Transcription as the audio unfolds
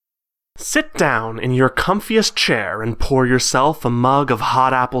Sit down in your comfiest chair and pour yourself a mug of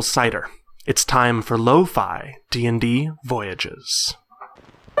hot apple cider. It's time for Lo-Fi D&D Voyages.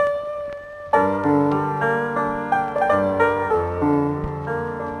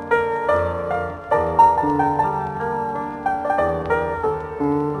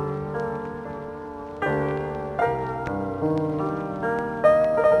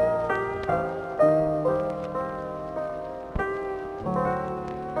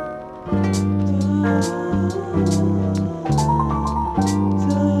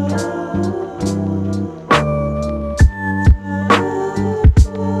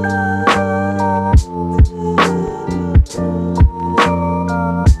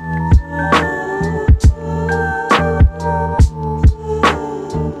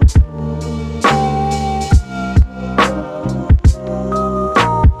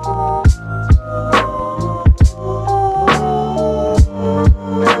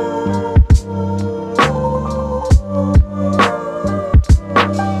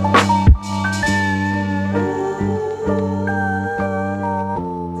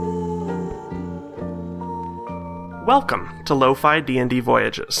 Welcome to Lo-Fi D&D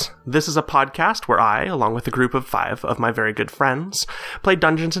Voyages. This is a podcast where I, along with a group of 5 of my very good friends, play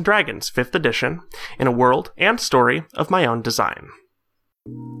Dungeons & Dragons 5th edition in a world and story of my own design.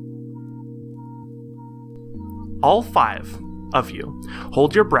 All 5 of you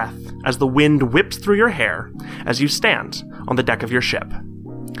hold your breath as the wind whips through your hair as you stand on the deck of your ship.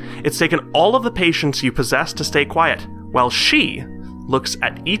 It's taken all of the patience you possess to stay quiet, while she looks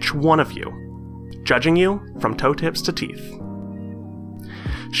at each one of you, judging you from toe tips to teeth.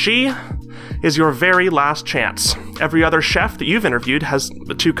 She is your very last chance. Every other chef that you've interviewed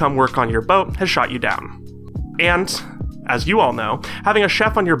to come work on your boat has shot you down. And, as you all know, having a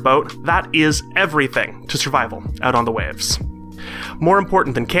chef on your boat, that is everything to survival out on the waves. More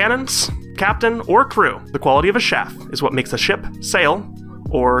important than cannons, captain, or crew, the quality of a chef is what makes a ship sail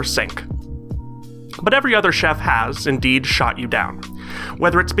or sink. But every other chef has, indeed, shot you down.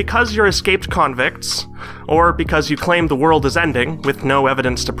 Whether it's because you're escaped convicts, or because you claim the world is ending with no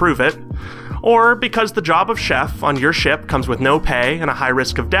evidence to prove it, or because the job of chef on your ship comes with no pay and a high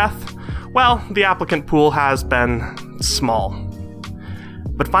risk of death, well, the applicant pool has been small.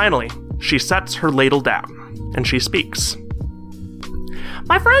 But finally, she sets her ladle down, and she speaks.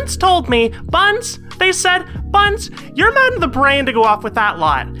 My friends told me, Buns, they said, Buns, you're man of the brain to go off with that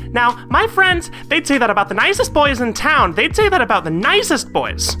lot. Now, my friends, they'd say that about the nicest boys in town. They'd say that about the nicest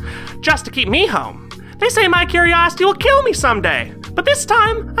boys, just to keep me home. They say my curiosity will kill me someday. But this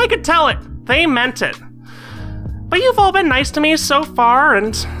time, I could tell it. They meant it. But you've all been nice to me so far,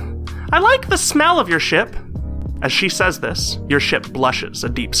 and I like the smell of your ship. As she says this, your ship blushes a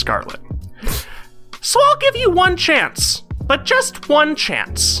deep scarlet. So I'll give you one chance. But just one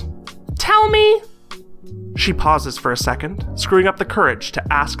chance. Tell me... She pauses for a second, screwing up the courage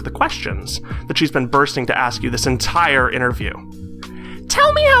to ask the questions that she's been bursting to ask you this entire interview.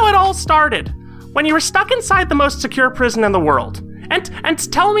 Tell me how it all started, when you were stuck inside the most secure prison in the world. And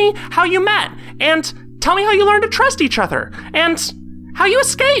tell me how you met, and tell me how you learned to trust each other, and how you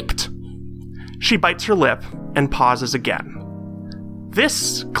escaped. She bites her lip and pauses again.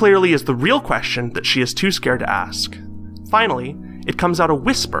 This clearly is the real question that she is too scared to ask. Finally, it comes out a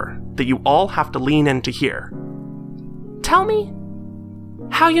whisper that you all have to lean in to hear. Tell me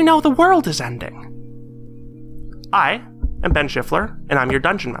how you know the world is ending. I am Ben Schiffler, and I'm your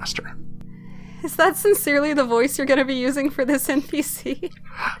Dungeon Master. Is that sincerely the voice you're going to be using for this NPC?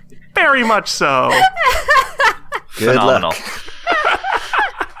 Very much so. Good luck.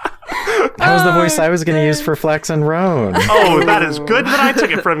 That was the voice I was going to use for Flex and Roan. Oh, that is good that I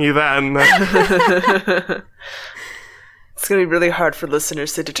took it from you then. It's going to be really hard for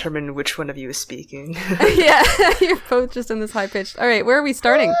listeners to determine which one of you is speaking. Yeah, you're both just in this high-pitched... All right, where are we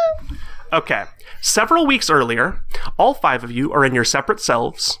starting? Okay. Several weeks earlier, all 5 of you are in your separate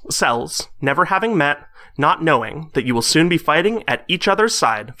cells, never having met, not knowing that you will soon be fighting at each other's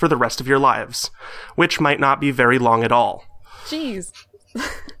side for the rest of your lives, which might not be very long at all. Jeez.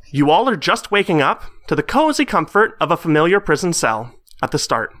 You all are just waking up to the cozy comfort of a familiar prison cell at the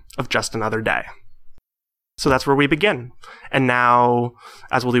start of just another day. So that's where we begin. And now,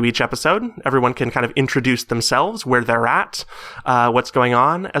 as we'll do each episode, everyone can kind of introduce themselves, where they're at, what's going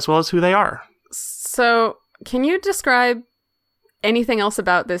on, as well as who they are. So, can you describe anything else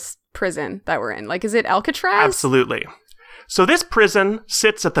about this prison that we're in? Like, is it Alcatraz? Absolutely. So this prison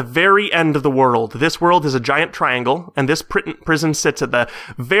sits at the very end of the world. This world is a giant triangle, and this prison sits at the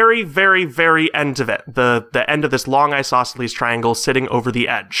very, very, very end of it. The end of this long isosceles triangle sitting over the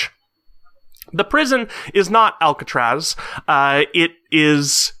edge. The prison is not Alcatraz. It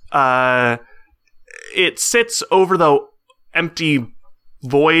is it sits over the empty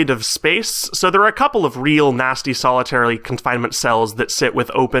void of space. So there are a couple of real nasty solitary confinement cells that sit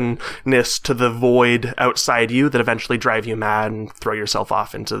with openness to the void outside you that eventually drive you mad and throw yourself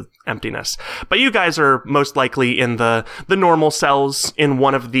off into emptiness. But you guys are most likely in the normal cells in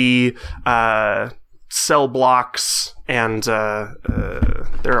one of the cell blocks, and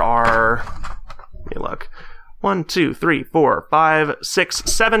there are, let me look, 1, 2, 3, 4, 5, 6,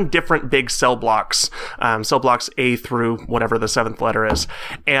 7 different big cell blocks A through whatever the 7th letter is,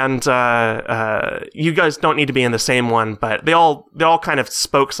 and you guys don't need to be in the same one, but they all kind of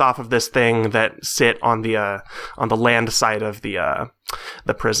spokes off of this thing that sit on the land side of the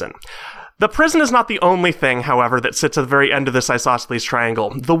prison. The prison is not the only thing, however, that sits at the very end of this isosceles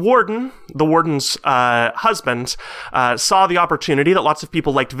triangle. The warden's husband, saw the opportunity that lots of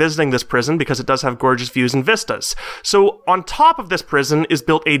people liked visiting this prison because it does have gorgeous views and vistas. So on top of this prison is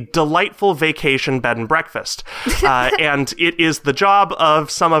built a delightful vacation bed and breakfast. And it is the job of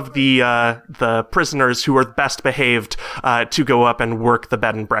some of the prisoners who are best behaved to go up and work the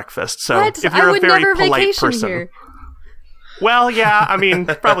bed and breakfast. So What? if you're I a would very never polite vacation person... here. Well, yeah, I mean,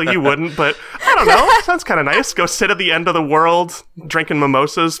 probably you wouldn't, but I don't know. Sounds kind of nice. Go sit at the end of the world, drinking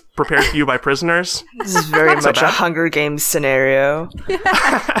mimosas prepared for you by prisoners. This is very Not so much a bad. Hunger Games scenario.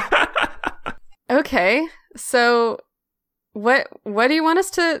 Okay, so what do you want us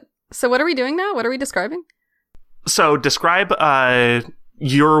to... So what are we doing now? What are we describing? So describe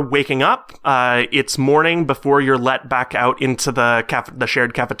you're waking up. It's morning before you're let back out into the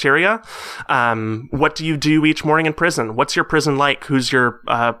shared cafeteria. What do you do each morning in prison? What's your prison like? Who's your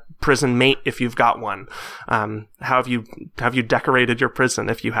prison mate if you've got one? How have you decorated your prison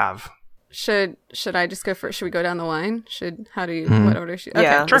if you have? Should I just go first? Should we go down the line? What order should... Okay.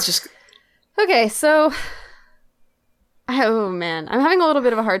 Yeah, Sure. let's just... Okay, so... Oh, man. I'm having a little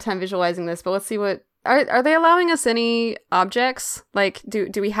bit of a hard time visualizing this, but let's see what... Are they allowing us any objects? Like,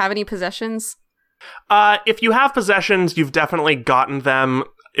 do we have any possessions? If you have possessions, you've definitely gotten them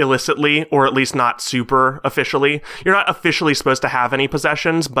illicitly, or at least not super officially. You're not officially supposed to have any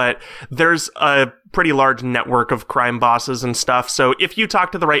possessions, but there's a pretty large network of crime bosses and stuff, so if you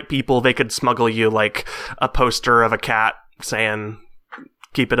talk to the right people, they could smuggle you, like, a poster of a cat saying,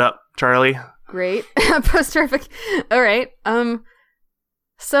 "Keep it up, Charlie." Great. A poster of a... All right.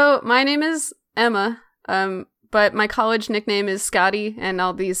 So my name is Emma, but my college nickname is Scotty, and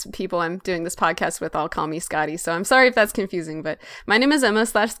all these people I'm doing this podcast with all call me Scotty, so I'm sorry if that's confusing, but my name is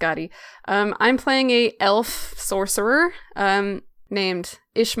Emma/Scotty. I'm playing a elf sorcerer, named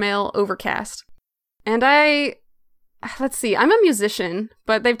Ishmael Overcast. And let's see, I'm a musician,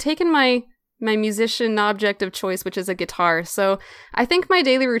 but they've taken my musician object of choice, which is a guitar, so I think my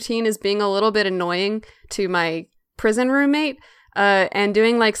daily routine is being a little bit annoying to my prison roommate, and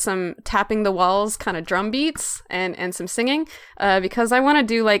doing like some tapping the walls kind of drum beats and some singing, because I want to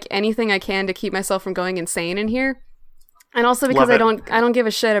do like anything I can to keep myself from going insane in here, and also because I don't give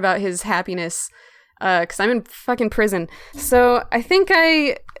a shit about his happiness, because I'm in fucking prison. So I think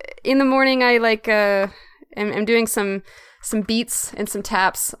in the morning I like am doing some beats and some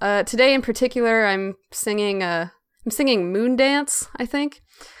taps. Today in particular I'm singing Moon Dance, I think,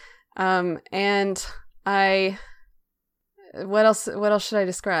 and What else should I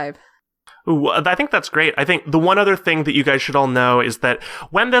describe? Ooh, I think that's great. I think the one other thing that you guys should all know is that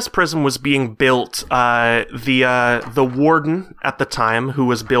when this prison was being built, the warden at the time who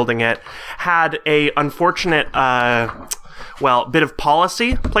was building it had a unfortunate bit of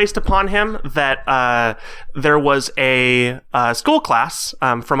policy placed upon him that there was a school class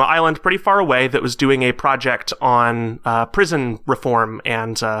from an island pretty far away that was doing a project on prison reform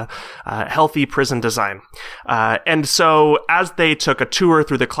and healthy prison design. And so as they took a tour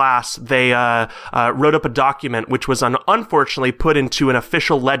through the class, they wrote up a document which was unfortunately put into an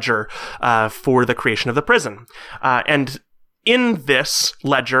official ledger for the creation of the prison. And in this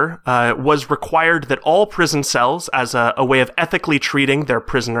ledger was required that all prison cells, as a way of ethically treating their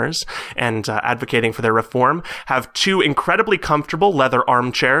prisoners and advocating for their reform, have 2 incredibly comfortable leather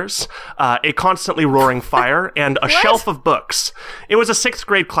armchairs, a constantly roaring fire, and a shelf of books. It was a 6th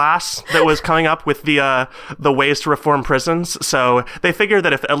grade class that was coming up with the ways to reform prisons, so they figured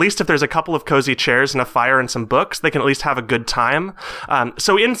that at least if there's a couple of cozy chairs and a fire and some books, they can at least have a good time.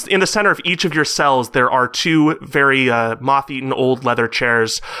 So in the center of each of your cells, there are 2 very moth-eaten old leather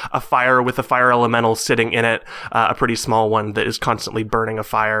chairs, a fire with a fire elemental sitting in it, a pretty small one that is constantly burning a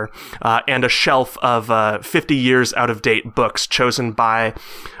fire, and a shelf of 50 years out of date books chosen by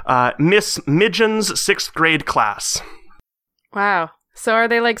Miss Midgen's 6th grade class. Wow. So are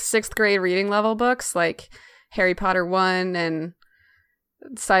they like 6th grade reading level books, like Harry Potter 1 and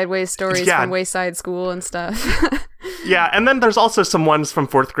sideways stories Yeah. from Wayside School and stuff. Yeah, and then there's also some ones from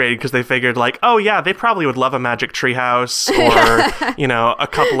 4th grade because they figured like, oh yeah, they probably would love a Magic Treehouse or, you know, a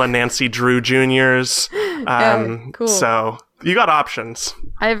couple of Nancy Drew Juniors. Cool. So you got options.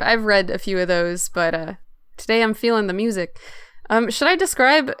 I've read a few of those, but today I'm feeling the music. Should I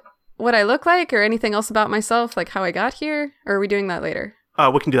describe what I look like or anything else about myself, like how I got here? Or are we doing that later?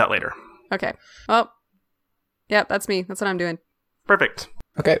 We can do that later. Okay. Well, yeah, that's me. That's what I'm doing. Perfect.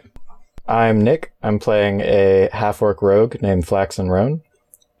 Okay. I'm Nick. I'm playing a half-orc rogue named Flaxen Roan.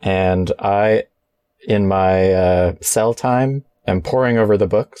 And I, in my cell time, am poring over the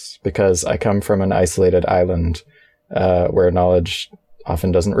books because I come from an isolated island where knowledge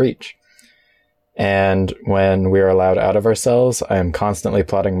often doesn't reach. And when we are allowed out of our cells, I am constantly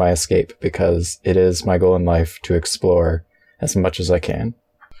plotting my escape because it is my goal in life to explore as much as I can.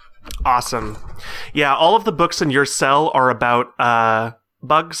 Awesome. Yeah, all of the books in your cell are about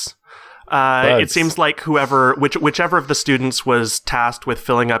bugs. It seems like whichever of the students was tasked with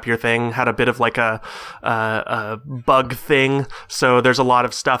filling up your thing had a bit of like a bug thing. So there's a lot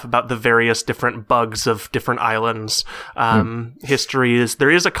of stuff about the various different bugs of different islands.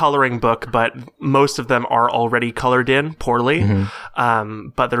 There is a coloring book, but most of them are already colored in poorly.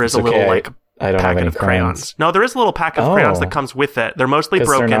 But there is a little I don't have packet any of crayons. No, there is a little packet of crayons that comes with it. They're mostly 'Cause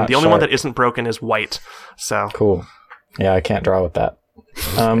they're broken. not The only one sharp. that isn't broken is white. So Cool. Yeah, I can't draw with that.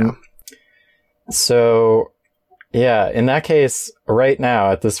 So, yeah, in that case, right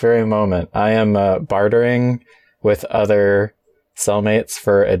now, at this very moment, I am bartering with other cellmates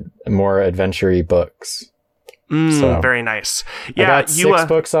for more adventure-y books. So, very nice. I Yeah, got 6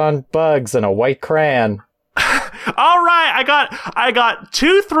 books on bugs and a white crayon. All right, I got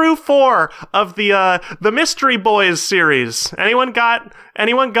 2 through 4 of the Mystery Boys series. Anyone got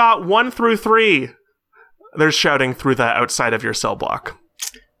 1 through 3? They're shouting through the outside of your cell block.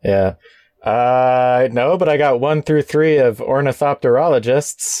 Yeah. No, but I got 1 through 3 of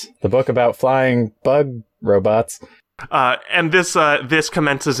Ornithopterologists, the book about flying bug robots. And this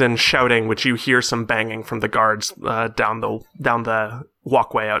commences in shouting, which you hear some banging from the guards down the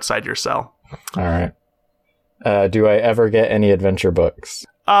walkway outside your cell. All right. Do I ever get any adventure books?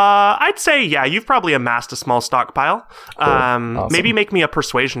 I'd say, yeah, you've probably amassed a small stockpile. Cool. Awesome. Maybe make me a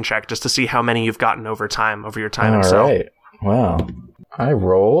persuasion check just to see how many you've gotten over your time in All cell. right. Wow. I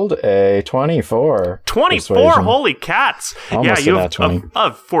rolled a 24. 24, Persuasion. holy cats. Almost yeah, a nat 20.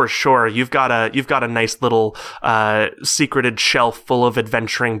 For sure. You've got a nice little secreted shelf full of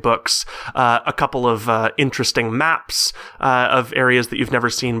adventuring books, a couple of interesting maps of areas that you've never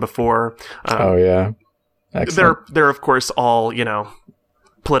seen before. Oh yeah. Excellent. They're of course all,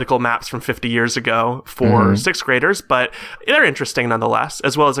 political maps from 50 years ago for 6th graders, but they're interesting nonetheless,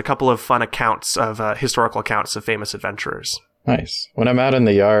 as well as a couple of fun accounts of historical accounts of famous adventurers. Nice. When I'm out in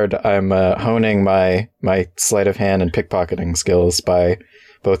the yard, I'm honing my sleight of hand and pickpocketing skills by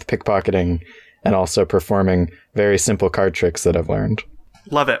both pickpocketing and also performing very simple card tricks that I've learned.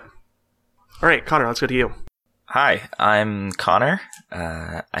 Love it. All right, Connor, let's go to you. Hi, I'm Connor,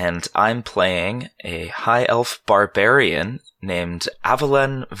 and I'm playing a high elf barbarian named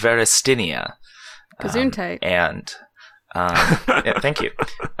Avalon Veristinia. Gesundheit. Yeah, thank you.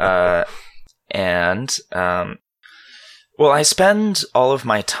 Well, I spend all of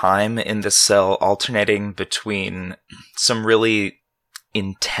my time in this cell alternating between some really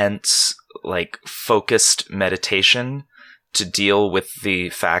intense, focused meditation to deal with the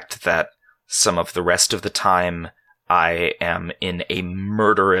fact that some of the rest of the time I am in a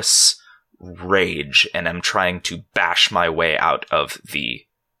murderous rage and am trying to bash my way out of the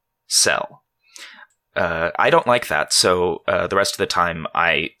cell. I don't like that, so the rest of the time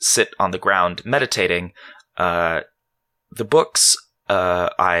I sit on the ground meditating. The books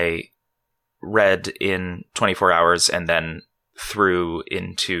I read in 24 hours and then threw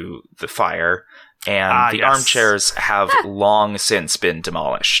into the fire, and the armchairs have long since been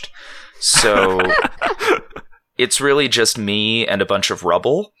demolished. So it's really just me and a bunch of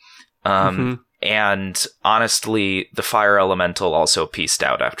rubble. And honestly, the fire elemental also pieced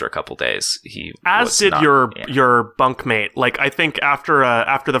out after a couple days. As did your bunkmate. I think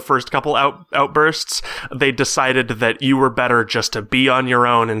after the first couple outbursts, they decided that you were better just to be on your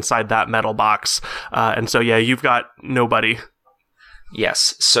own inside that metal box. And so yeah, you've got nobody.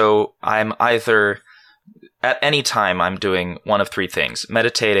 Yes. So I'm either at any time I'm doing one of 3 things: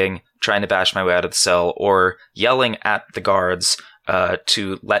 meditating, trying to bash my way out of the cell, or yelling at the guards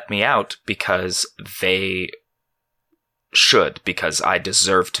to let me out because they should, because I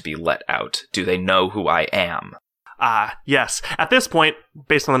deserve to be let out. Do they know who I am? Yes. At this point,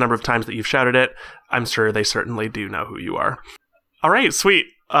 based on the number of times that you've shouted it, I'm sure they certainly do know who you are. All right, sweet.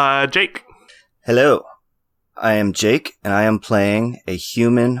 Jake. Hello, I am Jake, and I am playing a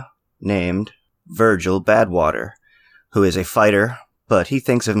human named Virgil Badwater, who is a fighter, but he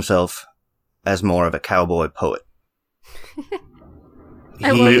thinks of himself as more of a cowboy poet.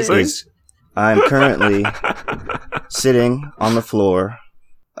 I'm currently sitting on the floor,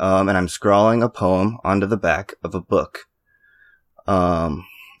 and I'm scrawling a poem onto the back of a book. I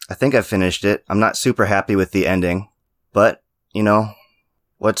think I finished it. I'm not super happy with the ending, but,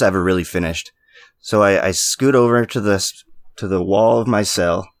 what's ever really finished? So I scoot over to the wall of my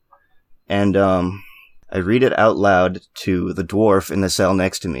cell, and I read it out loud to the dwarf in the cell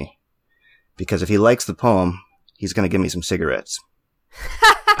next to me. Because if he likes the poem, he's going to give me some cigarettes.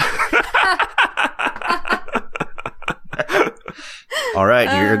 All right,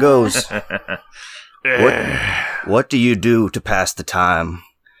 here goes. What do you do to pass the time?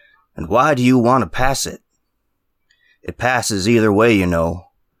 And why do you want to pass it? It passes either way,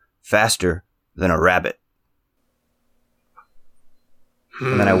 faster than a rabbit.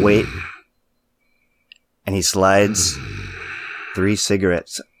 And then I wait, and he slides 3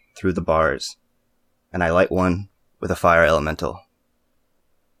 cigarettes through the bars, and I light one with a fire elemental,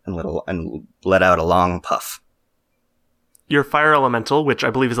 and let out a long puff. Your fire elemental, which I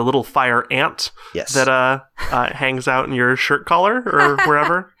believe is a little fire ant, Yes. that hangs out in your shirt collar or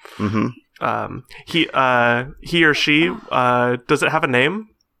wherever. Mm-hmm. He or she, does it have a name?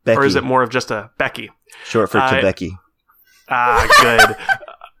 Becky. Or is it more of just a Becky? Short for Becky. Good. Are you kidding?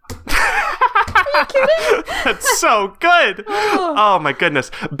 That's so good. Oh my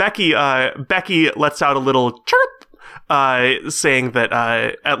goodness. Becky lets out a little chirp, saying that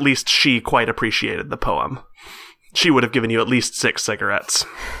at least she quite appreciated the poem. She would have given you at least 6 cigarettes.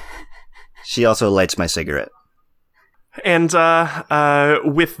 She also lights my cigarette. And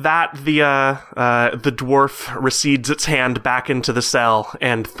with that, the dwarf recedes its hand back into the cell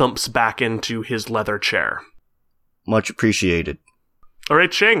and thumps back into his leather chair. Much appreciated. All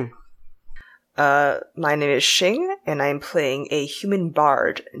right, Shing. My name is Shing, and I'm playing a human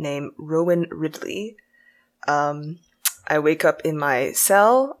bard named Rowan Ridley. I wake up in my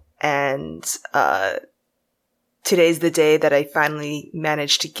cell, and today's the day that I finally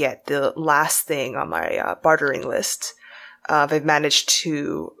managed to get the last thing on my bartering list. I've managed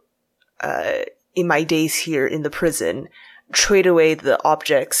to, in my days here in the prison, trade away the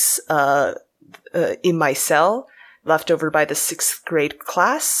objects in my cell, left over by the 6th grade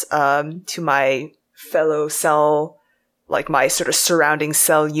class, to my fellow cell, like my sort of surrounding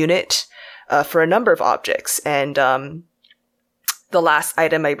cell unit, for a number of objects. And the last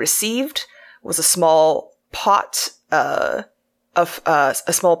item I received was a small pot,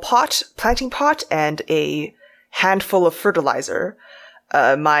 planting pot, and a handful of fertilizer.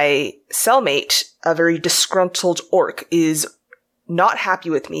 My cellmate, a very disgruntled orc, is not happy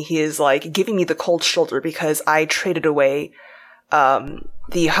with me. He is giving me the cold shoulder because I traded away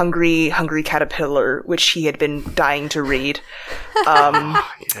the hungry caterpillar, which he had been dying to read. Yeah,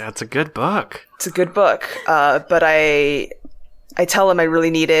 it's a good book. It's a good book, but I tell him I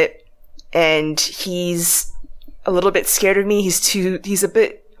really need it, and he's a little bit scared of me. He's a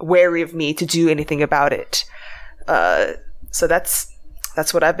bit wary of me to do anything about it. So that's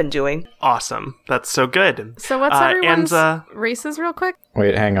what I've been doing. Awesome. That's so good. So what's everyone's races real quick?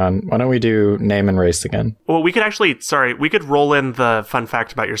 Wait, hang on. Why don't we do name and race again? Well, we could roll in the fun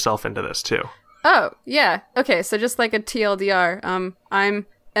fact about yourself into this too. Oh, yeah. Okay, so just like a TLDR. I'm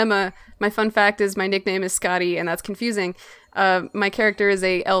Emma. My fun fact is my nickname is Scotty, and that's confusing. My character is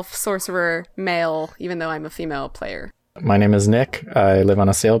a elf sorcerer male, even though I'm a female player. My name is Nick. I live on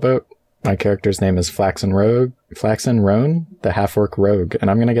a sailboat. My character's name is Flaxen Roan, the half-orc rogue, and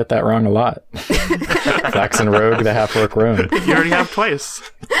I'm going to get that wrong a lot. Flaxen Rogue, the half-orc roan. You already have twice.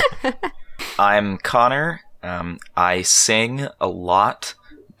 I'm Connor. I sing a lot,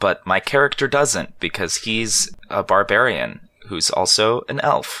 but my character doesn't because he's a barbarian who's also an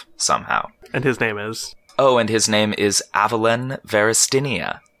elf somehow. And his name is? Oh, and his name is Avalon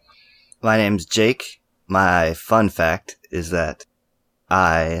Varistinia. My name's Jake. My fun fact is that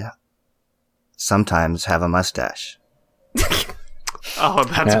I sometimes have a mustache. Oh,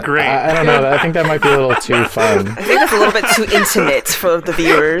 that's great. I don't know. I think that might be a little too fun. I think that's a little bit too intimate for the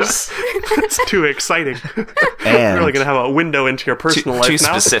viewers. It's too exciting. And You're really going to have a window into your personal life too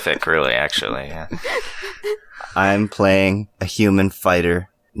now. specific, really, actually. Yeah. I'm playing a human fighter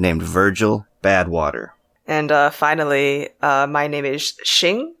named Virgil Badwater. And finally, my name is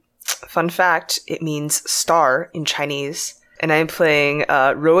Xing. Fun fact, it means star in Chinese. And I'm playing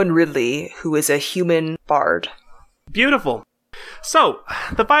Rowan Ridley, who is a human bard. Beautiful. So,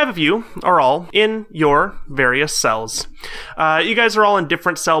 the 5 of you are all in your various cells. You guys are all in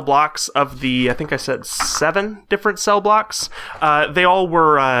different cell blocks of the, I think I said 7 different cell blocks. They all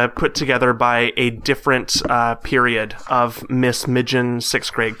were put together by a different period of Miss Midgeon's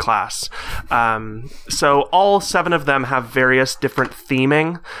 6th grade class. So all 7 of them have various different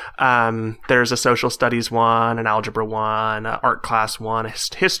theming. There's a social studies one, an algebra one, art class one,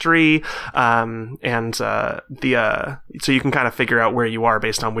 history, and so you can kind of figure out where you are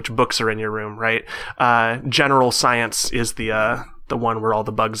based on which books are in your room, right? General science is the one where all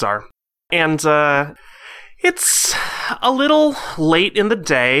the bugs are. And it's a little late in the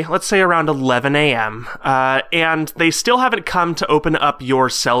day, let's say around 11 a.m., and they still haven't come to open up your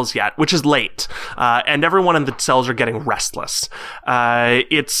cells yet, which is late, and everyone in the cells are getting restless.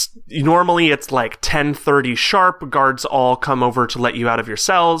 Normally it's like 10:30 sharp, guards all come over to let you out of your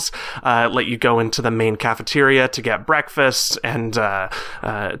cells, let you go into the main cafeteria to get breakfast, and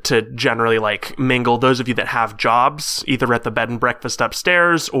to generally like mingle those of you that have jobs, either at the bed and breakfast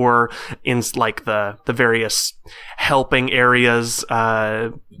upstairs or in like the various helping areas,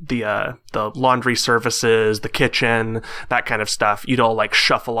 the laundry services, the kitchen, that kind of stuff. You'd all like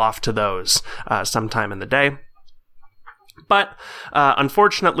shuffle off to those sometime in the day. But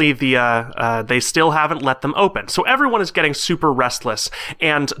unfortunately, they still haven't let them open. So everyone is getting super restless,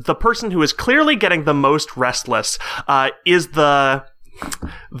 and the person who is clearly getting the most restless is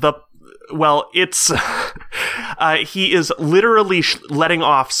he is literally letting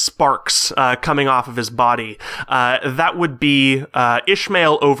off sparks coming off of his body. That would be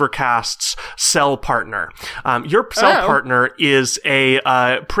Ishmael Overcast's cell partner. Your cell partner is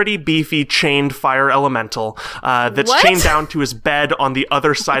a pretty beefy chained fire elemental that's chained down to his bed on the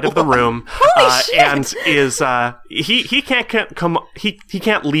other side of the room. Holy shit! And is he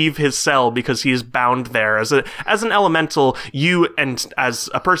can't leave his cell because he is bound there. As an elemental, you, and as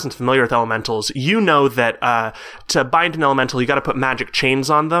a person familiar with elementals, you know that to bind an elemental, you got to put magic chains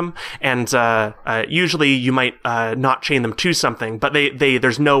on them, and usually you might not chain them to something, but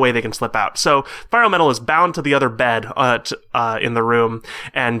there's no way they can slip out. So fire elemental is bound to the other bed in the room,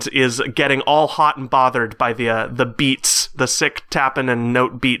 and is getting all hot and bothered by the beats, the sick tapping and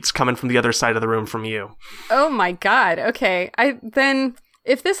note beats coming from the other side of the room from you. Oh my god. Okay.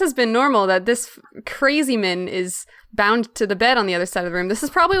 If this has been normal, that this crazy man is bound to the bed on the other side of the room, this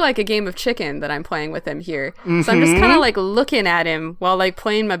is probably like a game of chicken that I'm playing with him here. Mm-hmm. So I'm just kind of like looking at him while like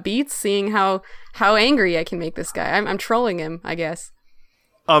playing my beats, seeing how angry I can make this guy. I'm trolling him, I guess.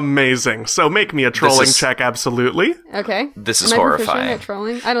 Amazing. So make me a trolling check, absolutely. Okay. This is Am I horrifying. proficient at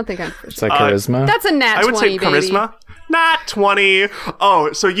trolling? I don't think I'm proficient. It's like charisma. That's a nat 20, I would say charisma. Baby. Nat 20.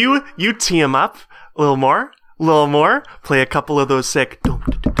 Oh, so you tee him up a little more, play a couple of those sick,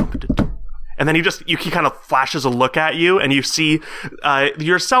 and then he kind of flashes a look at you, and you see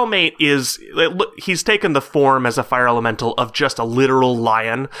your cellmate he's taken the form as a fire elemental of just a literal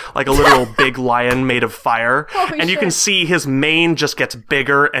lion, like a literal big lion made of fire. Holy and you shit. can see his mane just gets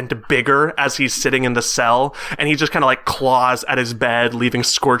bigger and bigger as he's sitting in the cell, and he just kind of like claws at his bed, leaving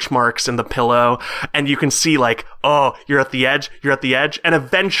scorch marks in the pillow. And you can see like, oh, you're at the edge, and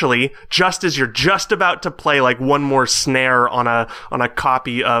eventually, just as you're just about to play like one more snare on a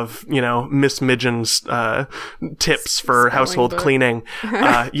copy of, Miss Midgeon's tips for household cleaning.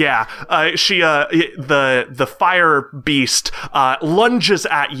 The fire beast lunges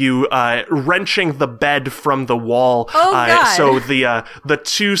at you, wrenching the bed from the wall. Oh, God. So the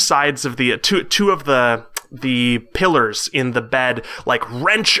two sides of two of the pillars in the bed like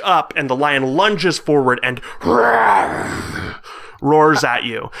wrench up, and the lion lunges forward and roars at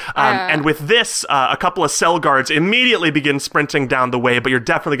you. And with this, a couple of cell guards immediately begin sprinting down the way, but you're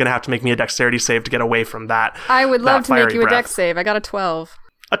definitely going to have to make me a dexterity save to get away from that. I would love to make you a breath. dex save. I got a 12.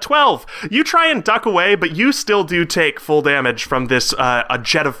 A 12. You try and duck away, but you still do take full damage from this a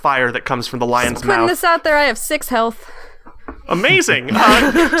jet of fire that comes from the lion's Just putting mouth. this out there, I have 6 health. Amazing.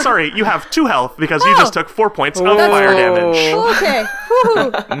 Sorry, you have 2 health because you just took 4 points of fire damage. Okay.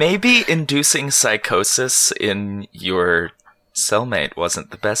 Woo-hoo. Maybe inducing psychosis in your cellmate wasn't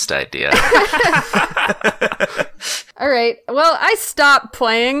the best idea. All right. Well, I stopped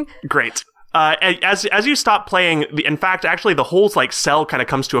playing. Great. As you stop playing, in fact, actually, the whole like cell kind of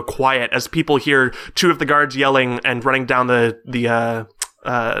comes to a quiet as people hear 2 of the guards yelling and running down the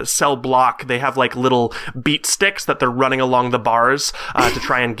cell block. They have like little beat sticks that they're running along the bars to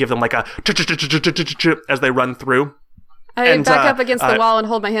try and give them like a as they run through. I back up against the wall and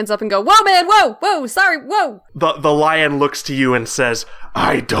hold my hands up and go, "Whoa, man! Whoa! Sorry! Whoa!" The lion looks to you and says,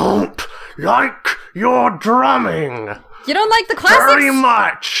 "I don't like your drumming. You don't like the classics? Very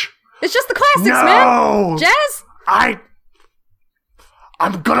much. It's just the classics, No. man. Jazz?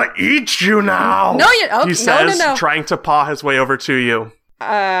 I'm gonna eat you now! No, he says, no. trying to paw his way over to you.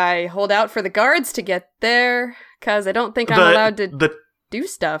 I hold out for the guards to get there, because I don't think I'm allowed to do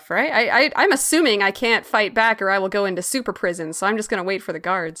stuff, right? I'm assuming I can't fight back or I will go into super prison, so I'm just gonna wait for the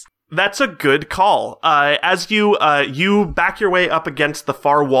guards. That's a good call. As you back your way up against the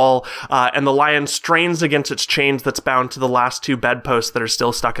far wall, and the lion strains against its chains that's bound to the last two bedposts that are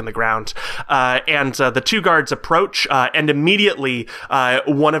still stuck in the ground. And the two guards approach, and immediately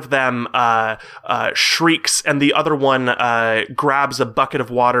one of them shrieks, and the other one grabs a bucket of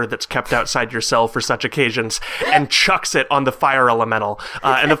water that's kept outside your cell for such occasions and chucks it on the fire elemental.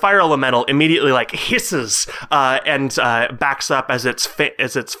 And the fire elemental immediately hisses and backs up as its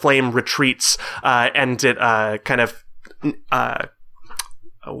flame retreats, and it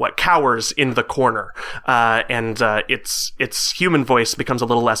cowers in the corner, and its human voice becomes a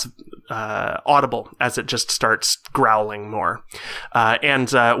little less audible as it just starts growling more. And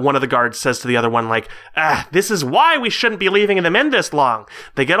one of the guards says to the other one, this is why we shouldn't be leaving them in this long.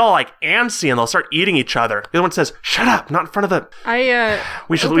 They get all antsy and they'll start eating each other. The other one says, shut up, not in front of the...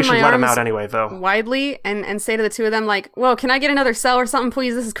 We should let them out anyway, though. Widely and say to the two of them, whoa, can I get another cell or something,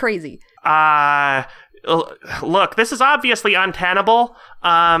 please? This is crazy. Look, this is obviously untenable.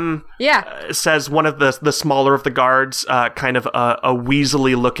 Says one of the smaller of the guards, kind of a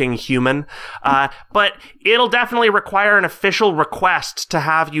weaselly-looking human. But it'll definitely require an official request to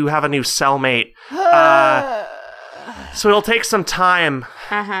have you have a new cellmate. So it'll take some time.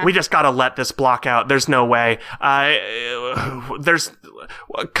 Uh-huh. We just gotta let this block out. There's no way. Cut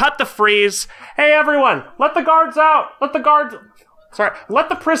the freeze. Hey, everyone, let the guards out. Let the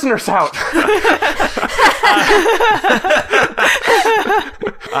prisoners out.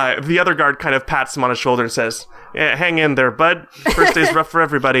 The other guard kind of pats him on his shoulder and says, yeah, hang in there, bud. First day's rough for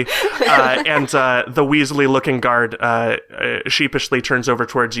everybody. And the Weasley-looking guard sheepishly turns over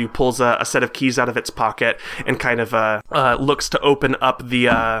towards you, pulls a set of keys out of its pocket, and kind of looks to open up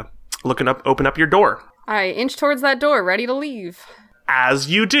your door. I inch towards that door, ready to leave. As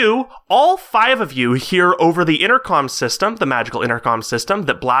you do, all 5 of you hear over the intercom system, the magical intercom system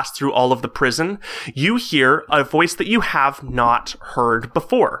that blasts through all of the prison, you hear a voice that you have not heard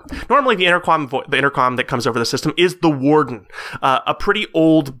before. Normally, the intercom that comes over the system is the warden, a pretty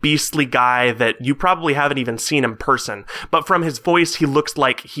old, beastly guy that you probably haven't even seen in person. But from his voice, he looks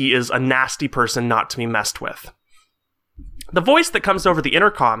like he is a nasty person not to be messed with. The voice that comes over the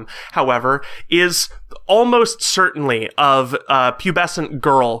intercom, however, is almost certainly of a pubescent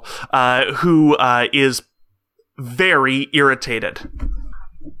girl who is very irritated.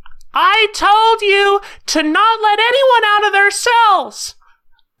 I told you to not let anyone out of their cells!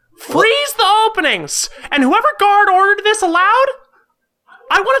 Freeze the openings! And whoever guard ordered this aloud,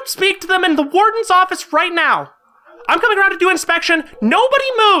 I want to speak to them in the warden's office right now. I'm coming around to do inspection. Nobody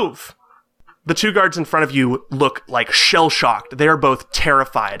move! The 2 guards in front of you look shell-shocked. They are both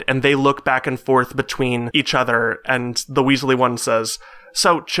terrified, and they look back and forth between each other, and the Weasley one says,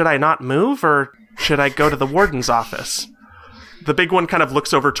 so, should I not move, or should I go to the warden's office? The big one kind of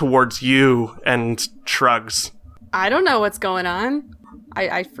looks over towards you and shrugs. I don't know what's going on.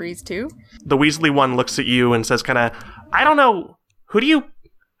 I freeze too. The Weasley one looks at you and says I don't know, who do you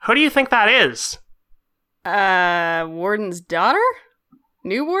think that is? Warden's daughter?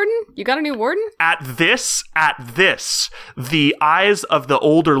 New warden? You got a new warden? At this, the eyes of the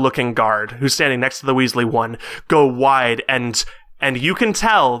older-looking guard, who's standing next to the Weasley one, go wide, and you can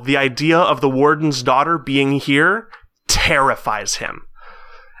tell the idea of the warden's daughter being here terrifies him.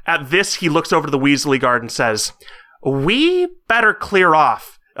 At this, he looks over to the Weasley guard and says, we better clear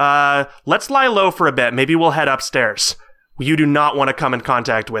off. Let's lie low for a bit. Maybe we'll head upstairs. You do not want to come in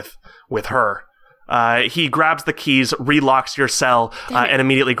contact with her. He grabs the keys, relocks your cell, and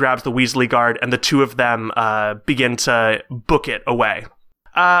immediately grabs the Weasley guard, and the 2 of them begin to book it away.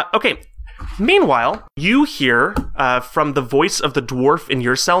 Okay. Meanwhile, you hear from the voice of the dwarf in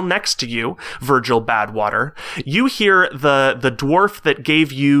your cell next to you, Virgil Badwater, you hear the dwarf that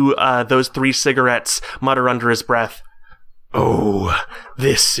gave you those 3 cigarettes mutter under his breath, oh,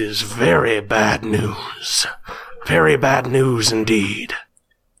 this is very bad news. Very bad news indeed.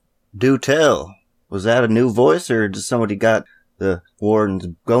 Do tell. Was that a new voice, or just somebody got the warden's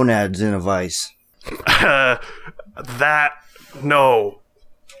gonads in a vice?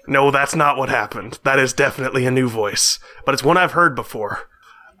 No, that's not what happened. That is definitely a new voice, but it's one I've heard before.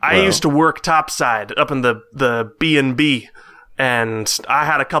 I used to work topside up in the B&B, and I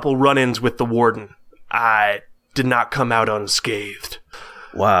had a couple run-ins with the warden. I did not come out unscathed.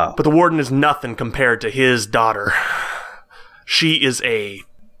 Wow. But the warden is nothing compared to his daughter. She is a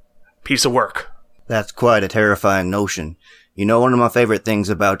piece of work. That's quite a terrifying notion. You know, one of my favorite things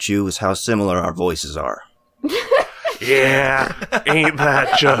about you is how similar our voices are. Yeah, ain't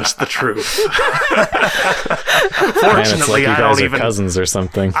that just the truth? Man, it's like Fortunately, you I guys don't are even cousins or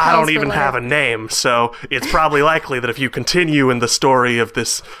something. I don't Pals even for have a life. name, so it's probably likely that if you continue in the story of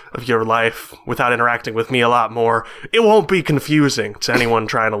your life without interacting with me a lot more, it won't be confusing to anyone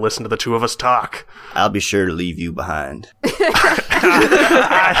trying to listen to the two of us talk. I'll be sure to leave you behind.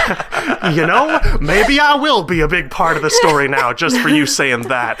 Maybe I will be a big part of the story now, just for you saying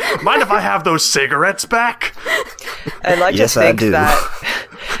that. Mind if I have those cigarettes back? I like Yes, to I think do. that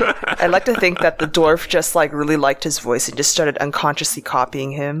I like to think that the dwarf just like really liked his voice and just started unconsciously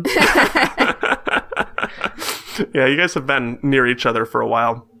copying him. Yeah, you guys have been near each other for a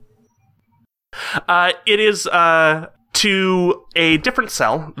while. It is to a different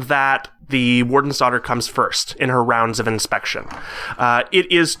cell that the warden's daughter comes first in her rounds of inspection. It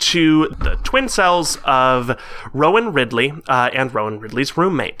is to the twin cells of Rowan Ridley and Rowan Ridley's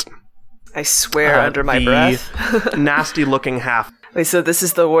roommate. I swear under my breath. Nasty-looking half. Wait, so this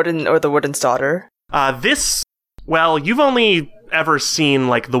is the warden or the warden's daughter? You've only ever seen,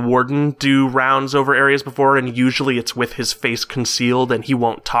 like, the warden do rounds over areas before, and usually it's with his face concealed, and he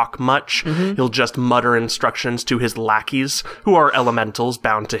won't talk much. He'll just mutter instructions to his lackeys, who are elementals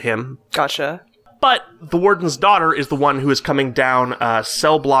bound to him. Gotcha. But the warden's daughter is the one who is coming down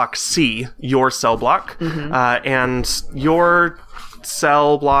cell block C, your cell block, and your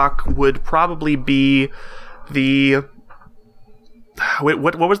cell block would probably be the... Wait,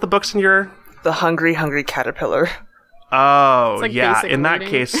 what was the books in your... The hungry caterpillar. Oh, like yeah. basic In that reading.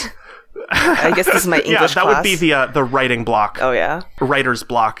 case, I guess this is my English yeah, that class. would be the writing block. Oh yeah, Writer's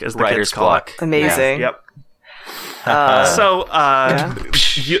block, as the Writer's kids call block. it. amazing. Yep. Yeah.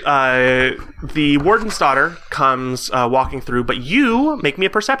 The warden's daughter comes walking through, but you make me a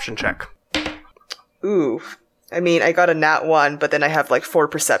perception check. Ooh. I mean, I got a nat 1, but then I have like 4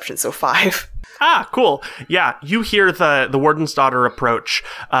 perception, so 5. Ah, cool. Yeah, you hear the warden's daughter approach,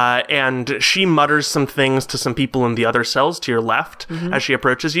 and she mutters some things to some people in the other cells to your left as she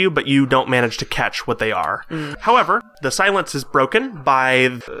approaches you, but you don't manage to catch what they are. However, the silence is broken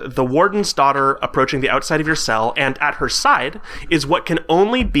by the warden's daughter approaching the outside of your cell, and at her side is what can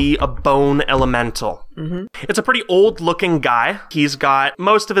only be a bone elemental. It's a pretty old-looking guy. He's got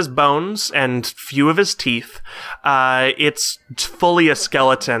most of his bones and few of his teeth. It's fully a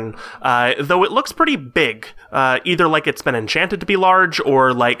skeleton, though it looks pretty big, either like it's been enchanted to be large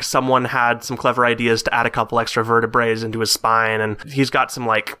or like someone had some clever ideas to add a couple extra vertebrae into his spine, and he's got some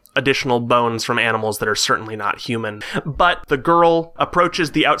like additional bones from animals that are certainly not human. But the girl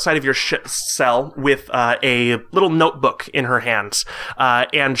approaches the outside of your cell with a little notebook in her hands,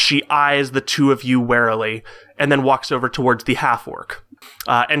 and she eyes the two of you warily, and then walks over towards the half-orc.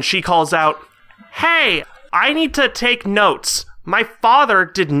 And she calls out, "Hey, I need to take notes. My father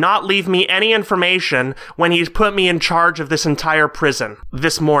did not leave me any information when he put me in charge of this entire prison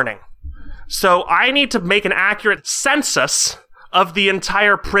this morning. So I need to make an accurate census of the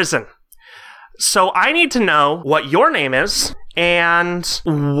entire prison. So I need to know what your name is and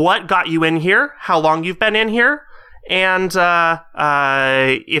what got you in here, how long you've been in here, and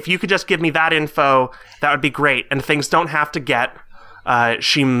if you could just give me that info, that would be great. And things don't have to get..."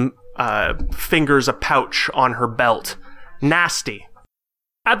 She fingers a pouch on her belt. "Nasty."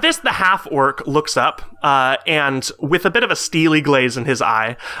 At this, the half-orc looks up, and with a bit of a steely glaze in his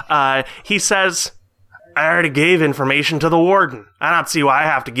eye, he says, "I already gave information to the warden. I don't see why I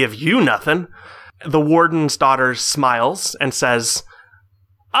have to give you nothing." The warden's daughter smiles and says,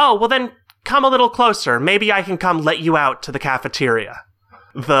 "Oh, well then, come a little closer. Maybe I can come let you out to the cafeteria."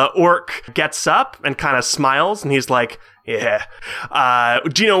 The orc gets up and kind of smiles, and he's like, "Yeah.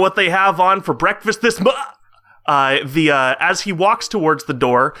 Do you know what they have on for breakfast this month?" As he walks towards the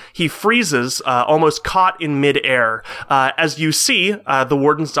door, he freezes, almost caught in midair, as you see the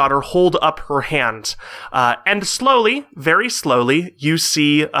warden's daughter hold up her hand. And slowly, very slowly, you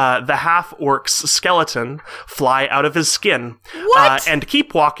see the half-orc's skeleton fly out of his skin. And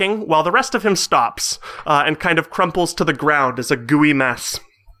keep walking while the rest of him stops, and kind of crumples to the ground as a gooey mess.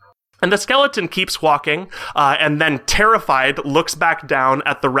 And the skeleton keeps walking, and then, terrified, looks back down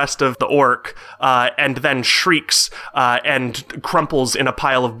at the rest of the orc, and then shrieks, and crumples in a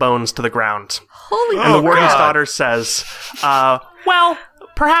pile of bones to the ground. Holy And the warden's God. daughter says, "Well,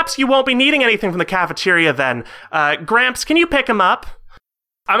 perhaps you won't be needing anything from the cafeteria then. Gramps, can you pick him up?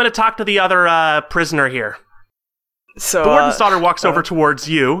 I'm going to talk to the other prisoner here." So The warden's daughter walks over towards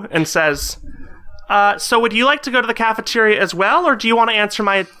you and says, "So would you like to go to the cafeteria as well, or do you want to answer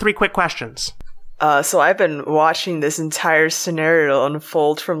my 3 quick questions?" So I've been watching this entire scenario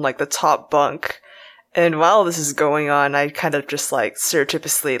unfold from like the top bunk, And while this is going on, I kind of just like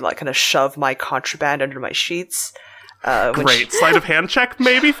surreptitiously like kind of shove my contraband under my sheets. Great. Sleight of hand check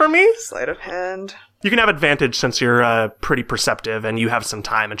maybe for me? Sleight of hand. You can have advantage since you're pretty perceptive and you have some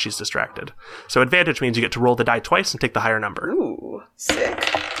time and she's distracted. So advantage means you get to roll the die twice and take the higher number. Ooh, sick.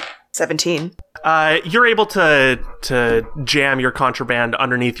 17. You're able to jam your contraband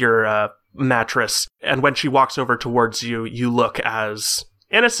underneath your mattress, and when she walks over towards you, you look as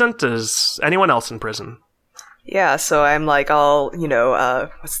innocent as anyone else in prison. Yeah, so I'm like all,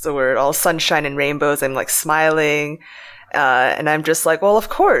 what's the word? All sunshine and rainbows. I'm like smiling. And I'm just like, well, of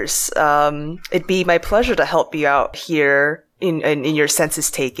course. It'd be my pleasure to help you out here in your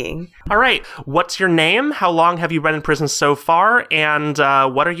census taking. All right. What's your name? How long have you been in prison so far? And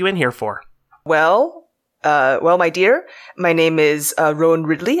what are you in here for? Well, my dear, my name is Rowan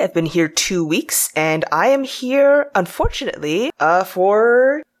Ridley. I've been here 2 weeks, and I am here, unfortunately,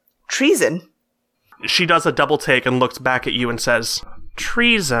 for treason. She does a double take and looks back at you and says,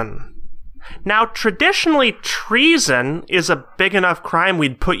 treason. Now, traditionally, treason is a big enough crime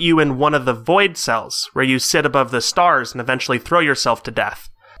we'd put you in one of the void cells, where you sit above the stars and eventually throw yourself to death.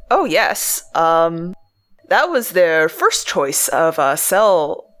 Oh, yes. That was their first choice of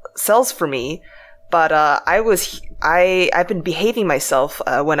cells for me, but I've been behaving myself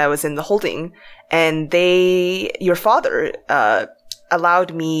when I was in the holding, and your father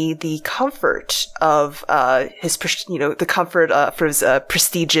allowed me the comfort of the comfort for his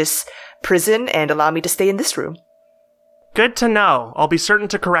prestigious prison and allow me to stay in this room. Good to know. I'll be certain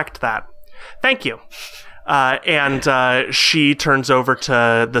to correct that. Thank you. And she turns over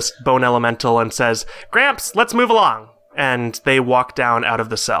to this bone elemental and says, Gramps, let's move along. And they walk down out of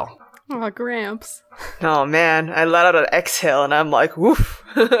the cell. Oh, Gramps. Oh, man. I let out an exhale, and I'm like, woof.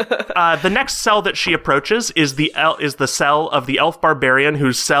 The next cell that she approaches is the cell of the elf barbarian,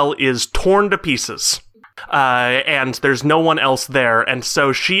 whose cell is torn to pieces. And there's no one else there, and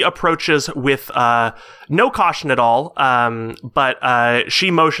so she approaches with no caution at all, but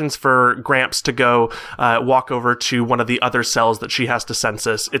she motions for Gramps to go walk over to one of the other cells that she has to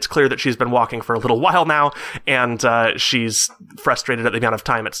census. It's clear that she's been walking for a little while now, and she's frustrated at the amount of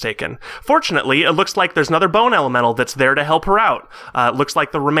time it's taken. Fortunately, it looks like there's another bone elemental that's there to help her out. Looks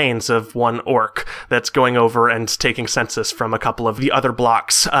like the remains of one orc that's going over and taking census from a couple of the other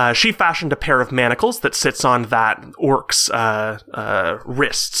blocks. She fashioned a pair of manacles that sits on that orc's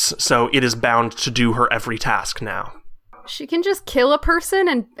wrists, so it is bound to do her every task now. She can just kill a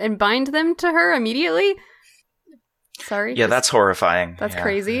person and bind them to her immediately? Sorry? Yeah, that's horrifying. That's yeah,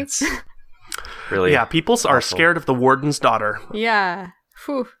 crazy. Really? Yeah, people are scared of the warden's daughter. Yeah.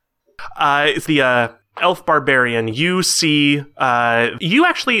 Whew. It's the elf barbarian. You see, you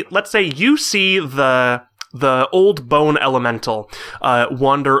see the old bone elemental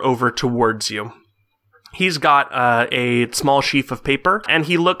wander over towards you. He's got a small sheaf of paper, and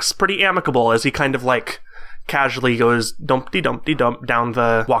he looks pretty amicable as he kind of like casually goes dumpty-dumpty-dump down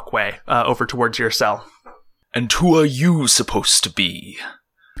the walkway over towards your cell. And who are you supposed to be?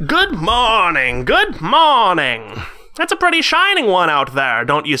 Good morning, good morning. That's a pretty shining one out there,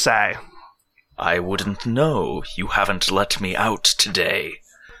 don't you say? I wouldn't know. You haven't let me out today.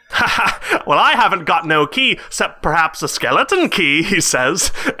 Well, I haven't got no key, except perhaps a skeleton key, he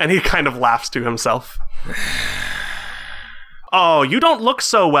says, and he kind of laughs to himself. Oh, you don't look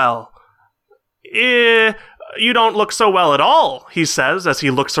so well. You don't look so well at all, he says as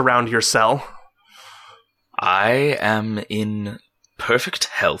he looks around your cell. I am in perfect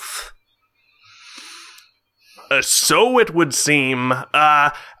health. So it would seem.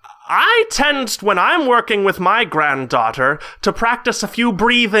 I tend, when I'm working with my granddaughter, to practice a few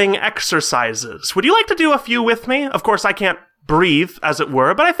breathing exercises. Would you like to do a few with me? Of course, I can't breathe, as it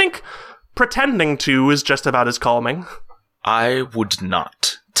were, but I think pretending to is just about as calming. I would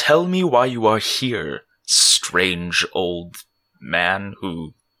not. Tell me why you are here, strange old man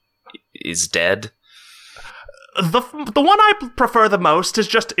who is dead. The one I prefer the most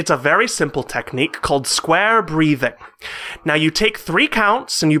is it's a very simple technique called square breathing. Now you take 3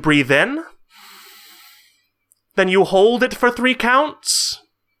 counts and you breathe in, then you hold it for 3 counts,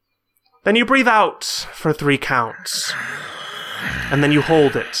 then you breathe out for 3 counts, and then you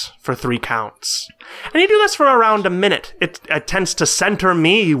hold it for 3 counts. And you do this for around a minute. It tends to center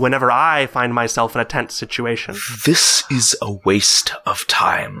me whenever I find myself in a tense situation. This is a waste of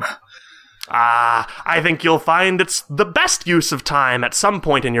time. I think you'll find it's the best use of time at some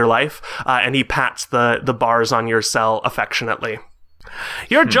point in your life. And he pats the bars on your cell affectionately.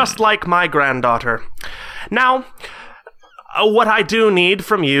 You're just like my granddaughter. Now, what I do need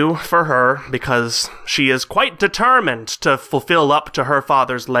from you for her, because she is quite determined to fulfill up to her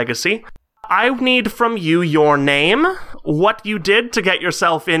father's legacy, I need from you your name, what you did to get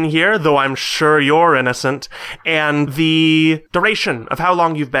yourself in here, though I'm sure you're innocent, and the duration of how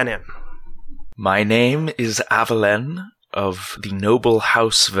long you've been in. My name is Avalen of the noble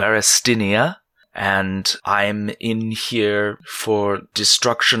house Veristinia, and I'm in here for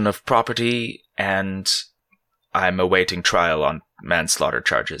destruction of property, and I'm awaiting trial on manslaughter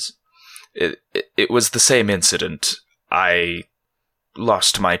charges. It was the same incident. I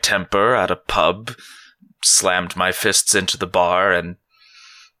lost my temper at a pub, slammed my fists into the bar, and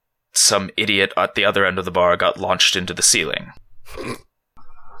some idiot at the other end of the bar got launched into the ceiling.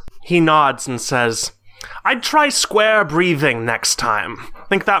 He nods and says, I'd try square breathing next time.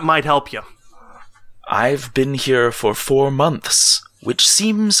 Think that might help you. I've been here for 4 months, which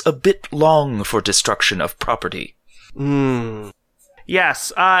seems a bit long for destruction of property.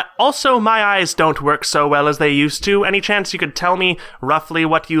 Yes, also my eyes don't work so well as they used to. Any chance you could tell me roughly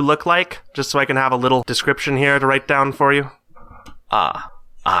what you look like? Just so I can have a little description here to write down for you.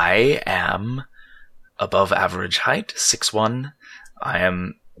 I am above average height, 6'1". I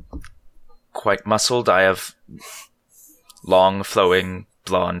am quite muscled. I have long, flowing,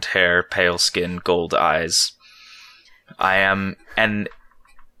 blonde hair, pale skin, gold eyes. I am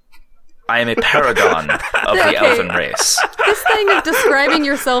a paragon of the elven race. This thing of describing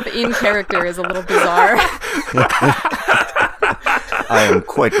yourself in character is a little bizarre. I am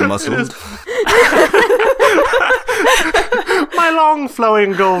quite muscled. My long,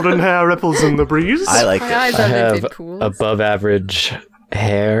 flowing golden hair ripples in the breeze. I like My it. eyes I are have vintage pools. above average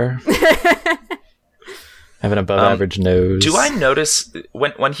hair. I have an above average nose. Do I notice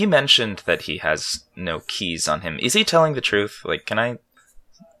when he mentioned that he has no keys on him? Is he telling the truth? Like, can I?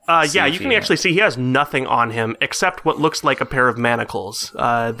 Yeah, you can actually see he has nothing on him except what looks like a pair of manacles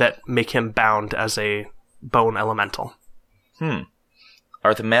that make him bound as a bone elemental.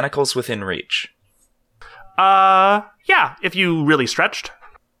 Are the manacles within reach? Yeah, if you really stretched.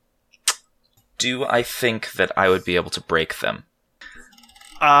 Do I think that I would be able to break them?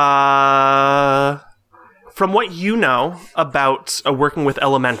 From what you know about working with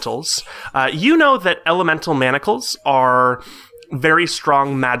elementals, you know that elemental manacles are very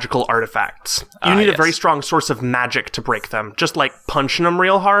strong magical artifacts. You need a very strong source of magic to break them. Just like punching them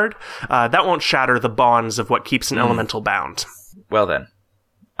real hard, that won't shatter the bonds of what keeps an elemental bound. Well then,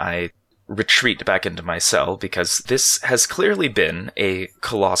 I retreat back into my cell because this has clearly been a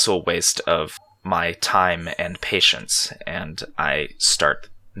colossal waste of my time and patience, and I start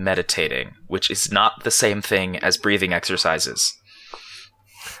meditating, which is not the same thing as breathing exercises.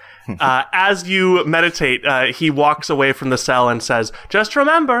 As you meditate, he walks away from the cell and says, just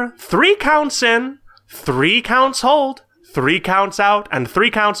remember, 3 counts in, 3 counts hold, 3 counts out, and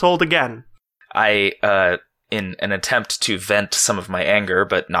 3 counts hold again. I, in an attempt to vent some of my anger,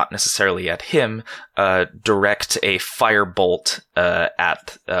 but not necessarily at him, direct a firebolt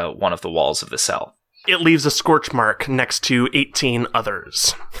at one of the walls of the cell. It leaves a scorch mark next to 18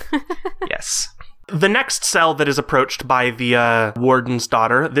 others. Yes. The next cell that is approached by the warden's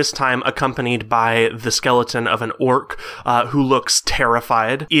daughter, this time accompanied by the skeleton of an orc who looks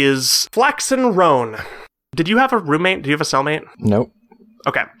terrified, is Flaxen Roan. Did you have a roommate? Do you have a cellmate? Nope.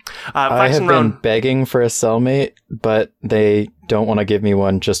 Okay. I have Flaxen been Roan. begging for a cellmate, but they don't want to give me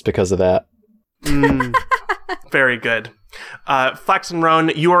one just because of that. Very good. Flaxen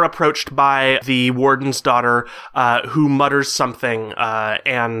Roan, you are approached by the warden's daughter, who mutters something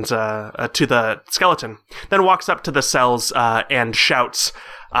and to the skeleton, then walks up to the cells and shouts,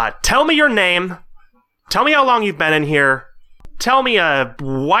 tell me your name, tell me how long you've been in here, tell me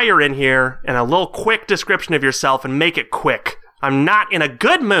why you're in here, and a little quick description of yourself, and make it quick. I'm not in a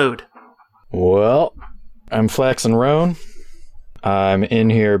good mood. Well, I'm Flaxen Roan. I'm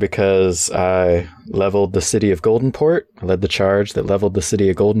in here because I leveled the city of Goldenport. I led the charge that leveled the city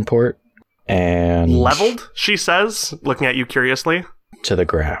of Goldenport. And... Leveled, she says, looking at you curiously. To the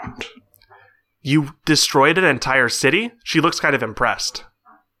ground. You destroyed an entire city? She looks kind of impressed.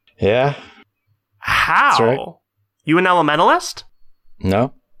 Yeah. How? That's right. You an elementalist?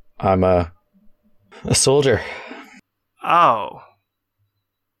 No, I'm a soldier. Oh.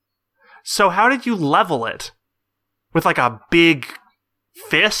 So how did you level it? With like a big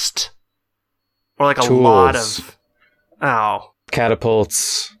fist? Or like a Tools. lot of... Oh.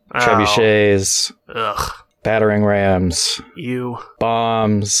 Catapults, Oh. trebuchets, Ugh. battering rams, You.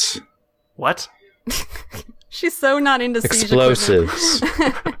 bombs, What? She's so not into siege equipment. explosives.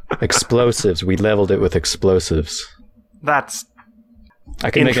 Explosives. We leveled it with explosives. That's... I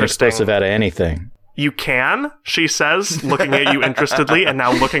can make an Interesting. explosive out of anything. You can, she says, looking at you interestedly and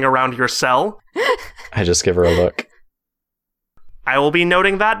now looking around your cell. I just give her a look. I will be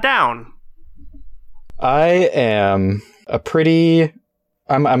noting that down. I am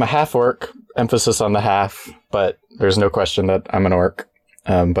I'm a half orc, emphasis on the half, but there's no question that I'm an orc.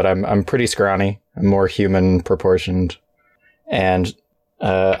 But I'm pretty scrawny. I'm more human proportioned. And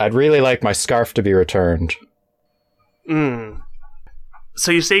I'd really like my scarf to be returned.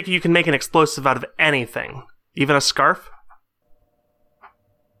 So you say you can make an explosive out of anything, even a scarf?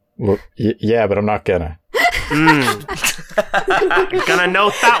 Well, yeah, but I'm not gonna. Gonna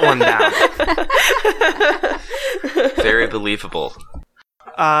note that one down. Very believable.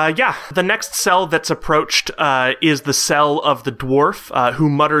 The next cell that's approached is the cell of the dwarf, who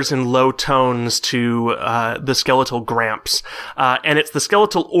mutters in low tones to the skeletal Gramps. And it's the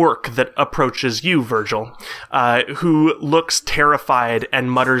skeletal orc that approaches you, Virgil, who looks terrified and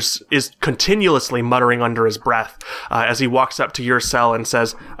is continuously muttering under his breath as he walks up to your cell and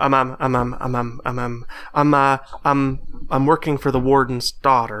says, I'm working for the warden's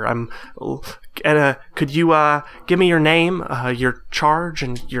daughter. Could you give me your name, your charge,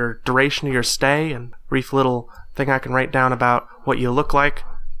 and your duration of your stay, and brief little thing I can write down about what you look like?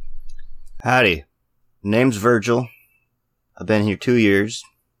 Howdy. Name's Virgil. I've been here 2 years,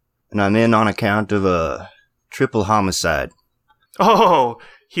 and I'm in on account of a triple homicide. Oh,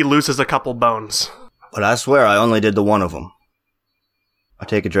 he loses a couple bones. But I swear I only did the one of them. I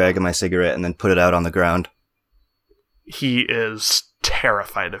take a drag of my cigarette and then put it out on the ground. He is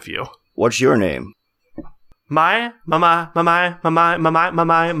terrified of you. What's your name? My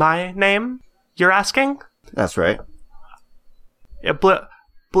name? You're asking? That's right. Yeah,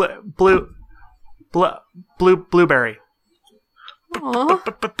 blueberry. Aw.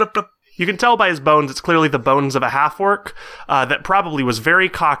 You can tell by his bones, it's clearly the bones of a half-orc that probably was very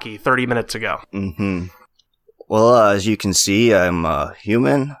cocky 30 minutes ago. Mm-hmm. Well, as you can see, I'm a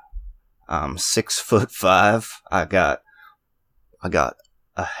human. I'm 6'5". I got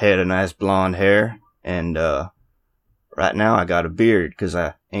a head of nice blonde hair, and right now I got a beard because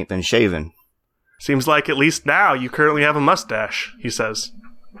I ain't been shaving. Seems like at least now you currently have a mustache, he says.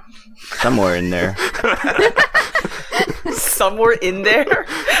 Somewhere in there. Somewhere in there?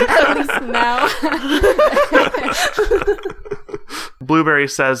 At least now. Blueberry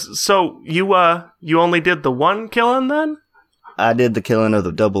says, so you only did the one killing then? I did the killing of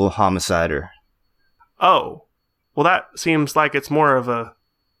the double homicider. Oh. Well, that seems like it's more of a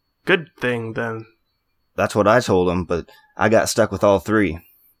good thing then. That's what I told him, but I got stuck with all three.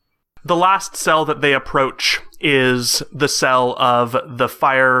 The last cell that they approach is the cell of the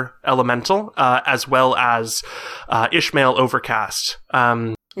fire elemental, as well as Ishmael Overcast.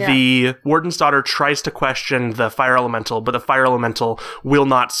 The warden's daughter tries to question the fire elemental, but the fire elemental will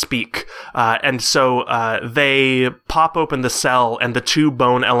not speak. And so they pop open the cell, and the two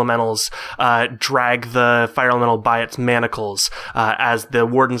bone elementals drag the fire elemental by its manacles, as the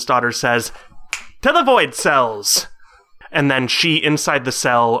warden's daughter says, "To the void cells!" And then she, inside the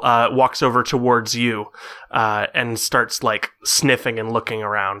cell, walks over towards you and starts, sniffing and looking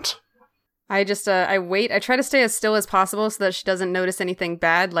around. I just, I wait. I try to stay as still as possible so that she doesn't notice anything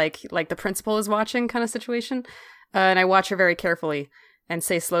bad, like the principal is watching kind of situation. And I watch her very carefully and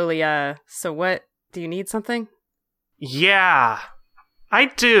say slowly, so what? Do you need something? Yeah, I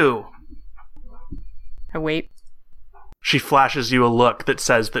do. I wait. She flashes you a look that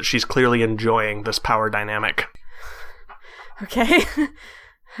says that she's clearly enjoying this power dynamic. Okay.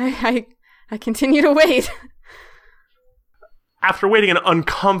 I continue to wait. After waiting an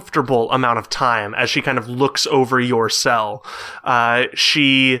uncomfortable amount of time, as she kind of looks over your cell,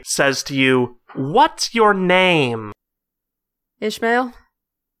 she says to you, "What's your name?" Ishmael?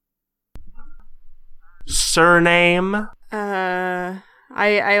 Surname? I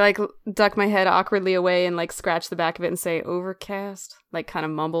duck my head awkwardly away and scratch the back of it and say Overcast, kind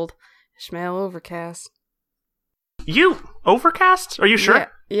of mumbled. Ishmael Overcast. You? Overcast? Are you sure?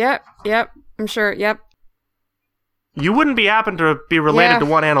 Yep, I'm sure, yep. You wouldn't happen to be related to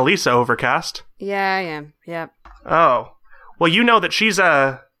one Annalisa Overcast. Yeah, I am, yep. Oh. Well, you know that she's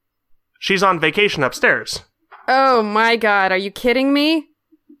on vacation upstairs. Oh my god, are you kidding me?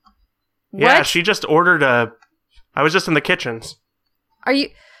 Yeah, What? she just ordered I was just in the kitchens. Are you...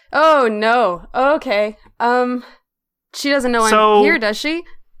 Oh, no. Okay. She doesn't know I'm here, does she?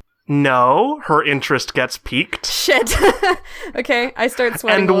 No, her interest gets piqued. Shit. Okay, I start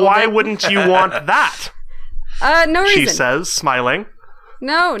sweating And why wouldn't you want that? No reason. She says, smiling.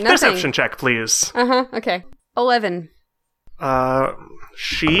 No, nothing. Perception check, please. Okay. 11.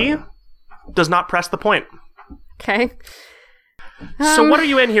 She does not press the point. Okay. So what are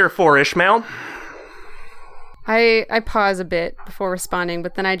you in here for, Ishmael? I pause a bit before responding,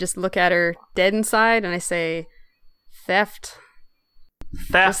 but then I just look at her dead inside and I say, theft.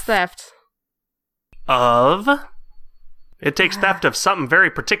 Theft. Just theft. of... It takes theft of something very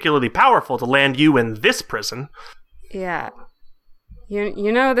particularly powerful to land you in this prison. Yeah.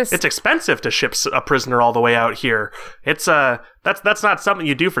 You know this... It's expensive to ship a prisoner all the way out here. It's, that's not something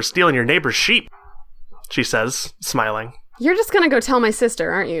you do for stealing your neighbor's sheep, she says, smiling. You're just gonna go tell my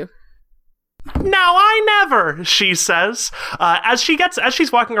sister, aren't you? No, I never, she says. As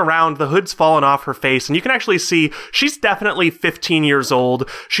she's walking around, the hood's fallen off her face, and you can actually see she's definitely 15 years old.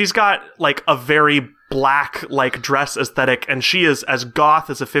 She's got, like, a very black, like, dress aesthetic, and she is as goth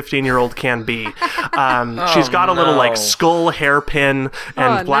as a 15-year-old can be. She's got a little, like, skull hairpin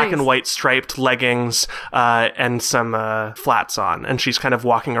and black and white striped leggings, and some flats on, and she's kind of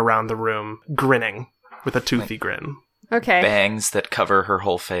walking around the room, grinning with a toothy grin. Okay. Bangs that cover her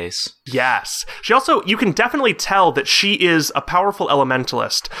whole face. Yes. She also, you can definitely tell that she is a powerful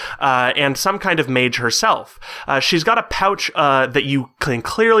elementalist, and some kind of mage herself. She's got a pouch that you can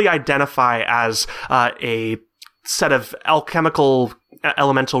clearly identify as a set of alchemical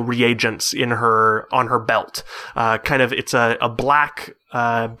elemental reagents on her belt. It's a black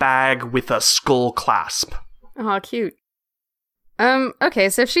bag with a skull clasp. Oh, cute. Okay,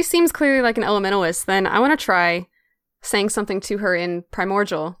 so if she seems clearly like an elementalist, then I want to try saying something to her in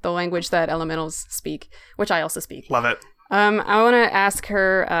Primordial, the language that elementals speak, which I also speak. Love it. I want to ask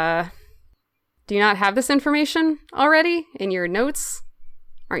her, do you not have this information already in your notes?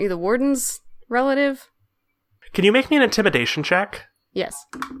 Aren't you the warden's relative? Can you make me an intimidation check? Yes.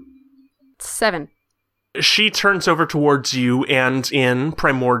 7. She turns over towards you and in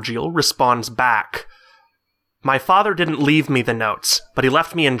Primordial responds back. My father didn't leave me the notes, but he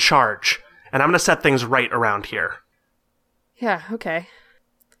left me in charge, and I'm going to set things right around here. Yeah, okay.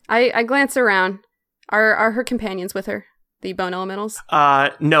 I glance around. Are her companions with her? The bone elementals?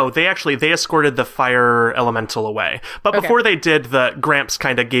 No, they escorted the fire elemental away. But before they did, the Gramps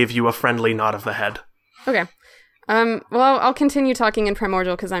kind of gave you a friendly nod of the head. Okay. Well, I'll continue talking in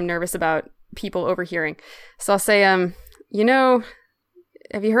Primordial because I'm nervous about people overhearing. So I'll say, have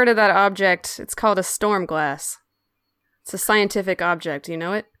you heard of that object? It's called a storm glass. It's a scientific object. Do you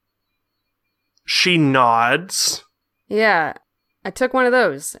know it? She nods. Yeah, I took one of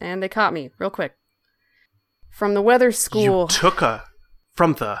those, and they caught me real quick. From the weather school. You took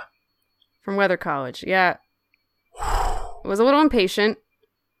from Weather College, yeah. Was a little impatient.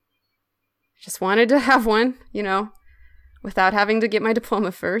 Just wanted to have one, without having to get my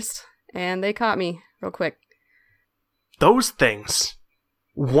diploma first. And they caught me real quick. Those things.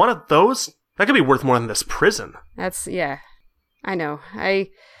 One of those? That could be worth more than this prison. Yeah. I know.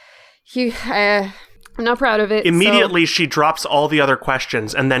 I'm not proud of it. Immediately, she drops all the other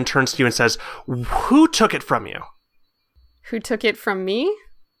questions and then turns to you and says, who took it from you? Who took it from me?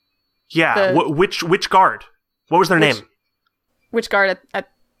 Yeah, which guard? What was their name? Which guard at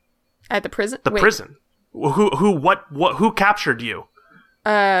the prison? The prison. Who captured you?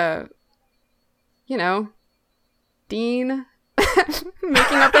 Dean.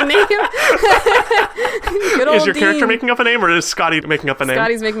 Making up a name. Good old Is your Dean. character making up a name, or is Scotty making up a name?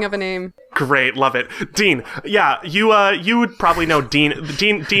 Scotty's making up a name. Great, love it. Dean. Yeah, you would probably know Dean.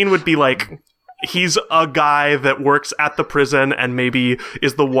 Dean would be like, he's a guy that works at the prison and maybe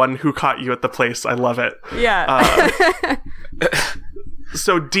is the one who caught you at the place. I love it. Yeah.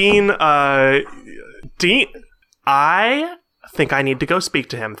 So Dean, I think I need to go speak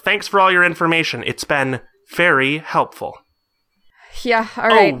to him. Thanks for all your information. It's been very helpful. Yeah, all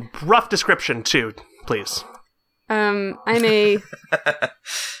right. Oh, rough description too, please. I'm a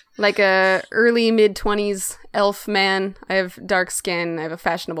early mid-20s elf man. I have dark skin. I have a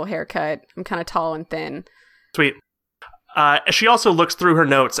fashionable haircut. I'm kind of tall and thin. Sweet. She also looks through her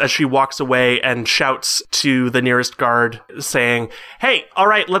notes as she walks away and shouts to the nearest guard, saying, "Hey, all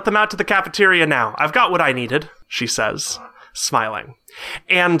right, let them out to the cafeteria now. I've got what I needed," she says, smiling.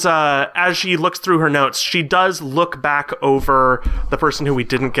 And as she looks through her notes, she does look back over the person who we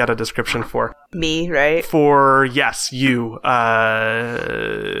didn't get a description for. Me, right? Yes, you.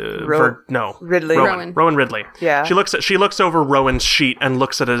 Ridley. Rowan Ridley. Yeah. She looks over Rowan's sheet and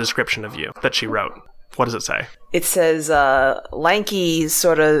looks at a description of you that she wrote. What does it say? It says, lanky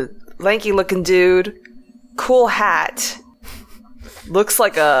looking dude, cool hat. Looks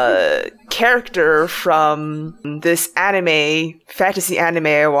like a character from this fantasy anime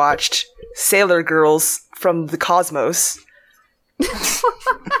I watched, Sailor Girls from the Cosmos.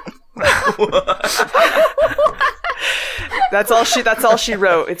 That's all she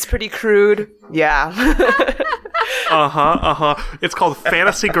wrote. It's pretty crude. Yeah. It's called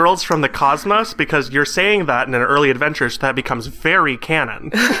Fantasy Girls from the Cosmos because you're saying that in an early adventure, so that becomes very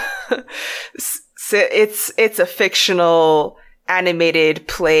canon. So it's a fictional animated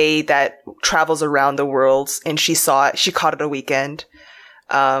play that travels around the world, and she caught it a weekend.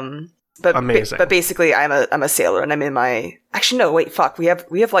 But Amazing. But basically, I'm a sailor, and I'm in my. Actually, no, wait, fuck. We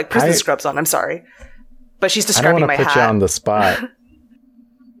have like prison scrubs on. I'm sorry, but she's describing my hat. I don't want to put you on the spot.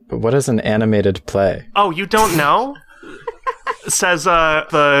 But what is an animated play? Oh, you don't know? Says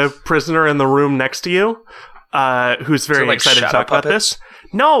the prisoner in the room next to you, who's very excited to talk about this.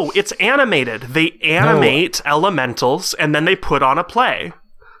 No, it's animated. They animate elementals, and then they put on a play.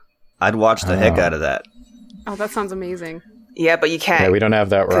 I'd watch the heck out of that. Oh, that sounds amazing. Yeah, but you can't. Yeah, we don't have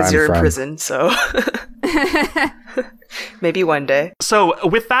that where I'm because you're from. in prison, so maybe one day. So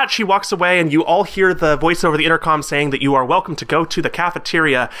with that, she walks away, and you all hear the voice over the intercom saying that you are welcome to go to the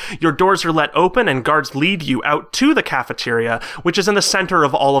cafeteria. Your doors are let open, and guards lead you out to the cafeteria, which is in the center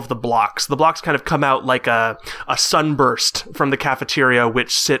of all of the blocks. The blocks kind of come out like a sunburst from the cafeteria,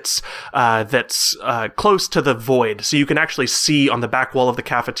 which sits that's close to the void. So you can actually see on the back wall of the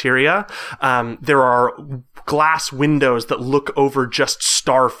cafeteria, there are glass windows that look over just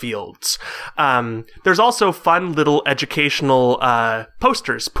star fields. There's also fun little educational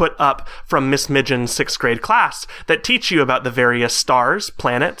posters put up from Miss Midgen's 6th grade class that teach you about the various stars,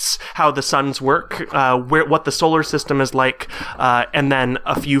 planets, how the suns work, what the solar system is like, and then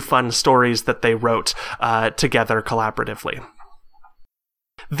a few fun stories that they wrote together collaboratively.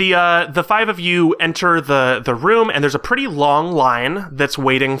 The five of you enter the room, and there's a pretty long line that's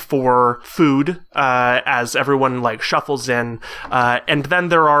waiting for food as everyone like shuffles in, and then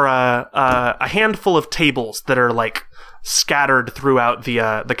there are a handful of tables that are like scattered throughout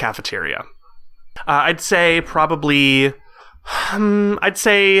the cafeteria. I'd say probably, I'd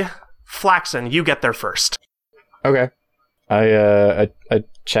say Flaxen, you get there first. Okay, I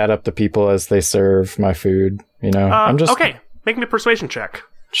chat up the people as they serve my food. You know, I'm just okay. Make me a persuasion check.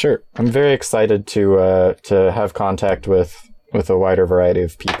 Sure. I'm very excited to have contact with a wider variety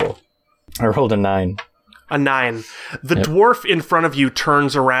of people. I rolled a 9. A 9. The dwarf in front of you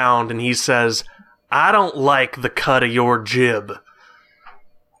turns around and he says, "I don't like the cut of your jib."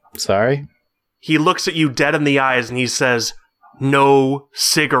 Sorry? He looks at you dead in the eyes and he says, "No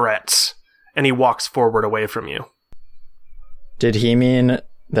cigarettes." And he walks forward away from you. Did he mean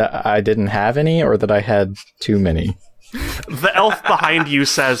that I didn't have any or that I had too many? The elf behind you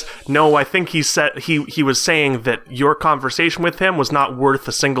says, "No, I think he said he was saying that your conversation with him was not worth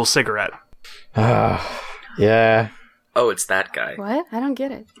a single cigarette." Yeah. Oh, it's that guy. What? I don't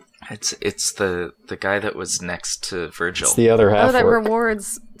get it. It's the guy that was next to Virgil. It's the other half. Oh, that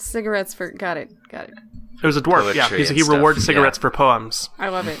rewards cigarettes for... Got it. It was a dwarf, Poetry yeah. He and rewards stuff, cigarettes for poems. I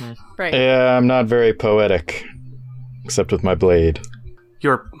love it. Right. Yeah, I'm not very poetic. Except with my blade.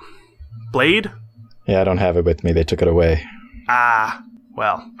 Your blade? Yeah, I don't have it with me. They took it away. Ah,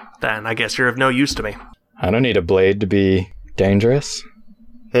 well, then I guess you're of no use to me. I don't need a blade to be dangerous.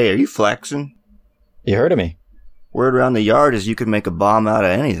 Hey, are you Flaxen? You heard of me. Word around the yard is you could make a bomb out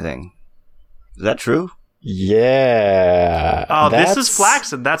of anything. Is that true? Yeah. Oh, this is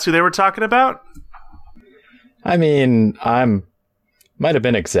Flaxen. That's who they were talking about? I mean, might have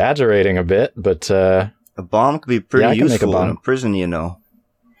been exaggerating a bit, but a bomb could be pretty useful in a bomb. prison, you know.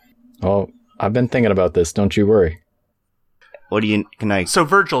 Oh, I've been thinking about this. Don't you worry. What do you... Can I... So,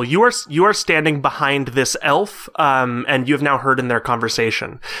 Virgil, you are standing behind this elf, and you have now heard in their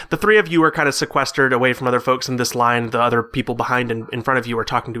conversation. The three of you are kind of sequestered away from other folks in this line. The other people behind and in front of you are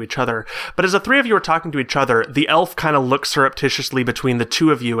talking to each other. But as the three of you are talking to each other, the elf kind of looks surreptitiously between the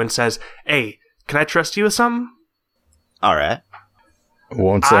two of you and says, "Hey, can I trust you with something?" All right.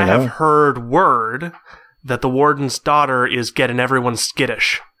 Won't say I no. have heard word that the warden's daughter is getting everyone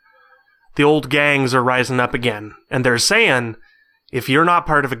skittish. The old gangs are rising up again, and they're saying, if you're not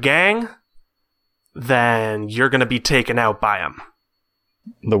part of a gang, then you're going to be taken out by them.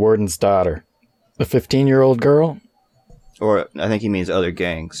 The warden's daughter. The 15-year-old girl? Or I think he means other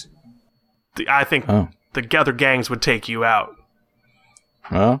gangs. I think the other gangs would take you out.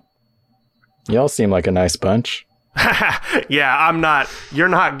 Well, y'all seem like a nice bunch. Yeah, you're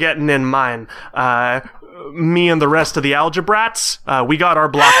not getting in mine. Me and the rest of the algebrats, we got our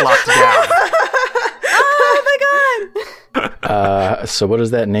block locked down. Oh my god! So what does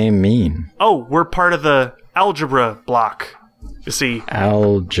that name mean? Oh, we're part of the algebra block. You see,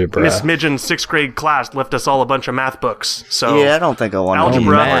 Algebra. Miss Midgen's 6th grade class left us all a bunch of math books. So Yeah, I don't think I want to Algebra. be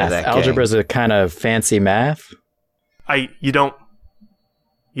part of Math. that gang. Algebra is a kind of fancy math. you don't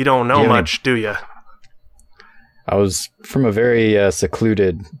know much, do you? I was from a very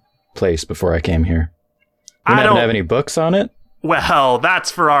secluded place before I came here. You I don't don't have any books on it? Well, that's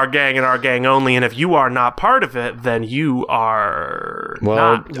for our gang and our gang only, and if you are not part of it, then you are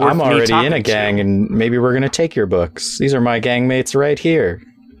not worth I'm me already talking in a gang, to. and maybe we're going to take your books. These are my gang mates right here.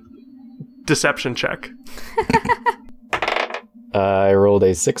 Deception check. I rolled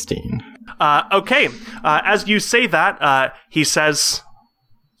a 16. Okay, as you say that, he says,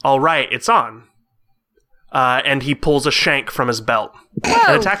 all right, it's on. And he pulls a shank from his belt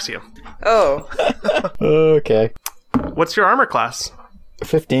and attacks you. Oh. Okay. What's your armor class?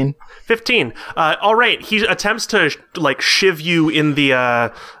 15. 15. All right. He attempts to shiv you in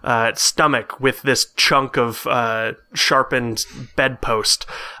the stomach with this chunk of sharpened bedpost,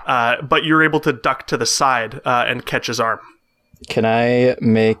 but you're able to duck to the side and catch his arm. Can I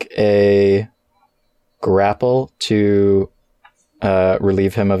make a grapple to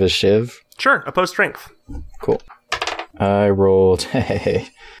relieve him of his shiv? Sure. Opposed strength. Cool. I rolled a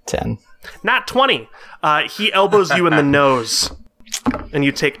 10. Nat 20. He elbows you in the nose, and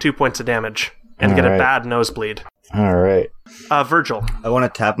you take 2 points of damage and get a bad nosebleed. All right. Virgil. I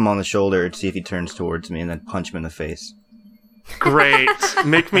want to tap him on the shoulder and see if he turns towards me and then punch him in the face. Great.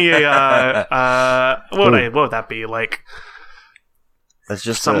 Make me a what would that be? Like That's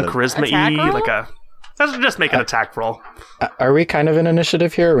just some a Attack charisma-y, roll? let's just make an attack roll. Are we kind of in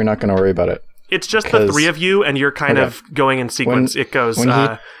initiative here? Or are we not going to worry about it? It's just the three of you, and you're kind of going in sequence. It goes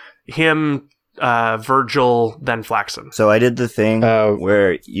him, Virgil, then Flaxen. So I did the thing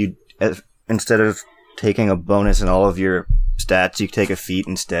where you, instead of taking a bonus in all of your stats, you take a feat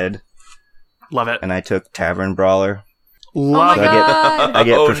instead. Love it. And I took Tavern Brawler. Love oh my it. God. I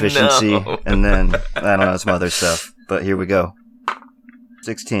get Oh, proficiency, no. and then, I don't know, some other stuff. But here we go.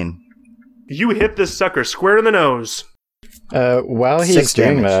 16. You hit this sucker square in the nose. While he's 6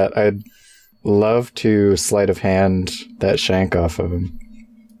 doing damage. that, I'd love to sleight of hand that shank off of him.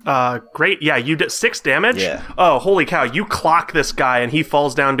 Great. Yeah, you did 6 damage? Yeah. Oh, holy cow. You clock this guy, and he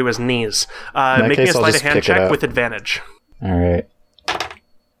falls down to his knees. that Make me a case, I'll sleight of just hand pick it check up. with advantage. All right.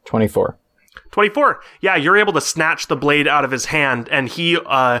 24. 24. Yeah, you're able to snatch the blade out of his hand, and he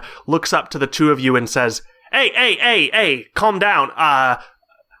looks up to the two of you and says, Hey, calm down.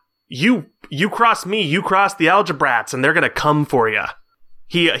 You cross me, you cross the Algebrats, and they're gonna come for you.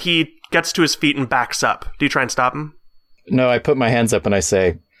 He gets to his feet and backs up. Do you try and stop him? No, I put my hands up and I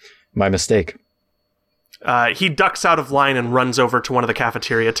say, my mistake. He ducks out of line and runs over to one of the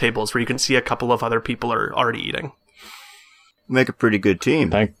cafeteria tables where you can see a couple of other people are already eating. Make a pretty good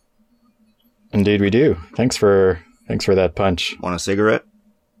team. Indeed we do. Thanks for that punch. Want a cigarette?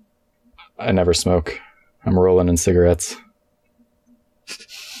 I never smoke. I'm rolling in cigarettes.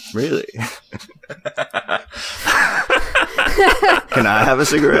 Really? Can I have a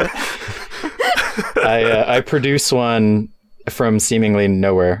cigarette? I produce one from seemingly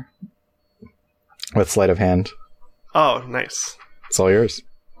nowhere with sleight of hand. Oh, nice. It's all yours.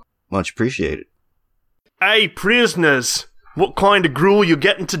 Much appreciated. Hey, prisoners, what kind of gruel you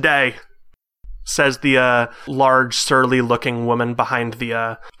getting today? Says the large, surly-looking woman behind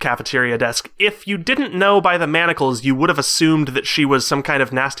the cafeteria desk. If you didn't know by the manacles, you would have assumed that she was some kind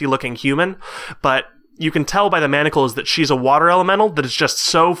of nasty-looking human, but you can tell by the manacles that she's a water elemental that is just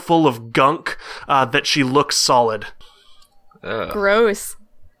so full of gunk that she looks solid. Gross.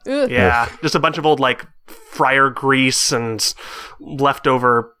 Ugh. Yeah, just a bunch of old, fryer grease and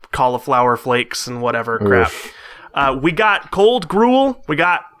leftover cauliflower flakes and whatever crap. We got cold gruel, we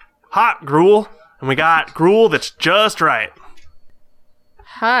got hot gruel, and we got gruel that's just right.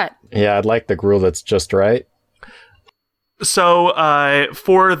 Hot. Yeah, I'd like the gruel that's just right. So,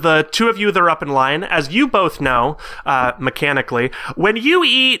 for the two of you that are up in line, as you both know, mechanically, when you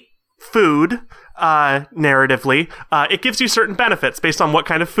eat food, narratively, it gives you certain benefits based on what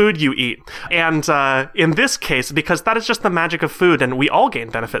kind of food you eat. And in this case, because that is just the magic of food, and we all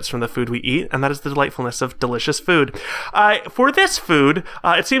gain benefits from the food we eat, and that is the delightfulness of delicious food. For this food,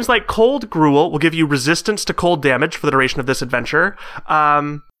 it seems like cold gruel will give you resistance to cold damage for the duration of this adventure.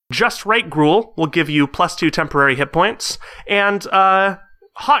 Just right gruel will give you +2 temporary hit points, and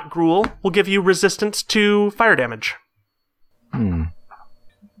hot gruel will give you resistance to fire damage.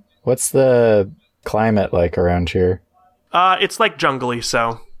 What's the climate like around here? It's like jungly,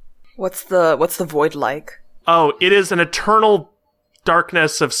 so. What's the void like? Oh, it is an eternal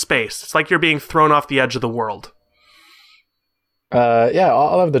darkness of space. It's like you're being thrown off the edge of the world. Yeah,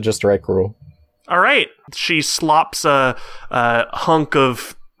 I'll have the just right gruel. All right. She slops a hunk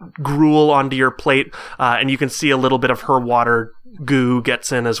of gruel onto your plate, and you can see a little bit of her water goo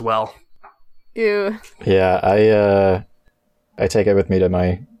gets in as well. Ew. Yeah, I take it with me to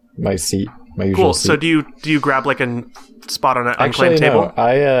my seat, my usual Cool. seat. So do you grab a spot on an Actually, unclaimed table?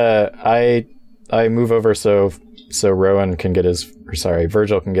 no. I move over so so Virgil can get his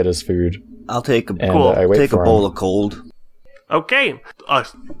food. I'll take a, And I wait take a for bowl him. of cold. Okay, a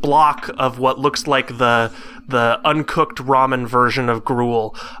block of what looks like the uncooked ramen version of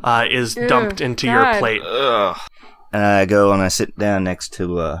gruel is Ew, dumped into your God. plate. Ugh. And I go and I sit down next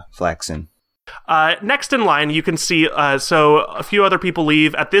to Flaxen. Next in line, you can see, so a few other people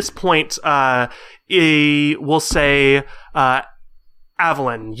leave. At this point, we'll say,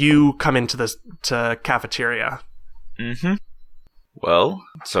 Avalon, you come into this cafeteria. Mm-hmm. Well,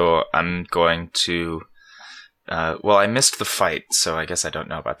 so I'm going to... I missed the fight, so I guess I don't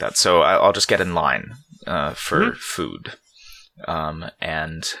know about that. So I'll just get in line for food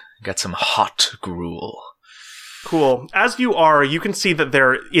and get some hot gruel. Cool. As you are, you can see that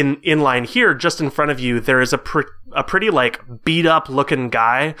they're in line here, just in front of you. There is a pretty like beat up looking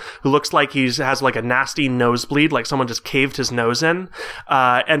guy who looks like has like a nasty nosebleed, like someone just caved his nose in,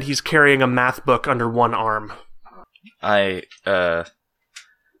 and he's carrying a math book under one arm. I look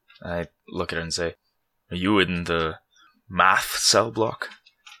at it and say, "Are you in the math cell block?"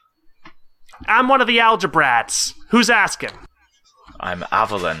 I'm one of the algebrats. Who's asking? I'm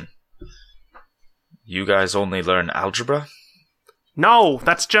Avalon. You guys only learn algebra? No,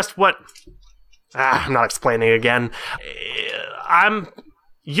 that's just what... I'm not explaining again.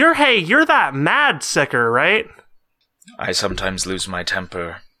 You're that mad sicker, right? I sometimes lose my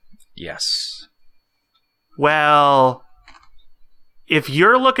temper. Yes. Well, if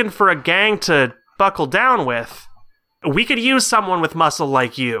you're looking for a gang to buckle down with, we could use someone with muscle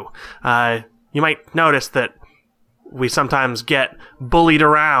like you. You might notice that we sometimes get bullied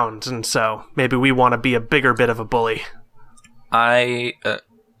around, and so maybe we want to be a bigger bit of a bully. I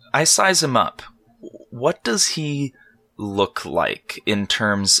size him up. What does he look like in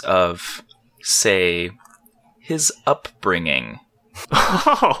terms of, say, his upbringing?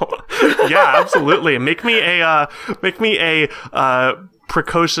 Oh, yeah, absolutely. Make me a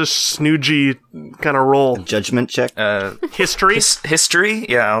precocious, snoogey kind of roll. Judgment check. History? History?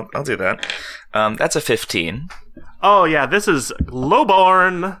 Yeah, I'll do that. That's a 15. Oh, yeah, this is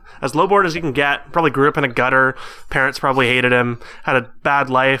lowborn. As lowborn as you can get. Probably grew up in a gutter. Parents probably hated him. Had a bad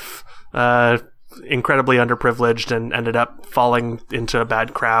life. Incredibly underprivileged and ended up falling into a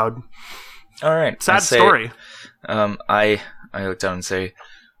bad crowd. All right. Sad story. I look down and say,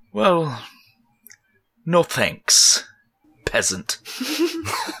 well, no thanks, peasant.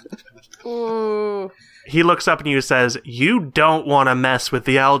 Ooh. He looks up at you and says, you don't want to mess with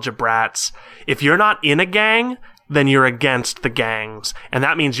the algebrats. If you're not in a gang, then you're against the gangs. And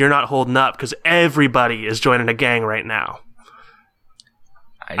that means you're not holding up because everybody is joining a gang right now.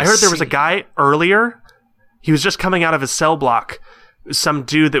 I heard there was a guy earlier. He was just coming out of his cell block. Some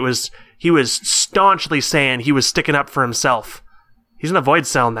dude he was staunchly saying he was sticking up for himself. He's in a void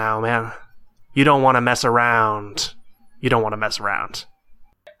cell now, man. You don't want to mess around. You don't want to mess around.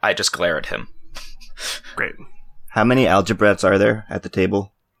 I just glare at him. Great. How many algebrats are there at the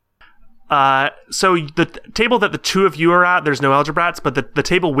table? So the table that the two of you are at, there's no algebrats, but the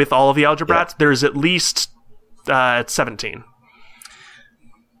table with all of the algebrats, there's at least 17.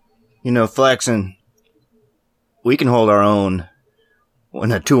 You know, Flaxen, we can hold our own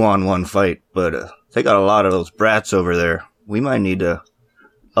in a 2-on-1 fight, but they got a lot of those brats over there. We might need to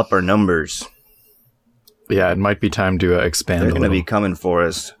up our numbers. Yeah, it might be time to expand They're a going to little. be coming for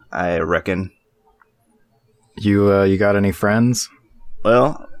us, I reckon. You got any friends?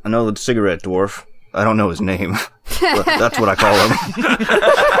 Well, I know the cigarette dwarf. I don't know his name. But that's what I call him.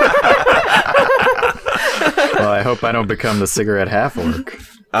 Well, I hope I don't become the cigarette half-orc.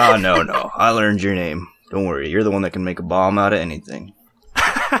 Oh, no. I learned your name. Don't worry. You're the one that can make a bomb out of anything.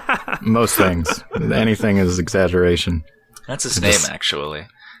 Most things. Anything is exaggeration. That's his name, actually.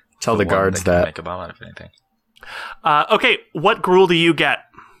 Tell the one guards can that. Make a bomb out of anything. Okay, what gruel do you get,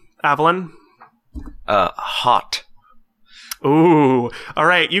 Avalon? Hot. Ooh. All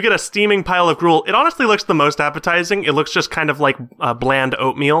right, you get a steaming pile of gruel. It honestly looks the most appetizing. It looks just kind of like bland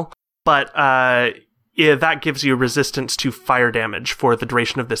oatmeal, but that gives you resistance to fire damage for the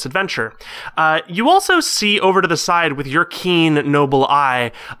duration of this adventure. You also see over to the side with your keen, noble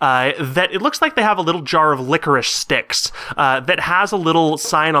eye that it looks like they have a little jar of licorice sticks that has a little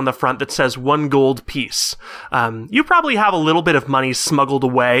sign on the front that says 1 gold piece. You probably have a little bit of money smuggled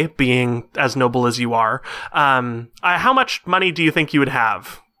away, being as noble as you are. How much money do you think you would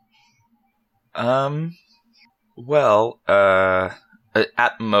have? Well,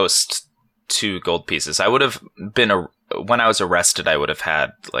 at most 2 gold pieces. I would have been when I was arrested, I would have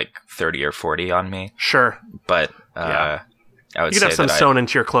had like 30 or 40 on me. Sure. But Yeah. I would You could say have some that sewn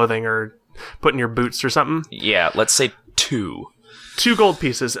into your clothing or put in your boots or something. yeah, let's say 2. 2 gold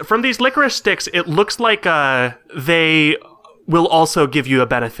pieces. From these licorice sticks, it looks like they will also give you a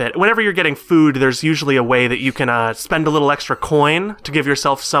benefit. Whenever you're getting food, there's usually a way that you can spend a little extra coin to give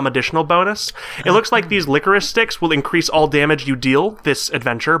yourself some additional bonus. It looks like these licorice sticks will increase all damage you deal this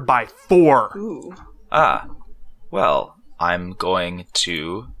adventure by 4. Ooh. Well, I'm going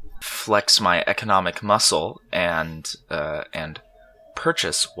to flex my economic muscle and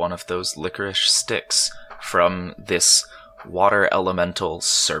purchase one of those licorice sticks from this water elemental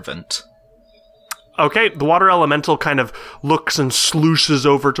servant. Okay, the water elemental kind of looks and sluices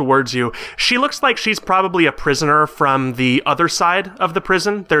over towards you. She looks like she's probably a prisoner from the other side of the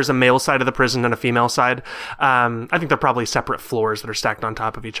prison. There's a male side of the prison and a female side. I think they're probably separate floors that are stacked on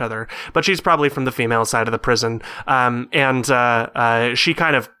top of each other. But she's probably from the female side of the prison. And she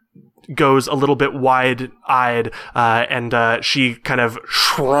kind of goes a little bit wide-eyed, and she kind of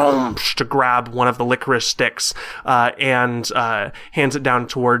shrumps to grab one of the licorice sticks and hands it down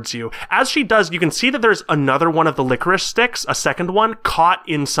towards you. As she does, you can see that there's another one of the licorice sticks, a second one, caught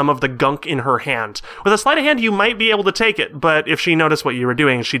in some of the gunk in her hand. With a sleight of hand, you might be able to take it, but if she noticed what you were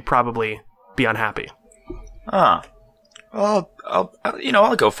doing, she'd probably be unhappy. Well,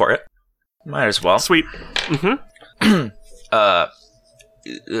 I'll go for it. Might as well. Sweet.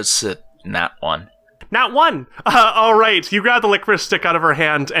 It's a nat 1. Nat 1! All right, you grab the licorice stick out of her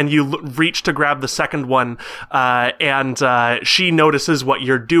hand, and you reach to grab the second one, and she notices what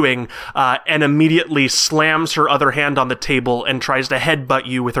you're doing, and immediately slams her other hand on the table and tries to headbutt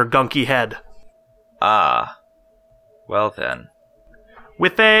you with her gunky head. Well then.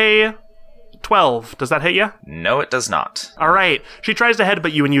 With a 12, does that hit you? No, it does not. All right, she tries to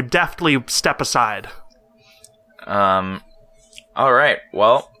headbutt you, and you deftly step aside. All right.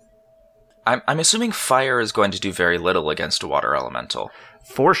 Well, I'm assuming fire is going to do very little against a water elemental.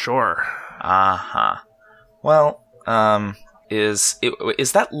 For sure. Well, is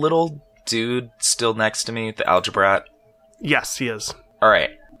that little dude still next to me, the algebrat? Yes, he is. All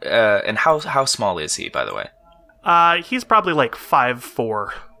right. And how small is he, by the way? He's probably like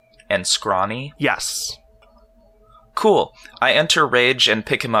 5'4". And scrawny? Yes. Cool. I enter rage and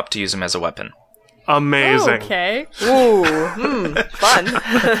pick him up to use him as a weapon. Amazing. Okay. Ooh, fun.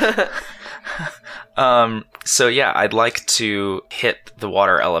 So yeah, I'd like to hit the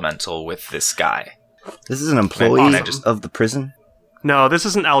water elemental with this guy. This is an employee Awesome. of the prison? No, this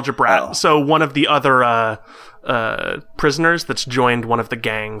isn't Algebrat. Oh. So one of the other prisoners that's joined one of the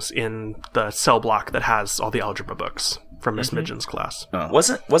gangs in the cell block that has all the algebra books from Miss Midgen's class. Oh.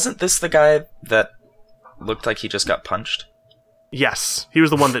 Wasn't this the guy that looked like he just got punched? Yes, he was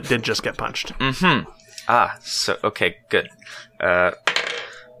the one that did just get punched. So okay, good.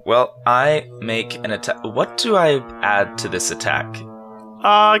 Well, I make an attack. What do I add to this attack?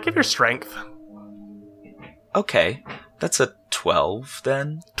 Give your strength. Okay, that's a 12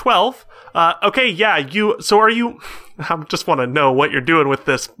 then. 12. Okay, yeah, are you... I just want to know what you're doing with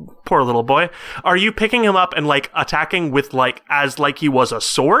this poor little boy. Are you picking him up and, like, attacking with, like, as like he was a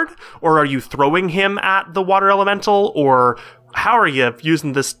sword? Or are you throwing him at the water elemental? Or how are you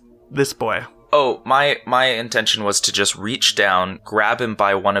using this boy? Oh, my intention was to just reach down, grab him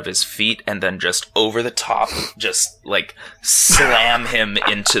by one of his feet, and then just over the top, just, like, slam him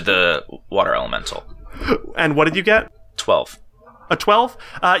into the water elemental. And what did you get? 12. A 12?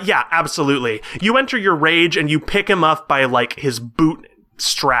 Yeah, absolutely. You enter your rage and you pick him up by, like, his boot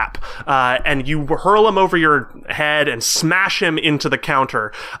strap, and you hurl him over your head and smash him into the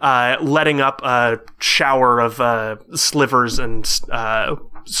counter, letting up a shower of slivers and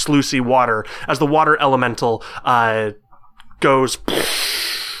sluicy water as the water elemental goes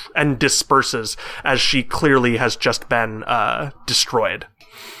and disperses as she clearly has just been destroyed.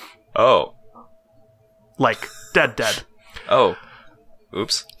 Oh. Like, dead. Oh.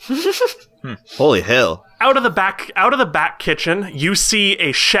 Oops. Holy hell. Out of the back kitchen, you see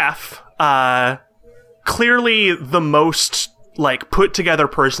a chef, clearly the most, like, put together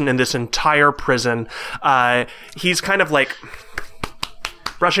person in this entire prison. He's kind of, like,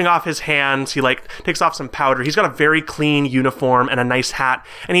 brushing off his hands. He, like, takes off some powder. He's got a very clean uniform and a nice hat.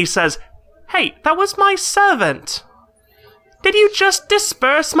 And he says, "Hey, that was my servant. Did you just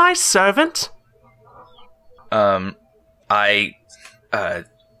disperse my servant?" I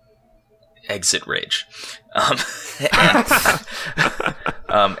exit rage. And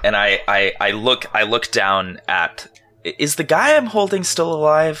I look down at... Is the guy I'm holding still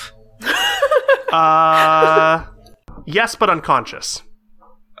alive? Yes, but unconscious.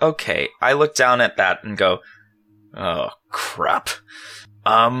 Okay, I look down at that and go, oh, crap.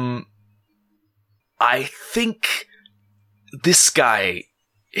 I think this guy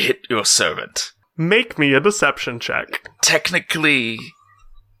hit your servant. Make me a deception check. Technically,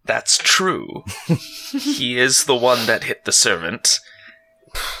 that's true. He is the one that hit the servant.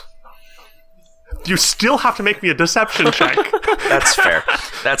 You still have to make me a deception check. That's fair.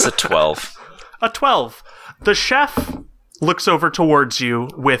 That's a 12. A 12. The chef looks over towards you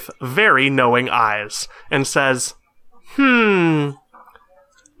with very knowing eyes and says, well,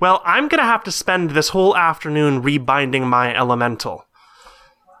 I'm gonna have to spend this whole afternoon rebinding my elemental.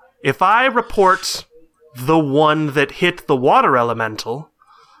 If I report the one that hit the water elemental,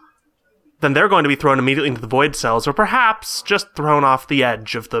 then they're going to be thrown immediately into the void cells, or perhaps just thrown off the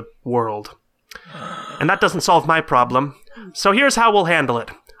edge of the world. And that doesn't solve my problem. So here's how we'll handle it.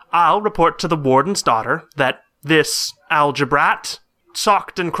 I'll report to the warden's daughter that this algebrat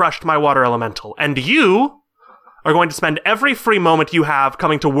socked and crushed my water elemental, and you are going to spend every free moment you have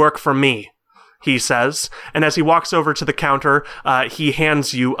coming to work for me, he says. And as he walks over to the counter, he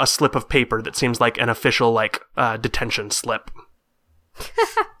hands you a slip of paper that seems like an official, detention slip.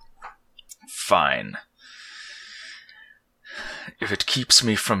 Fine. If it keeps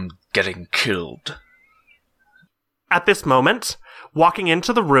me from getting killed. At this moment, walking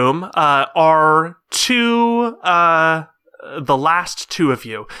into the room are the last two of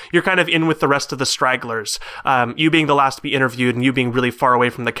you. You're kind of in with the rest of the stragglers. You being the last to be interviewed and you being really far away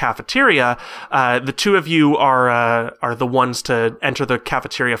from the cafeteria, the two of you are the ones to enter the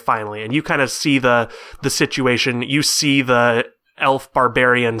cafeteria finally. And you kind of see the situation. You see the elf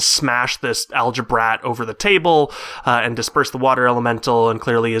barbarian smash this algebrat over the table and disperse the water elemental, and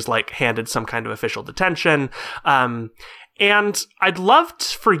clearly is handed some kind of official detention. And I'd love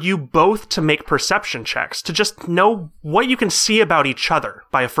for you both to make perception checks to just know what you can see about each other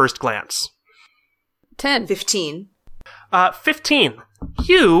by a first glance. 10. 15. 15.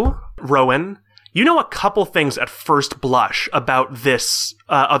 You, Rowan, you know a couple things at first blush about this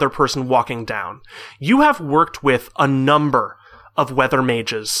other person walking down. You have worked with a number of weather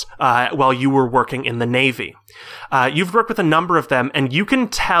mages while you were working in the Navy. You've worked with a number of them, and you can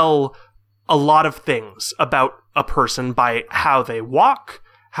tell a lot of things about a person by how they walk,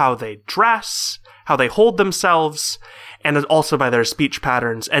 how they dress, how they hold themselves, and also by their speech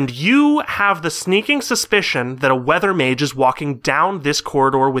patterns. And you have the sneaking suspicion that a weather mage is walking down this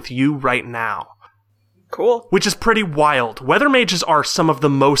corridor with you right now. Cool. Which is pretty wild. Weather mages are some of the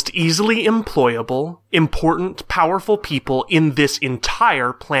most easily employable, important, powerful people in this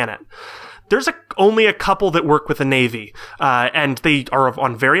entire planet. There's only a couple that work with the Navy, and they are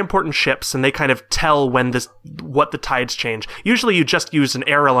on very important ships, and they kind of tell what the tides change. Usually you just use an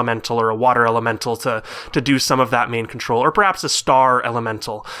air elemental or a water elemental to do some of that main control, or perhaps a star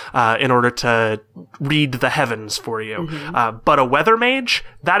elemental in order to read the heavens for you. Mm-hmm. But a weather mage,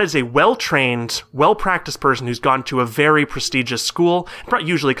 that is a well-trained, well-practiced person who's gone to a very prestigious school,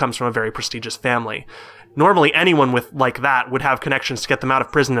 usually comes from a very prestigious family. Normally, anyone with that would have connections to get them out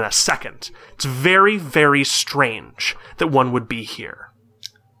of prison in a second. It's very, very strange that one would be here.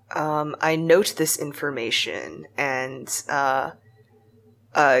 I note this information and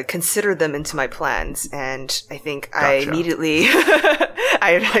consider them into my plans, and I think Gotcha. I immediately...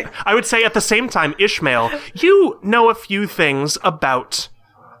 I would say at the same time, Ishmael, you know a few things about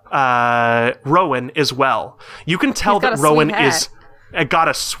Rowan as well. You can tell that Rowan got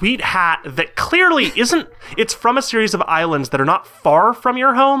a sweet hat that clearly isn't... It's from a series of islands that are not far from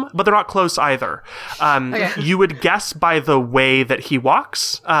your home, but they're not close either. You would guess by the way that he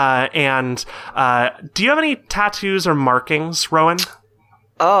walks. Do you have any tattoos or markings, Rowan?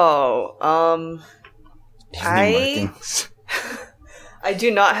 Markings. I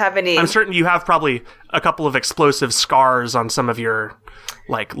do not have any... I'm certain you have probably a couple of explosive scars on some of your...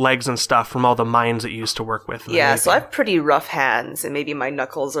 legs and stuff from all the mines that you used to work with. Yeah, so I have pretty rough hands, and maybe my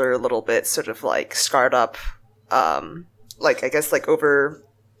knuckles are a little bit sort of scarred up. I guess over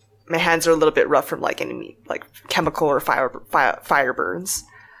my hands are a little bit rough from any chemical or fire burns.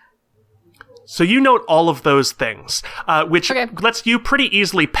 So you note all of those things, which lets you pretty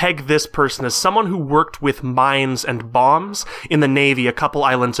easily peg this person as someone who worked with mines and bombs in the Navy a couple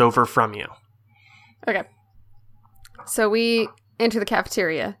islands over from you. Okay. So we enter the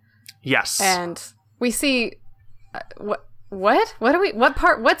cafeteria. Yes. And we see what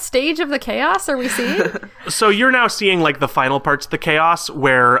stage of the chaos are we seeing? So you're now seeing the final parts of the chaos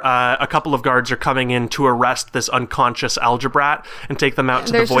where a couple of guards are coming in to arrest this unconscious algebrat and take them out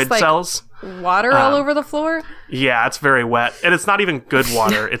to the void cells. Water all over the floor? Yeah, it's very wet. And it's not even good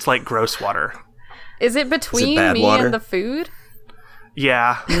water. It's gross water. Is it between me water? and the food?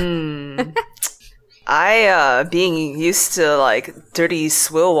 Yeah. I, being used to, dirty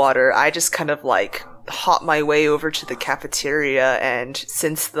swill water, I just kind of, hop my way over to the cafeteria, and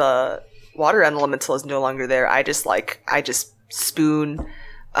since the water elemental is no longer there, I just spoon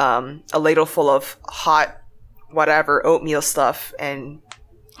a ladle full of hot whatever oatmeal stuff and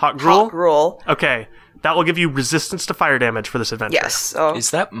Hot gruel? hot gruel. Okay. That will give you resistance to fire damage for this adventure. Yes. So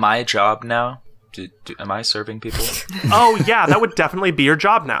Is that my job now? Am I serving people? Oh, yeah, that would definitely be your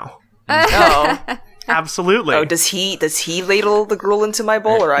job now. oh, Absolutely. oh, does he ladle the gruel into my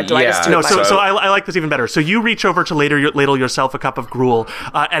bowl, or do I just do Yeah. it No, so myself? I like this even better. So you reach over to ladle yourself a cup of gruel,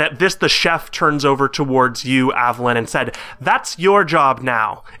 and at this, the chef turns over towards you, Avalyn, and said, "That's your job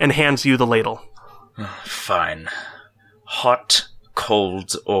now," and hands you the ladle. Fine. Hot,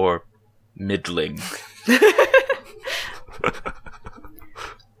 cold, or middling?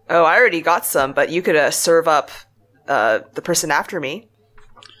 Oh, I already got some, but you could serve up the person after me.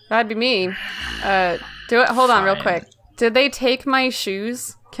 That'd be me. Hold on real Fine. quick. Did they take my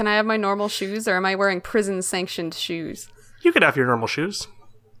shoes? Can I have my normal shoes, or am I wearing prison-sanctioned shoes? You could have your normal shoes.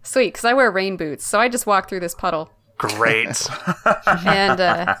 Sweet, because I wear rain boots, so I just walk through this puddle. Great. And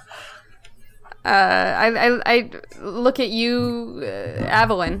I look at you,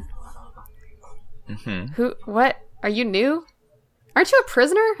 Avalyn. Who? What? Are you new? Aren't you a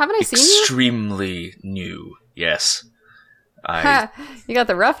prisoner? Haven't I seen you? Extremely new, yes. Ha, you got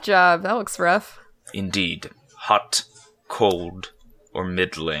the rough job. That looks rough. Indeed. Hot, cold, or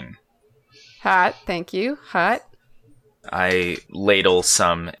middling. Hot, thank you. Hot. I ladle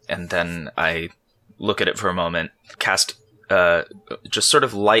some, and then I look at it for a moment, cast just sort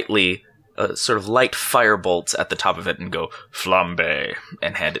of lightly, sort of light firebolts at the top of it, and go, flambe,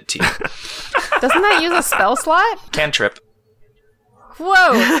 and hand it to you. Doesn't that use a spell slot? Cantrip.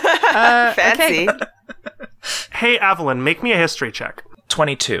 Whoa. Fancy. Okay. Hey, Avalyn, make me a history check.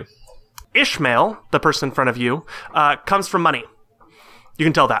 22. Ishmael, the person in front of you, comes from money. You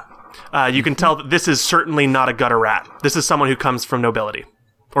can tell that. You can tell that this is certainly not a gutter rat. This is someone who comes from nobility,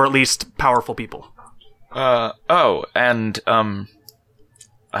 or at least powerful people. And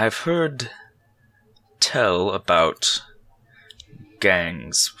I've heard tell about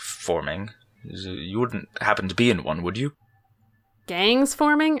gangs forming. You wouldn't happen to be in one, would you? Gangs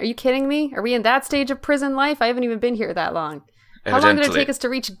forming? Are you kidding me? Are we in that stage of prison life? I haven't even been here that long. How long did it Evidently. take us to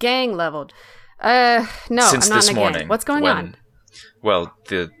reach gang level? No, Since I'm not this in a morning. gang. What's going on? Well,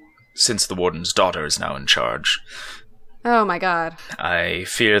 since the warden's daughter is now in charge, Oh my god. I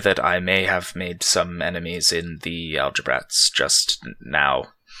fear that I may have made some enemies in the Algebrats just now.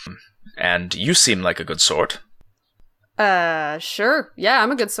 And you seem like a good sort. Sure. Yeah,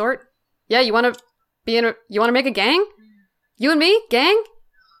 I'm a good sort. Yeah, you wanna make a gang? You and me? Gang?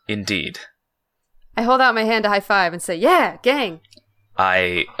 Indeed. I hold out my hand to high five and say, yeah, gang.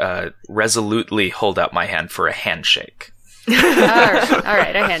 I resolutely hold out my hand for a handshake. All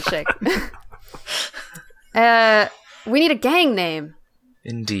right, a handshake. We need a gang name.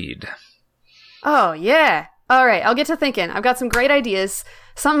 Indeed. Oh, yeah. All right, I'll get to thinking. I've got some great ideas.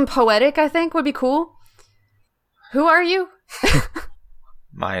 Something poetic, I think, would be cool. Who are you?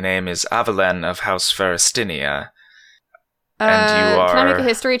 My name is Avalyn of House Veristinia. And you are... Can I make a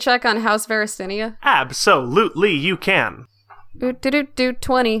history check on House Veristinia? Absolutely, you can.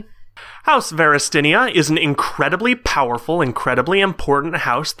 20. House Veristinia is an incredibly powerful, incredibly important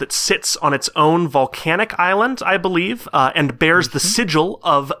house that sits on its own volcanic island, I believe, and bears the sigil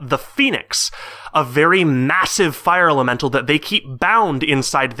of the Phoenix, a very massive fire elemental that they keep bound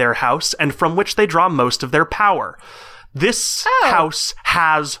inside their house and from which they draw most of their power. This house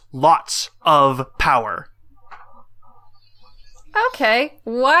has lots of power. Okay,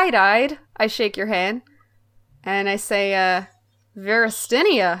 wide-eyed, I shake your hand. And I say,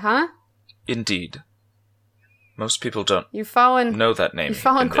 Veristinia, huh? Indeed. Most people don't You've fallen... know that name You've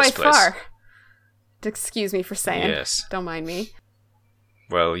fallen in this quite place. far. Excuse me for saying. Yes. Don't mind me.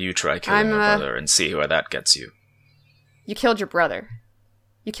 Well, you try killing your brother and see where that gets you. You killed your brother.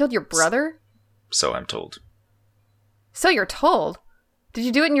 You killed your brother? So I'm told. So you're told. Did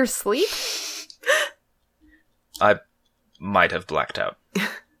you do it in your sleep? I might have blacked out.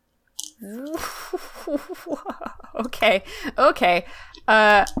 Okay.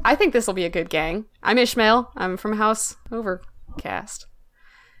 I think this will be a good gang. I'm Ishmael. I'm from House Overcast.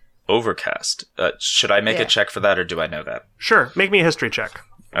 Overcast. Should I make Yeah. a check for that, or do I know that? Sure, make me a history check.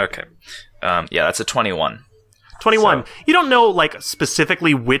 Okay. Yeah, that's a 21. 21. So- You don't know, like,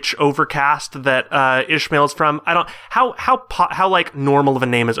 specifically which Overcast that Ishmael's from. I don't... How like, normal of a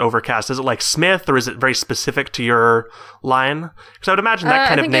name is Overcast? Is it, like, Smith, or is it very specific to your line? Because I would imagine that I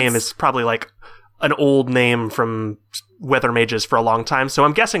kind of think name it's- is probably, like, an old name from weather mages for a long time. So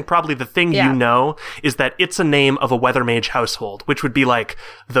I'm guessing probably the thing Yeah. you know is that it's a name of a weather mage household, which would be like,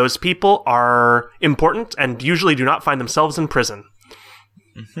 those people are important and usually do not find themselves in prison.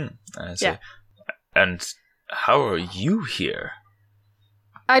 I see. Yeah. And how are you here?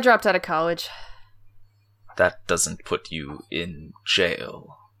 I dropped out of college. That doesn't put you in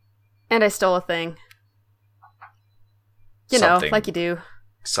jail. And I stole a thing. You Something- know, like you do.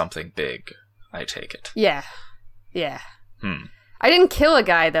 Something big, I take it. Yeah. I didn't kill a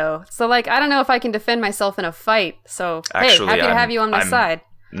guy, though. So, like, I don't know if I can defend myself in a fight. So, Actually, hey, happy to have you on my I'm side.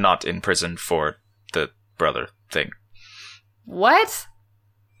 Not in prison for the brother thing. What?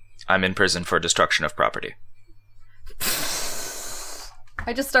 I'm in prison for destruction of property.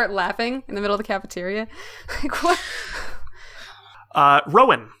 I just start laughing in the middle of the cafeteria. Like, what?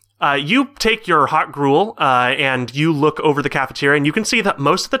 Rowan, you take your hot gruel and you look over the cafeteria, and you can see that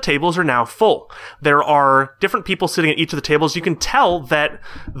most of the tables are now full. There are different people sitting at each of the tables. You can tell that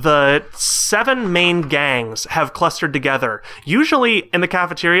the 7 main gangs have clustered together. Usually in the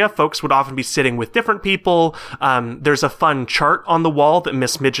cafeteria, folks would often be sitting with different people. There's a fun chart on the wall that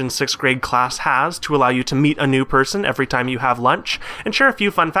Miss Midgen's 6th grade class has to allow you to meet a new person every time you have lunch and share a few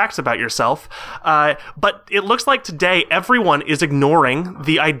fun facts about yourself. But it looks like today everyone is ignoring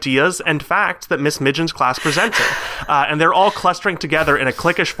the ideas and facts that Miss Midgen's class presented. And they're all clustering together in a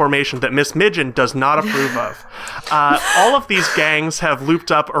cliquish formation that Miss Midgen does not approve of. All of these gangs have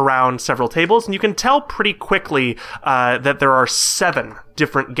looped up around several tables, and you can tell pretty quickly that there are 7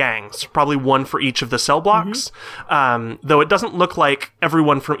 different gangs, probably one for each of the cell blocks. Though it doesn't look like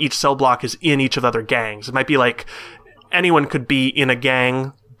everyone from each cell block is in each of the other gangs. It might be like anyone could be in a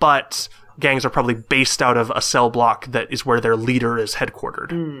gang, but gangs are probably based out of a cell block that is where their leader is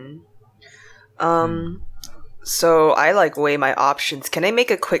headquartered. So I weigh my options. Can I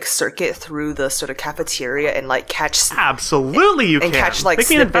make a quick circuit through the sort of cafeteria and catch Absolutely, you and can. catch Make me an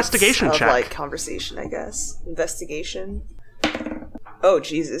snippets investigation of check. conversation? I guess investigation. Oh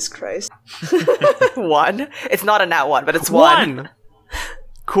Jesus Christ! 1. It's not a nat 1, but it's 1.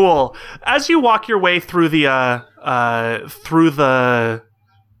 Cool. As you walk your way through the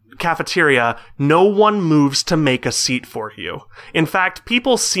cafeteria, no one moves to make a seat for you. In fact,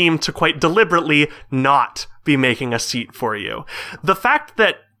 people seem to quite deliberately not be making a seat for you. The fact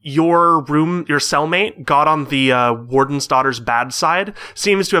that your cellmate got on the warden's daughter's bad side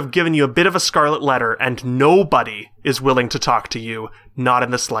seems to have given you a bit of a scarlet letter, and nobody is willing to talk to you, not in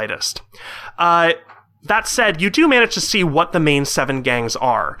the slightest. That said, you do manage to see what the main 7 gangs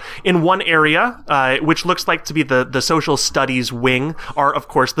are. In one area, which looks like to be the social studies wing, are, of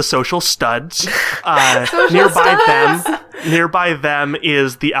course, the social studs. Nearby them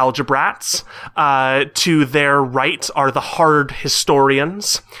is the algebrats. To their right are the hard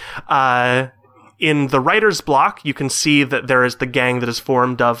historians. In the writers' block, you can see that there is the gang that is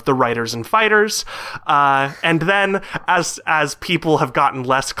formed of the writers and fighters. And then, as people have gotten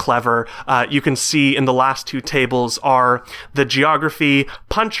less clever, you can see in the last 2 tables are the geography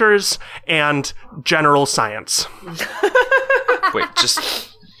punchers and general science. Wait,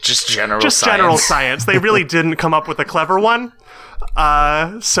 just general Just science? general science. They really didn't come up with a clever one.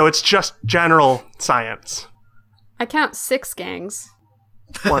 So it's just general science. I count 6 gangs.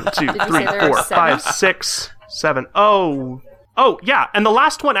 1, 2, you 3, say there are 4, 7? 5, 6, 7. Oh, yeah. And the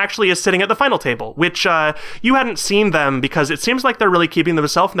last one actually is sitting at the final table, which you hadn't seen them because it seems like they're really keeping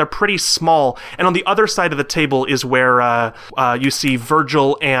themselves, and they're pretty small. And on the other side of the table is where you see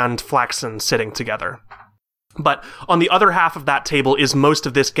Virgil and Flaxen sitting together. But on the other half of that table is most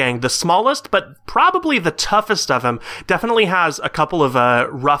of this gang. The smallest, but probably the toughest of them, definitely has a couple of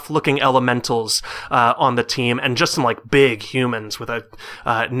rough-looking elementals on the team, and just some big humans with a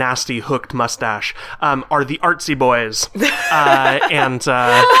nasty hooked mustache. Are the artsy boys, and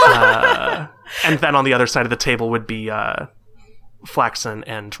then on the other side of the table would be Flaxen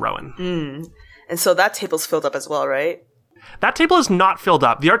and Rowan. And so that table's filled up as well, right? That table is not filled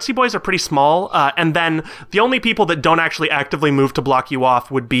up. The artsy boys are pretty small, and then the only people that don't actually actively move to block you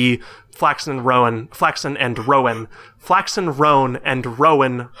off would be Flaxen and Rowan. Flaxen, Roan, and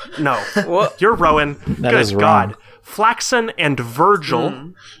Rowan. No, What? You're Rowan. That Good is God. wrong. Flaxen and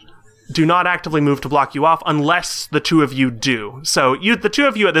Virgil do not actively move to block you off unless the 2 of you do. So the 2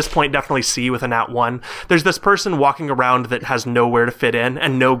 of you at this point definitely see with a nat 1. There's this person walking around that has nowhere to fit in,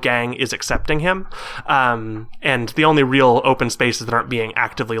 and no gang is accepting him. And the only real open spaces that aren't being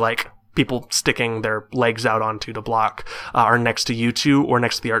actively people sticking their legs out onto to block are next to you 2 or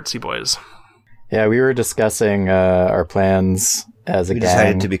next to the artsy boys. Yeah, we were discussing our plans as a We gang.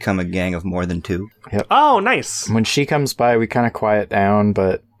 decided to become a gang of more than 2. Oh, nice. When she comes by, we kind of quiet down,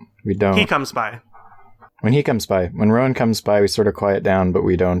 but we don't. He comes by. When he comes by, when Rowan comes by, we sort of quiet down, but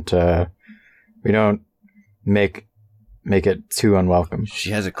we don't make it too unwelcome.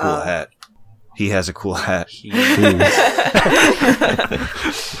 She has a cool hat. He has a cool hat.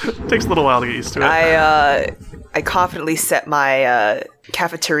 Takes a little while to get used to it. I confidently set my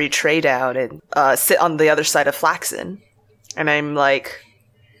cafeteria tray down and sit on the other side of Flaxen. And I'm like,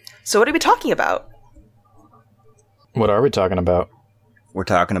 so what are we talking about? What are we talking about? We're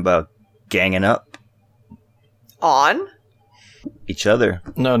talking about ganging up On? each other.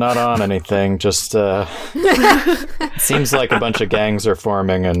 No, not on anything. Just, seems like a bunch of gangs are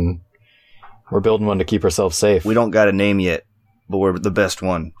forming and we're building one to keep ourselves safe. We don't got a name yet, but we're the best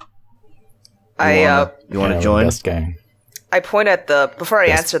one. You Yeah, want to we're join? the best gang. I point at before I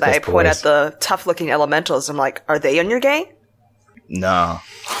Best- answer that, I best point boys. at the tough-looking elementals. I'm like, are they on your gang? Nah.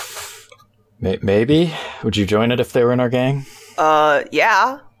 Maybe? Would you join it if they were in our gang?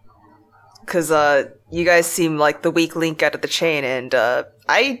 Yeah. Because, you guys seem like the weak link out of the chain, and,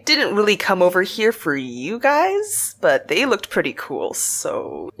 I didn't really come over here for you guys, but they looked pretty cool,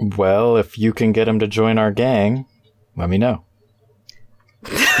 so... Well, if you can get them to join our gang, let me know.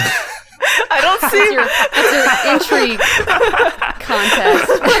 I don't see... That's your entry contest.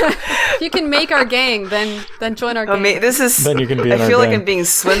 If you can make our gang, then join our I gang. mean, this is... Then you can be I in our feel like gang. I'm being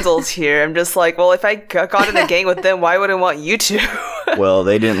swindled here. I'm just like, well, if I got in a gang with them, why would I want you to? Well,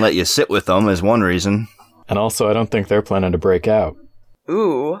 they didn't let you sit with them is one reason. And also, I don't think they're planning to break out.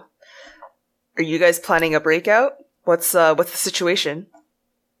 Ooh. Are you guys planning a breakout? What's the situation?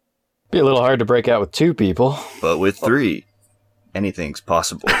 Be a little hard to break out with two people. But with 3, anything's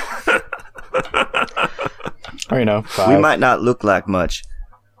possible. Or, you know, 5. We might not look like much,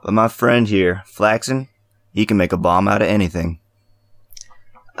 but my friend here, Flaxen, he can make a bomb out of anything.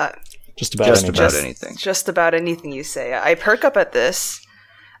 Just about Just anything. about anything. Just about anything you say. I perk up at this,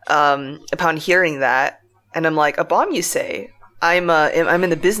 upon hearing that, and I'm like, a bomb you say? I'm in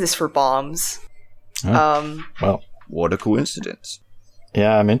the business for bombs. Oh. Well, What a coincidence.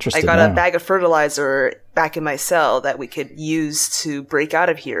 yeah, I'm interested I got now. a bag of fertilizer back in my cell that we could use to break out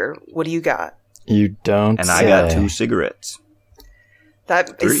of here. What do you got? You don't And say. I got 2 cigarettes.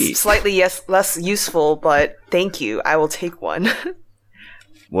 That 3. is slightly less useful, but thank you. I will take one.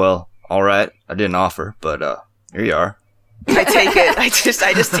 Well, alright, I didn't offer, but here you are. I take it. I just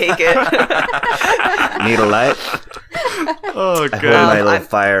take it. Need a light? Oh, I good. hold my little I'm-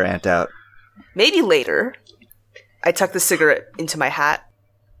 fire ant out. Maybe later. I tuck the cigarette into my hat.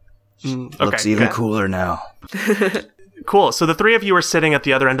 Looks even cooler now. Cool. So the 3 of you are sitting at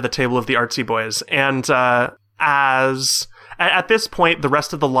the other end of the table of the Artsy Boys, and at this point, the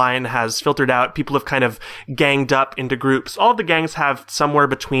rest of the line has filtered out. People have kind of ganged up into groups. All of the gangs have somewhere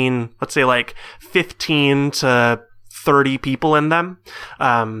between, let's say, like 15 to 30 people in them.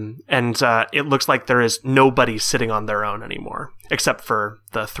 And it looks like there is nobody sitting on their own anymore, except for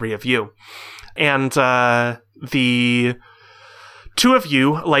the 3 of you. And the 2 of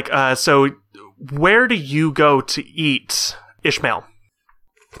you, so where do you go to eat, Ishmael?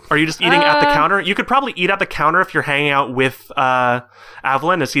 Are you just eating at the counter? You could probably eat at the counter if you're hanging out with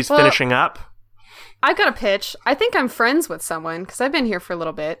Avalon as he's finishing up. I've got a pitch. I think I'm friends with someone because I've been here for a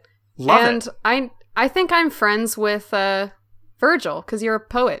little bit. Love and it. I think I'm friends with Virgil because you're a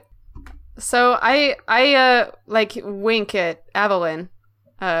poet. So I like wink at Avalon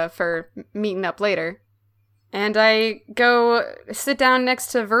for meeting up later. And I go sit down next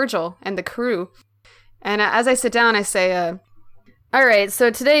to Virgil and the crew. And as I sit down, I say, all right, so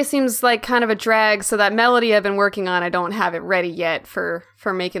today seems like kind of a drag. So that melody I've been working on, I don't have it ready yet for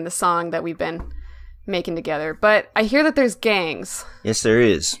making the song that we've been making together. But I hear that there's gangs. Yes, there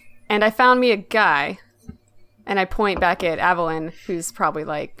is. And I found me a guy. And I point back at Avalon, who's probably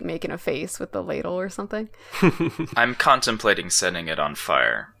like making a face with the ladle or something. I'm contemplating setting it on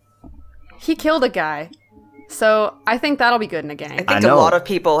fire. He killed a guy. So I think that'll be good in a I gang. think I a know. lot of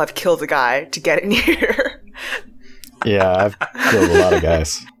people have killed a guy to get in here. Yeah, I've killed a lot of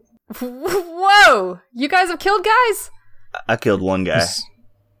guys. Whoa! You guys have killed guys? I killed one guy,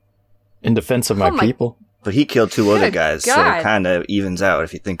 In defense of my Oh my- people. but he killed 2 other Good guys, so God. it kind of evens out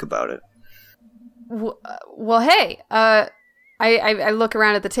if you think about it. Well, hey, I look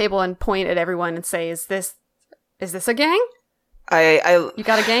around at the table and point at everyone and say, "Is this a gang? I You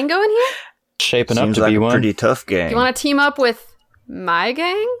got a gang going here? Shaping up Seems to like be a one. pretty tough gang. You want to team up with my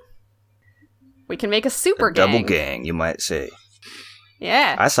gang? We can make a super A double gang. gang, you might say.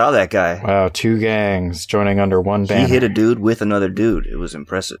 Yeah. I saw that guy. Wow, 2 gangs joining under one banner. He hit a dude with another dude. It was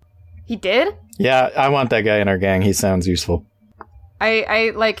impressive. He did? Yeah, I want that guy in our gang. He sounds useful.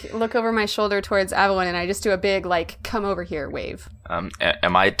 I like look over my shoulder towards Avalon and I just do a big like come over here wave. Am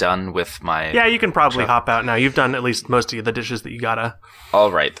I done with my... Yeah, you can probably hop out now. You've done at least most of the dishes that you gotta.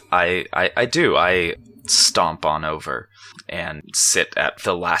 All right, I do. I stomp on over and sit at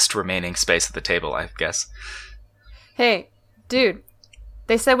the last remaining space at the table, I guess. Hey, dude.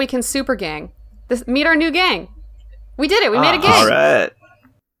 They said we can super gang. Meet our new gang. We did it. We made a gang. All right.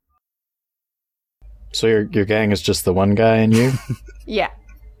 So your gang is just the one guy and you? Yeah.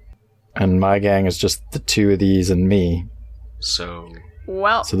 And my gang is just the two of these and me. So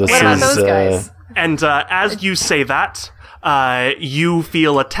Well, So this what about is, those guys? And as you say that, you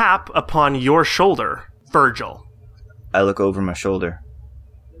feel a tap upon your shoulder, Virgil. I look over my shoulder.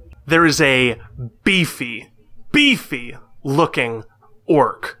 There is a beefy looking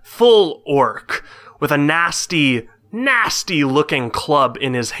orc, full orc, with a nasty looking club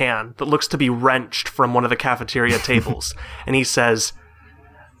in his hand that looks to be wrenched from one of the cafeteria tables. And he says,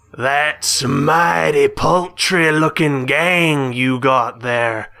 "That's a mighty paltry looking gang you got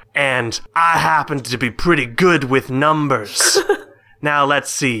there. And I happen to be pretty good with numbers. Now let's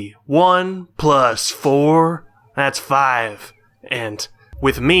see. 1 + 4, that's 5. And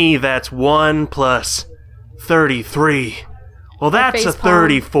with me, that's 1 + 33. Well, that's a facepalm.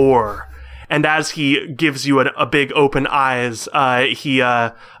 34." And as he gives you a big open eyes, he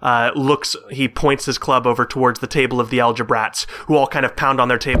points his club over towards the table of the Algebrats, who all kind of pound on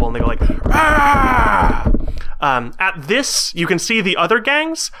their table and they go like, "Ah!" At this, you can see the other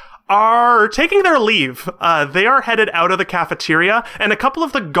gangs are taking their leave. They are headed out of the cafeteria, and a couple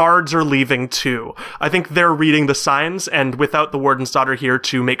of the guards are leaving too. I think they're reading the signs, and without the warden's daughter here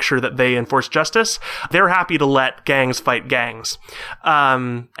to make sure that they enforce justice, they're happy to let gangs fight gangs.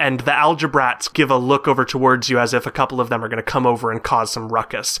 And the Algebrats give a look over towards you as if a couple of them are going to come over and cause some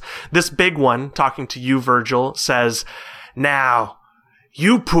ruckus. This big one, talking to you, Virgil, says, "Now,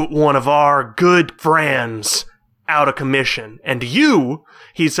 you put one of our good friends out of commission, and you,"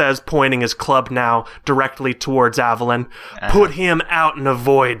 he says, pointing his club now directly towards Avalon, "put him out in a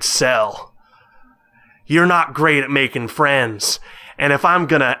void cell. You're not great at making friends, and if I'm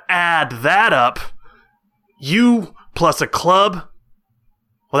gonna add that up, you plus a club,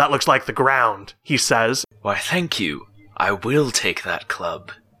 well, that looks like the ground," he says. why, thank you. I will take that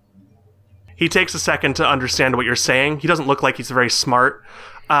club. He takes a second to understand what you're saying. He doesn't look like he's very smart.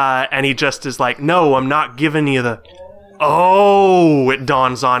 And he just is like, "No, I'm not giving you the..." Oh, it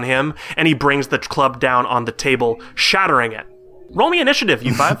dawns on him. And he brings the club down on the table, shattering it. Roll me initiative,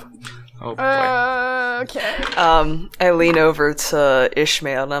 you five. Oh boy. Okay. I lean over to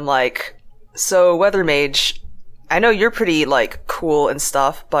Ishmael and I'm like, "So, Weather Mage, I know you're pretty, like, cool and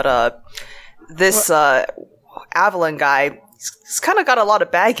stuff, but, this, Avalon guy, he's kind of got a lot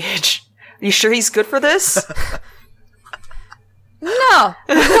of baggage. Are you sure he's good for this?" No.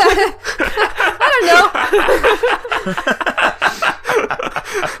 I don't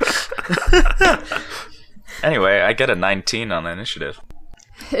know. Anyway, I get a 19 on the initiative.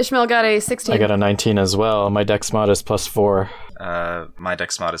 Ishmael got a 16. I got a 19 as well. My dex mod is +4. My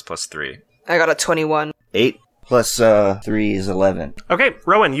dex mod is +3. I got a 21. 8 + 3 is 11. Okay,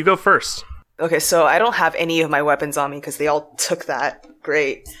 Rowan, you go first. Okay, so I don't have any of my weapons on me because they all took that.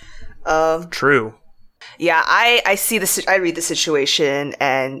 Great. True. Yeah, I see I read the situation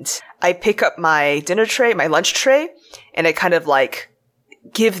and I pick up my dinner tray, my lunch tray, and I kind of like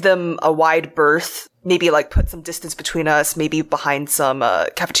give them a wide berth, maybe like put some distance between us, maybe behind some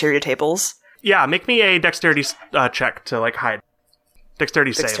cafeteria tables. Yeah, make me a dexterity check to like hide.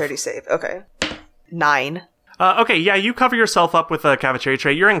 Dexterity save. Okay. 9. Okay, yeah, you cover yourself up with a cafeteria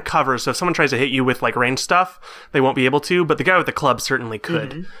tray. You're in cover, so if someone tries to hit you with like ranged stuff, they won't be able to, but the guy with the club certainly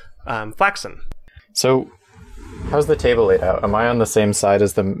could. Flaxen. So, how's the table laid out? Am I on the same side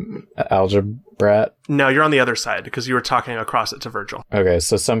as the Algebrat? No, you're on the other side because you were talking across it to Virgil. Okay,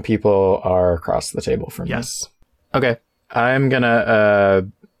 so some people are across the table from me. Yes. Okay, I'm gonna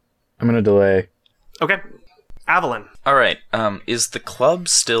delay. Okay. Avalon. Alright, is the club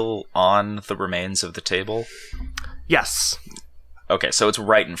still on the remains of the table? Yes. Okay, so it's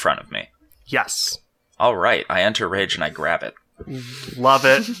right in front of me. Yes. Alright, I enter rage and I grab it. Love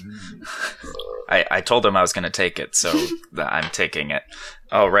it. I told him I was going to take it, so I'm taking it.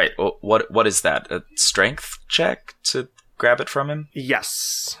 Oh, right. Well, what is that? A strength check to grab it from him?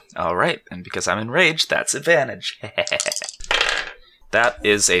 Yes. All right. And because I'm enraged, that's advantage. That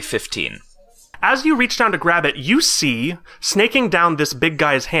is a 15. As you reach down to grab it, you see, snaking down this big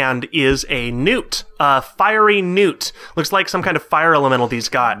guy's hand is a newt. A fiery newt. Looks like some kind of fire elemental he's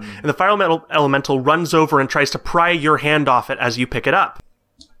got. And the fire elemental runs over and tries to pry your hand off it as you pick it up.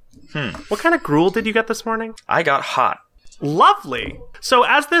 What kind of gruel did you get this morning? I got hot. Lovely. So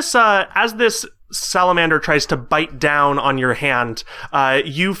as this salamander tries to bite down on your hand,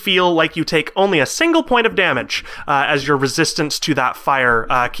 you feel like you take only a single point of damage as your resistance to that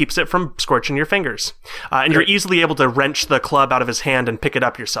fire keeps it from scorching your fingers. And you're easily able to wrench the club out of his hand and pick it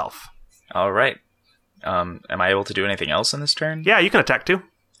up yourself. All right. Am I able to do anything else in this turn? Yeah, you can attack too.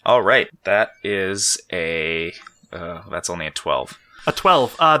 All right. That is a... that's only a 12. A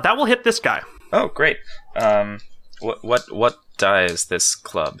 12. That will hit this guy. Oh, great. What die is this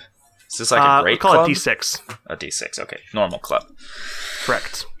club? Is this like a great call club? it D6. A D6, okay. Normal club.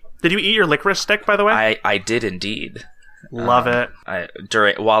 Correct. Did you eat your licorice stick, by the way? I did indeed. Love it.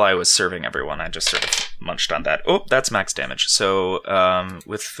 While I was serving everyone, I just sort of munched on that. Oh, that's max damage. So,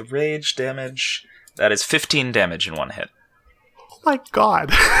 with the rage damage, that is 15 damage in one hit. Oh my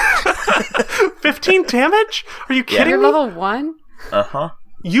god. 15 damage? Are you kidding You're me? level 1? Uh-huh.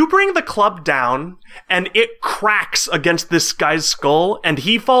 You bring the club down, and it cracks against this guy's skull, and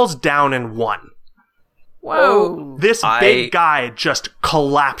he falls down in one. Whoa. This big guy just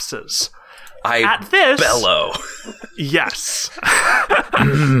collapses. At this, bellow. Yes.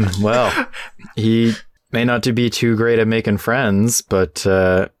 Well, he may not to be too great at making friends, but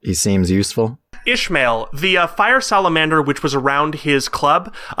he seems useful. Ishmael, the fire salamander which was around his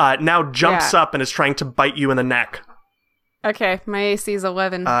club, now jumps up and is trying to bite you in the neck. Okay, my AC is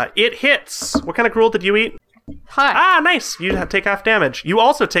 11. It hits. What kind of gruel did you eat? Hi. Ah, nice. You take half damage. You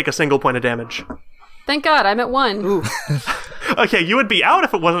also take a single point of damage. Thank God, I'm at 1. Ooh. Okay, you would be out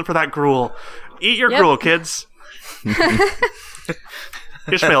if it wasn't for that gruel. Eat your gruel, kids.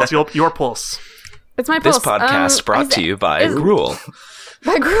 Ishmael, it's your pulse. It's my This pulse. podcast brought to you by Gruel.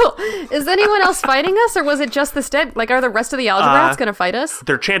 By Gruel. Is anyone else fighting us, or was it just this dead? Like, are the rest of the Algebrats going to fight us?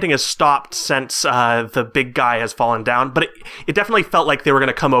 Their chanting has stopped since the big guy has fallen down, but it definitely felt like they were going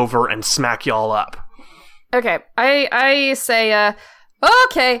to come over and smack y'all up. Okay, I say,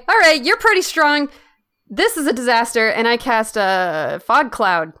 okay, all right, you're pretty strong. This is a disaster, and I cast a fog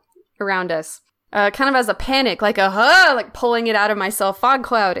cloud around us. Kind of as a panic, like like pulling it out of myself. Fog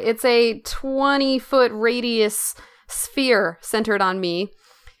cloud. It's a 20-foot radius sphere centered on me.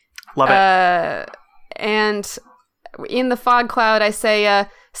 Love it. And in the fog cloud, I say,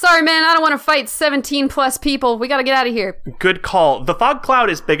 sorry, man, I don't want to fight 17 plus people. We got to get out of here. Good call. The fog cloud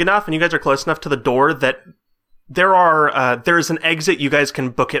is big enough, and you guys are close enough to the door that there is an exit you guys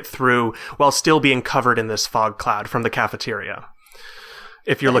can book it through while still being covered in this fog cloud from the cafeteria.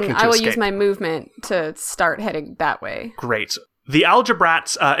 If you're looking to escape. I will use my movement to start heading that way. Great. The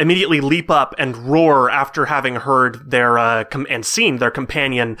Algebrats immediately leap up and roar after having heard and seen their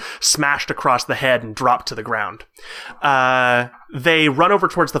companion smashed across the head and dropped to the ground. They run over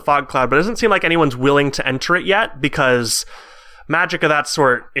towards the fog cloud, but it doesn't seem like anyone's willing to enter it yet because magic of that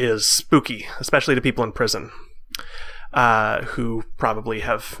sort is spooky, especially to people in prison. Who probably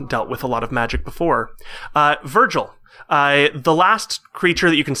have dealt with a lot of magic before. Virgil, the last creature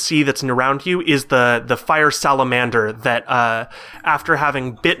that you can see that's around you is the fire salamander that, after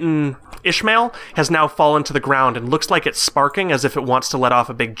having bitten Ishmael, has now fallen to the ground and looks like it's sparking as if it wants to let off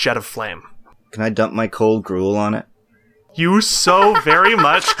a big jet of flame. Can I dump my cold gruel on it? You so very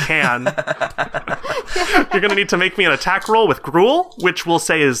much can. You're going to need to make me an attack roll with gruel, which we'll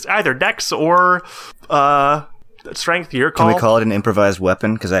say is either dex or strength. Your call. Can we call it an improvised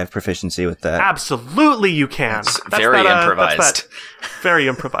weapon? Because I have proficiency with that. Absolutely you can. It's very improvised. Very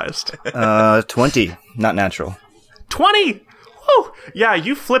improvised. 20. Not natural. 20! Woo! Yeah,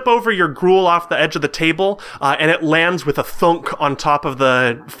 you flip over your gruel off the edge of the table, and it lands with a thunk on top of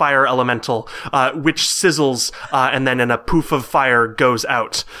the fire elemental, which sizzles, and then in a poof of fire goes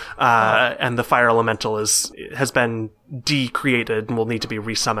out, and the fire elemental has been decreated and will need to be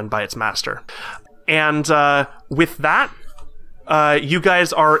resummoned by its master. And with that, you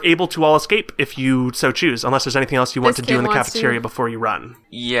guys are able to all escape if you so choose, unless there's anything else you want to do in the cafeteria before you run.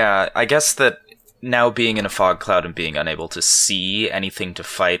 Yeah, I guess that now being in a fog cloud and being unable to see anything to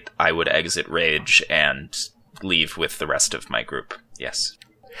fight, I would exit Rage and leave with the rest of my group. Yes.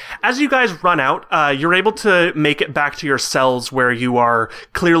 As you guys run out, you're able to make it back to your cells where you are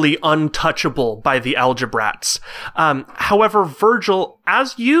clearly untouchable by the Algebrats. However, Virgil,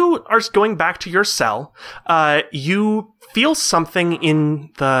 as you are going back to your cell, you feel something in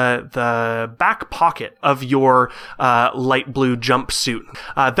the back pocket of your light blue jumpsuit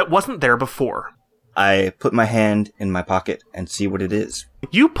that wasn't there before. I put my hand in my pocket and see what it is.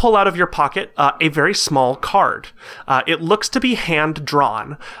 You pull out of your pocket a very small card. It looks to be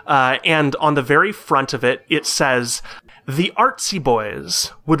hand-drawn, and on the very front of it, it says, "The Artsy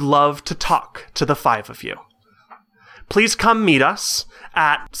Boys would love to talk to the 5 of you. Please come meet us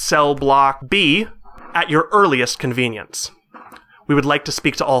at cell block B at your earliest convenience. We would like to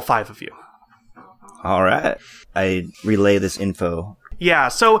speak to all 5 of you." All right. I relay this info. Yeah,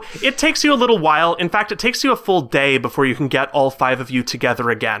 so it takes you a little while. In fact, it takes you a full day before you can get all 5 of you together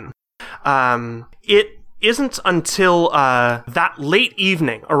again. It isn't until that late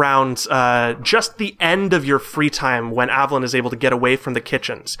evening, around just the end of your free time when Avalon is able to get away from the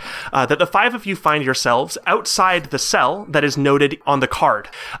kitchens, that the 5 of you find yourselves outside the cell that is noted on the card.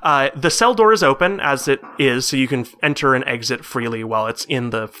 The cell door is open, as it is, so you can enter and exit freely while it's in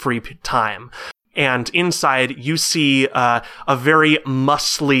the free time. And inside, you see a very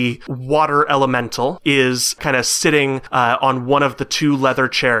muscly water elemental is kind of sitting on one of the 2 leather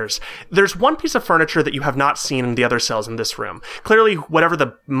chairs. There's one piece of furniture that you have not seen in the other cells in this room. Clearly, whatever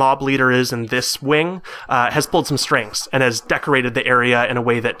the mob leader is in this wing has pulled some strings and has decorated the area in a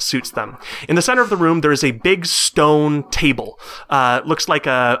way that suits them. In the center of the room, there is a big stone table. Looks like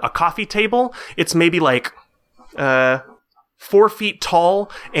a coffee table. It's maybe like 4 feet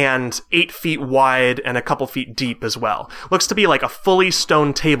tall and 8 feet wide and a couple feet deep as well. Looks to be like a fully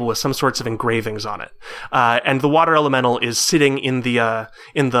stone table with some sorts of engravings on it. And the water elemental is sitting in the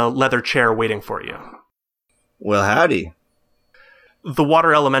leather chair waiting for you. Well, howdy. The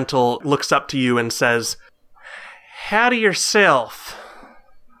water elemental looks up to you and says, "Howdy yourself.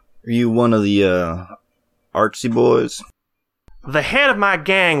 Are you one of the artsy boys? The head of my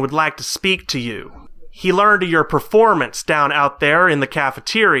gang would like to speak to you. He learned of your performance down out there in the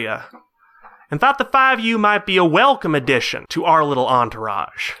cafeteria and thought the 5 of you might be a welcome addition to our little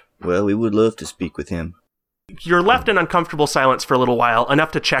entourage." Well, we would love to speak with him. You're left in uncomfortable silence for a little while,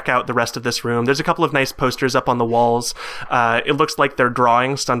 enough to check out the rest of this room. There's a couple of nice posters up on the walls. It looks like they're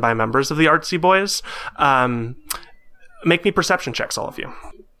drawings done by members of the Artsy Boys. Make me perception checks, all of you.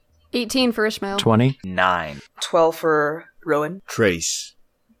 18 for Ishmael. 20. 9. 12 for Rowan. Trace.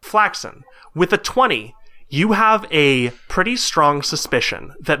 Flaxen, with a 20, you have a pretty strong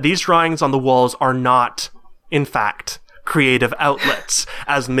suspicion that these drawings on the walls are not, in fact, creative outlets,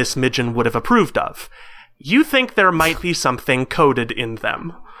 as Miss Midgen would have approved of. You think there might be something coded in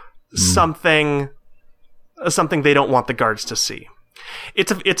them. Something they don't want the guards to see.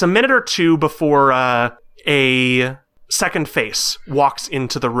 It's a minute or two before a second face walks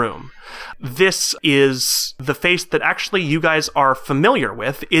into the room. This is the face that actually you guys are familiar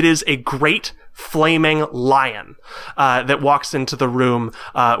with. It is a great flaming lion that walks into the room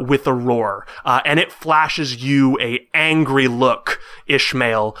with a roar. And it flashes you a angry look,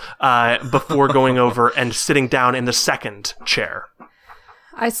 Ishmael, before going over and sitting down in the second chair.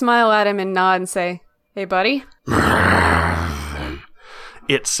 I smile at him and nod and say, "Hey, buddy."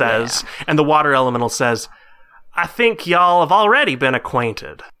 It says, and the water elemental says, "I think y'all have already been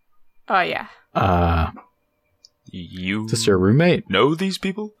acquainted." Oh, yeah. You Is this your roommate? know these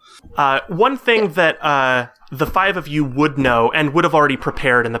people? One thing that the 5 of you would know and would have already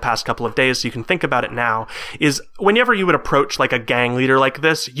prepared in the past couple of days, so you can think about it now, is whenever you would approach like a gang leader like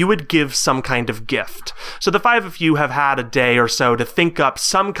this, you would give some kind of gift. So the 5 of you have had a day or so to think up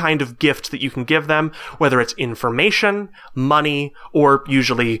some kind of gift that you can give them, whether it's information, money, or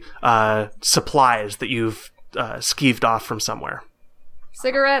usually supplies that you've skeeved off from somewhere.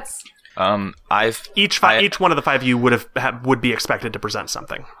 Cigarettes. Each one of the 5 of you would be expected to present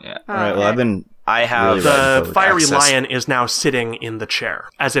something. Yeah. All right, well, I have Really The public fiery access. lion is now sitting in the chair,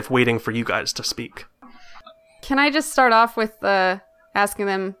 as if waiting for you guys to speak. Can I just start off with asking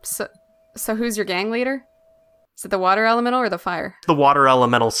them, so who's your gang leader? Is it the water elemental or the fire? The water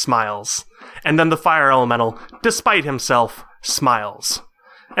elemental smiles, and then the fire elemental, despite himself, smiles.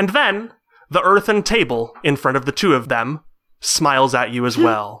 And then the earthen table in front of the 2 of them smiles at you as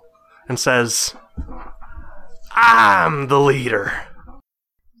well, and says, "I'm the leader."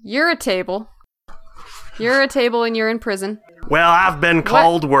 You're a table. You're a table and you're in prison. Well, I've been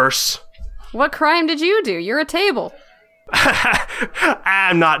called worse. What crime did you do? You're a table.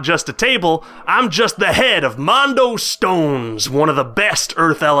 I'm not just a table, I'm just the head of Mondo Stones, one of the best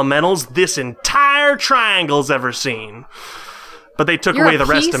earth elementals this entire triangle's ever seen. But they took You're away a the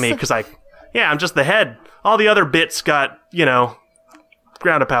rest of piece? me because I'm just the head. All the other bits got,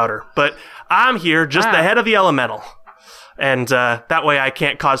 ground to powder. But I'm here, just the head of the elemental. And that way I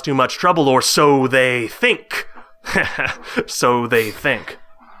can't cause too much trouble, or so they think. So they think.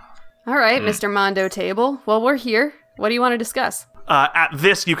 All right, Mr. Mondo Table. Well, we're here. What do you want to discuss? At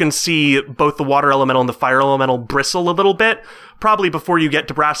this, you can see both the water elemental and the fire elemental bristle a little bit. Probably before you get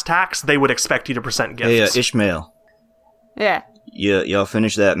to brass tacks, they would expect you to present gifts. Hey, Ishmael, Yeah. y'all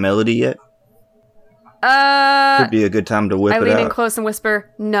finished that melody yet? Could be a good time to whip I it lean in out. close and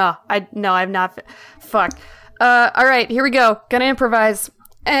whisper, No, I've not. Fuck. All right, here we go. Gonna improvise.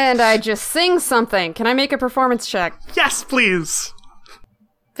 And I just sing something. Can I make a performance check? Yes, please.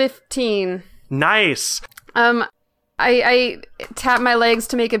 15. Nice. I tap my legs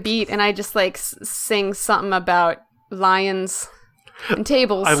to make a beat, and I just, sing something about lions and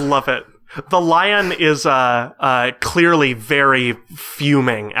tables. I love it. The lion is clearly very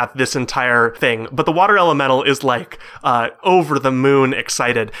fuming at this entire thing, but the water elemental is like over the moon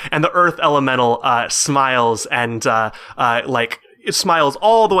excited, and the earth elemental smiles and like it smiles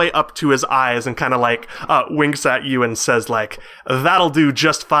all the way up to his eyes and kind of like winks at you and says like, "That'll do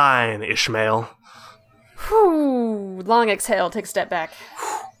just fine, Ishmael." Whew. Long exhale, take a step back.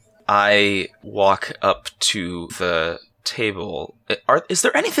 I walk up to the table. Is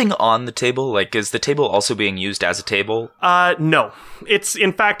there anything on the table? Like, is the table also being used as a table? No. It's,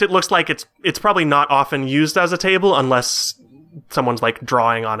 in fact, it looks like it's probably not often used as a table unless someone's like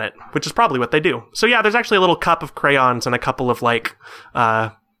drawing on it, which is probably what they do. So yeah, there's actually a little cup of crayons and a couple of like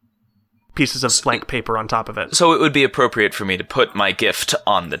pieces of blank paper on top of it. So it would be appropriate for me to put my gift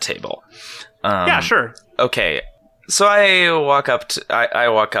on the table. Yeah, sure. Okay. So I walk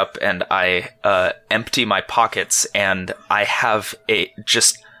up and I empty my pockets, and I have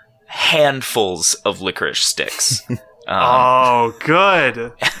just handfuls of licorice sticks. Oh,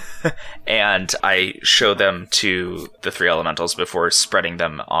 good. And I show them to the three elementals before spreading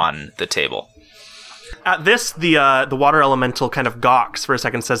them on the table. At this, the water elemental kind of gawks for a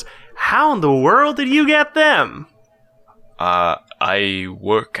second and says, "How in the world did you get them?" I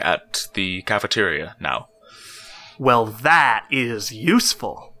work at the cafeteria now. "Well, that is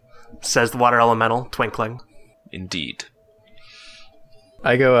useful," says the water elemental, twinkling. Indeed.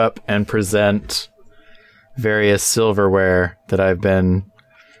 I go up and present various silverware that I've been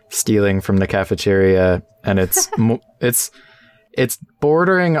stealing from the cafeteria, and it's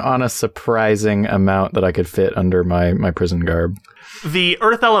bordering on a surprising amount that I could fit under my prison garb. The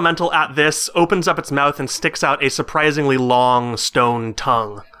earth elemental at this opens up its mouth and sticks out a surprisingly long stone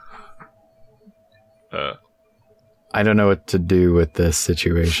tongue. I don't know what to do with this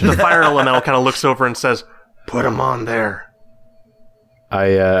situation. The fire elemental kind of looks over and says, "Put him on there."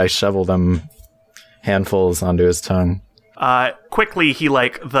 I shovel them handfuls onto his tongue. Quickly,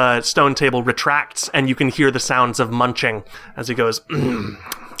 the stone table retracts, and you can hear the sounds of munching as he goes,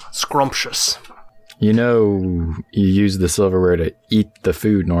 "Scrumptious." You know, you use the silverware to eat the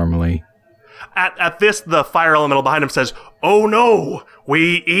food normally. At this, the fire elemental behind him says, "Oh no,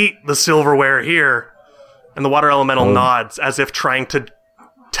 we eat the silverware here." And the water elemental nods as if trying to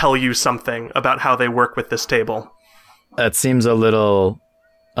tell you something about how they work with this table. That seems a little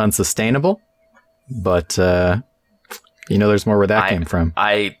unsustainable, but, there's more where that came from.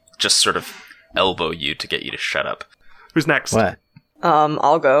 I just sort of elbow you to get you to shut up. Who's next? What?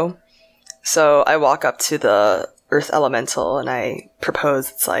 I'll go. So I walk up to the earth elemental and I propose,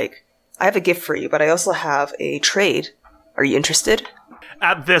 it's like, "I have a gift for you, but I also have a trade. Are you interested?"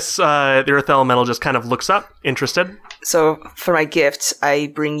 At this, the earth elemental just kind of looks up, interested. So for my gift,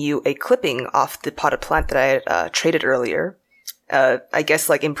 I bring you a clipping off the potted plant that I had traded earlier. I guess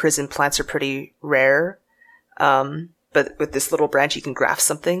like in prison, plants are pretty rare. But with this little branch, you can graft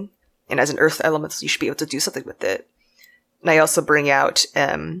something. And as an earth elemental, you should be able to do something with it. And I also bring out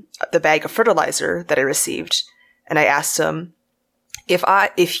the bag of fertilizer that I received. And I asked him,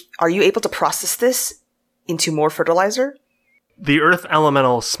 are you able to process this into more fertilizer? The earth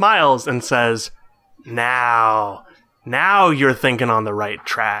elemental smiles and says, Now you're thinking on the right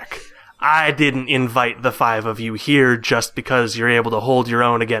track. I didn't invite the 5 of you here just because you're able to hold your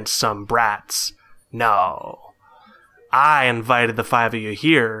own against some brats. No. I invited the 5 of you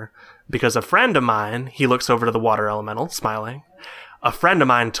here because a friend of mine," he looks over to the water elemental, smiling, "a friend of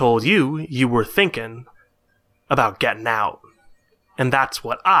mine told you were thinking about getting out. And that's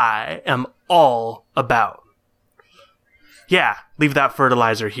what I am all about. Yeah, leave that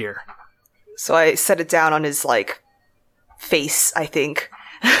fertilizer here." So I set it down on his, face, I think.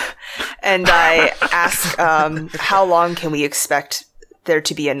 And I ask, how long can we expect there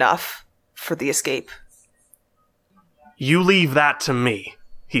to be enough for the escape? "You leave that to me,"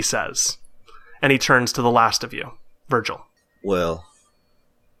 he says. And he turns to the last of you, Virgil. Well,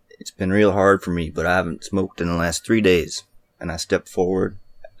 it's been real hard for me, but I haven't smoked in the last 3 days. And I step forward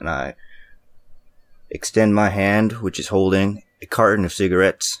and I extend my hand, which is holding a carton of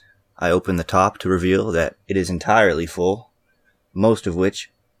cigarettes. I open the top to reveal that it is entirely full, most of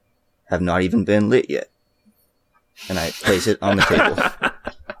which have not even been lit yet. And I place it on the table.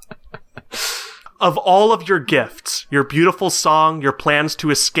 Of all of your gifts, your beautiful song, your plans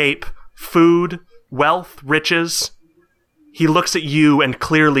to escape, food, wealth, riches, he looks at you and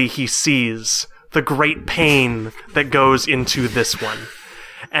clearly he sees the great pain that goes into this one.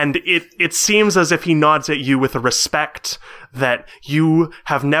 And it seems as if he nods at you with a respect that you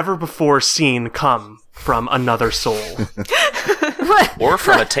have never before seen come from another soul. Or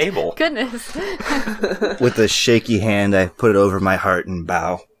from a table. Goodness. With a shaky hand, I put it over my heart and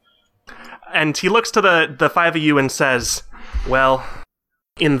bow. And he looks to the five of you and says, well,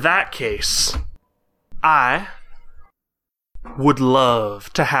 in that case, I would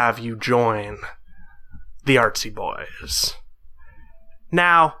love to have you join the Artsy Boys.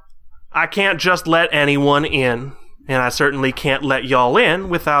 Now, I can't just let anyone in, and I certainly can't let y'all in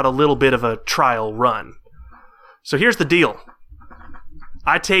without a little bit of a trial run. So here's the deal.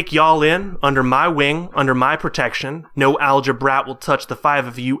 I take y'all in, under my wing, under my protection. No Algebrat will touch the five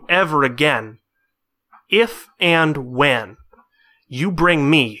of you ever again. If and when you bring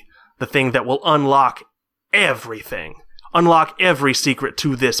me the thing that will unlock everything, unlock every secret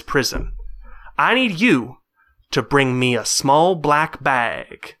to this prison, I need you to bring me a small black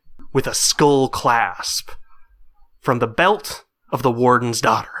bag with a skull clasp from the belt of the warden's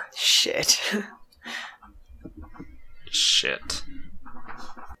daughter. Shit. Shit.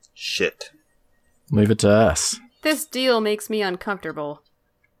 Leave it to us. This deal makes me uncomfortable.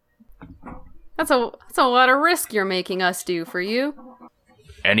 That's a lot of risk you're making us do for you.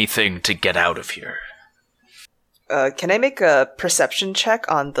 Anything to get out of here. Can I make a perception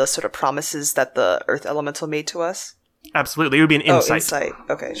check on the sort of promises that the Earth Elemental made to us? Absolutely, it would be an insight. Oh, insight.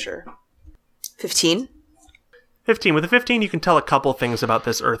 Okay, sure. 15? 15. With a 15, you can tell a couple things about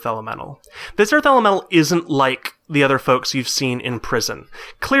this Earth Elemental. This Earth Elemental isn't like the other folks you've seen in prison.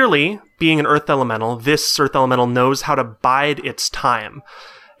 Clearly, being an Earth Elemental, this Earth Elemental knows how to bide its time.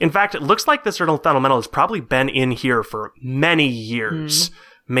 In fact, it looks like this Earth Elemental has probably been in here for many years.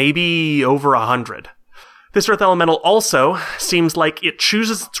 Maybe over 100. This Earth Elemental also seems like it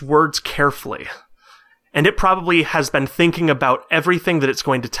chooses its words carefully. And it probably has been thinking about everything that it's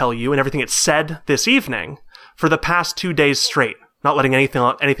going to tell you and everything it said this evening for the past 2 days straight, not letting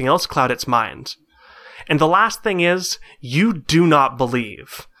anything else cloud its mind. And the last thing is, you do not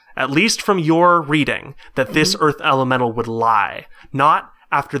believe, at least from your reading, that this Earth Elemental would lie. Not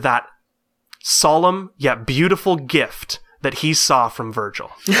after that solemn yet beautiful gift that he saw from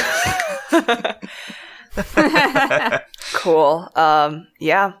Virgil. Cool.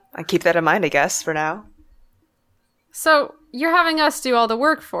 Yeah, I keep that in mind, I guess, for now. So, you're having us do all the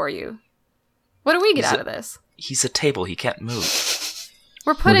work for you. What do we get out of this? He's a table, he can't move.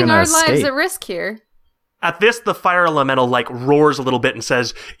 We're putting gonna our lives escape. at risk here. At this, the fire elemental, roars a little bit and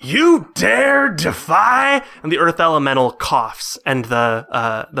says, "You dare defy?" And the earth elemental coughs, and the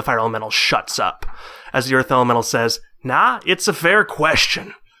fire elemental shuts up. As the earth elemental says, "Nah, it's a fair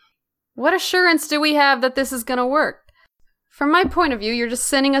question." What assurance do we have that this is gonna work? From my point of view, you're just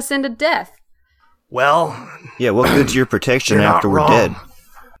sending us into death. Well, Yeah, what good's your protection you're not after we're wrong. dead?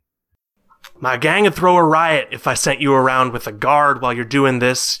 My gang would throw a riot if I sent you around with a guard while you're doing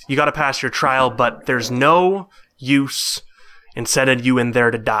this. You gotta pass your trial, but there's no use in sending you in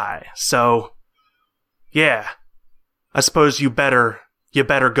there to die. So, yeah, I suppose you better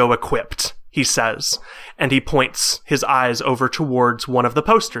go equipped, he says. And he points his eyes over towards one of the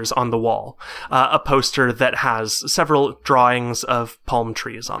posters on the wall. A poster that has several drawings of palm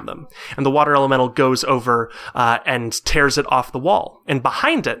trees on them. And the water elemental goes over and tears it off the wall. And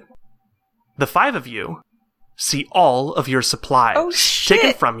behind it, the five of you see all of your supplies Oh, shit.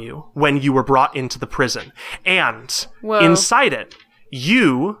 taken from you when you were brought into the prison. And Whoa. inside it,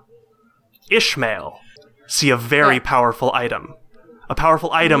 you, Ishmael, see a very powerful item. A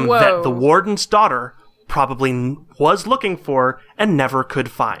powerful item Whoa. that the warden's daughter probably was looking for and never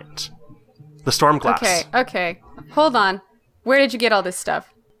could find. The storm glass. Okay. Hold on. Where did you get all this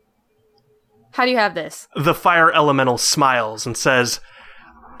stuff? How do you have this? The fire elemental smiles and says,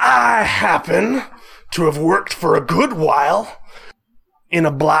 "I happen to have worked for a good while in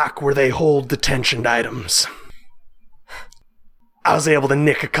a block where they hold detention items. I was able to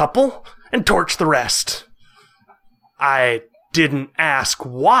nick a couple and torch the rest. I didn't ask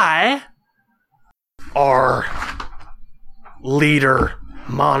why. Our leader,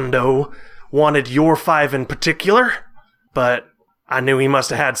 Mondo, wanted your five in particular, but I knew he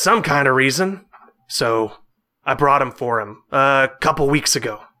must have had some kind of reason, so I brought him for him a couple weeks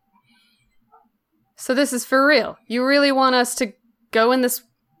ago." So this is for real. You really want us to go in this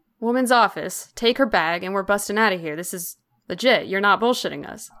woman's office, take her bag, and we're busting out of here. This is legit. You're not bullshitting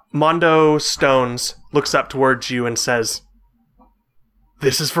us. Mondo Stones looks up towards you and says,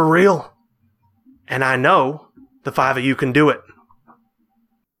 "This is for real. And I know the five of you can do it.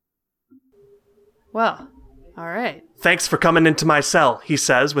 Well, all right. Thanks for coming into my cell," he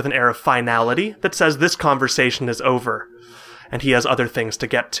says with an air of finality that says this conversation is over, and he has other things to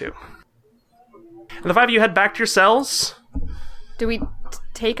get to. And the five of you head back to your cells. Do we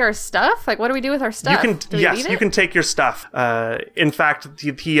take our stuff? Like, what do we do with our stuff? You can take your stuff. In fact,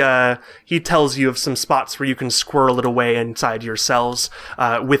 he tells you of some spots where you can squirrel it away inside your cells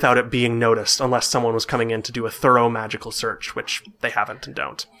without it being noticed, unless someone was coming in to do a thorough magical search, which they haven't and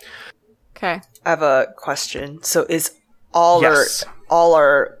don't. Okay. I have a question. So is all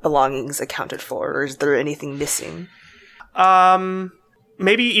our belongings accounted for, or is there anything missing?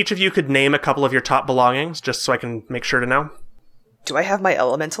 Maybe each of you could name a couple of your top belongings, just so I can make sure to know. Do I have my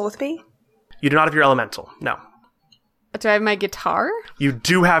elemental with me? You do not have your elemental, no. Do I have my guitar? You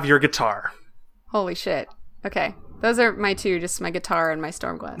do have your guitar. Holy shit. Okay. Those are my two, just my guitar and my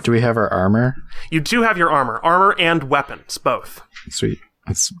Stormglass. Do we have our armor? You do have your armor and weapons, both. Sweet.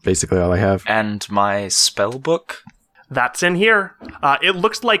 That's basically all I have. And my spell book? That's in here. It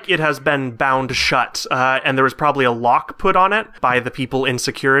looks like it has been bound shut, and there was probably a lock put on it by the people in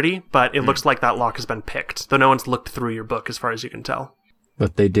security, but it looks like that lock has been picked, though no one's looked through your book as far as you can tell.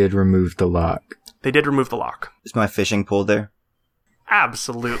 But they did remove the lock. They did remove the lock. Is my fishing pole there?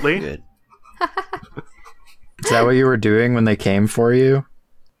 Absolutely. Good. Is that what you were doing when they came for you?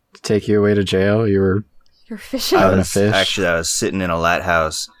 To take you away to jail? You're fishing? out a fish? Actually, I was sitting in a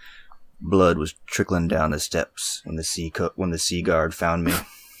lighthouse. Blood was trickling down the steps when the sea guard found me.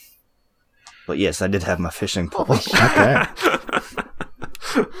 But yes, I did have my fishing pole. Okay.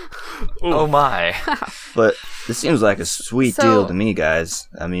 Oh my. But this seems like a sweet deal to me, guys.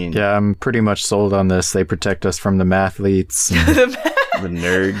 I mean... Yeah, I'm pretty much sold on this. They protect us from the mathletes. And the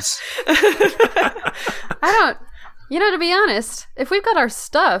nerds. To be honest, if we've got our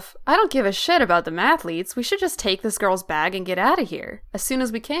stuff, I don't give a shit about the mathletes. We should just take this girl's bag and get out of here as soon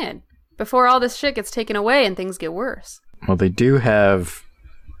as we can, before all this shit gets taken away and things get worse. Well, they do have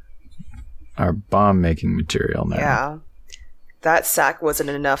our bomb-making material now. Yeah. That sack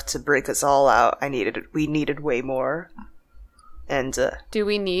wasn't enough to break us all out. We needed way more. And, do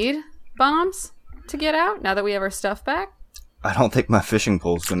we need bombs to get out now that we have our stuff back? I don't think my fishing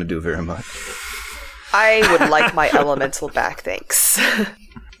pole's going to do very much. I would like my elemental back, thanks.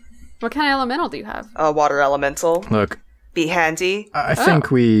 What kind of elemental do you have? A water elemental. Look, Be handy. I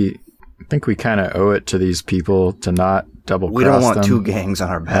think we kind of owe it to these people to not double-cross them. We don't want two gangs on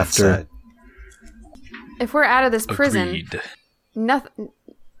our bad side. If we're out of this prison, Agreed. nothing.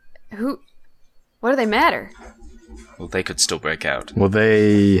 What do they matter? Well, they could still break out. Well,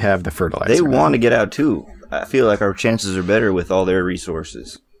 they have the fertilizer. They want to get out too. I feel like our chances are better with all their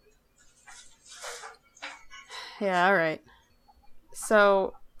resources. Yeah, all right.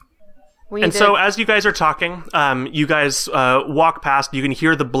 So So as you guys are talking, you guys walk past. You can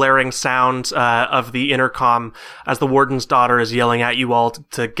hear the blaring sound of the intercom as the warden's daughter is yelling at you all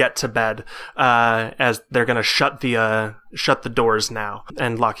to get to bed, as they're going to shut the doors now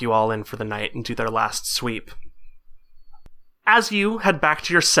and lock you all in for the night and do their last sweep. As you head back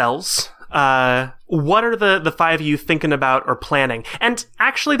to your cells, what are the five of you thinking about or planning? And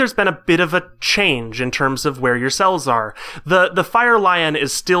actually, there's been a bit of a change in terms of where your cells are. The Fire Lion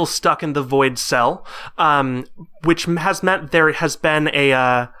is still stuck in the Void cell, which has meant there has been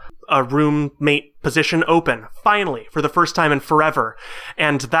a roommate position open, finally, for the first time in forever.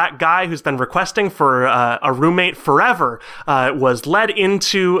 And that guy who's been requesting for a roommate forever was led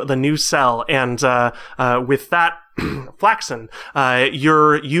into the new cell. And with that, Flaxen,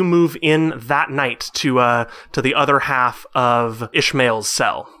 you move in that night to the other half of Ishmael's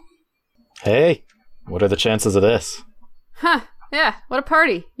cell. Hey, what are the chances of this? Huh, yeah, what a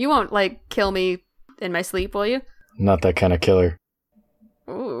party. You won't, kill me in my sleep, will you? Not that kind of killer.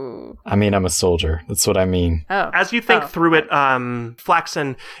 Ooh. I mean, I'm a soldier. That's what I mean. Oh. As you think through it,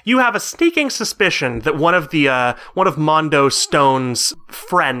 Flaxen, you have a sneaking suspicion that one of Mondo Stone's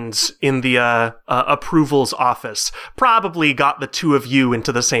friends in the approvals office probably got the two of you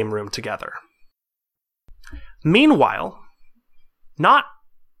into the same room together. Meanwhile, not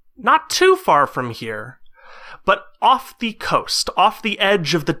too far from here, but off the coast, off the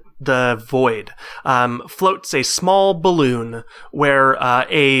edge of the void, floats a small balloon where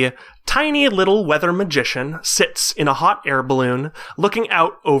a tiny little weather magician sits in a hot air balloon looking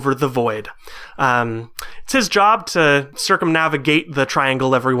out over the void. It's his job to circumnavigate the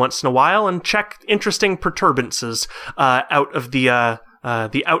triangle every once in a while and check interesting perturbances out of the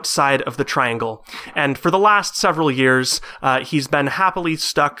outside of the triangle. And for the last several years, he's been happily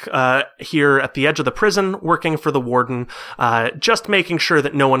stuck here at the edge of the prison, working for the warden, just making sure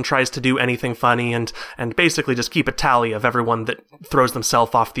that no one tries to do anything funny and basically just keep a tally of everyone that throws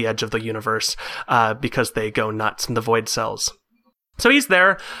themselves off the edge of the universe because they go nuts in the void cells. So he's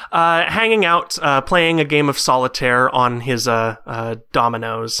there, hanging out, playing a game of solitaire on his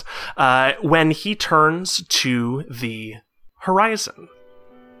dominoes, when he turns to the horizon.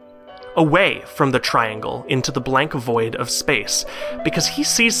 away from the triangle into the blank void of space, because he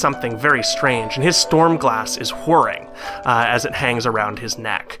sees something very strange, and his storm glass is whirring as it hangs around his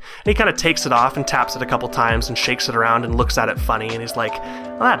neck. And he kind of takes it off and taps it a couple times and shakes it around and looks at it funny, and he's like,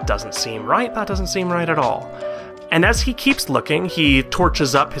 well, that doesn't seem right. That doesn't seem right at all. And as he keeps looking, he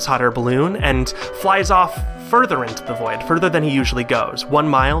torches up his hot air balloon and flies off further into the void, further than he usually goes. 1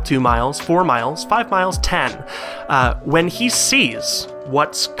 mile, 2 miles, 4 miles, 5 miles, 10. When he sees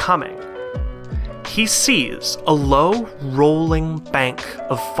what's coming, he sees a low, rolling bank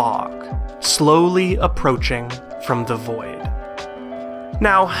of fog slowly approaching from the void.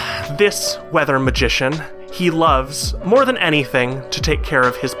 Now, this weather magician, he loves, more than anything, to take care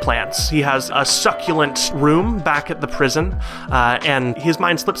of his plants. He has a succulent room back at the prison, and his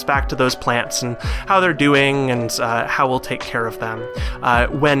mind slips back to those plants and how they're doing and how we'll take care of them,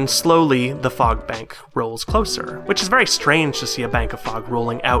 when slowly the fog bank rolls closer, which is very strange to see a bank of fog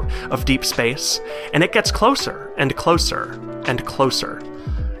rolling out of deep space, and it gets closer and closer and closer.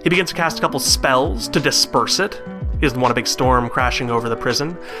 He begins to cast a couple spells to disperse it. He doesn't want a big storm crashing over the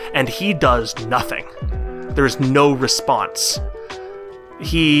prison, and he does nothing. There is no response.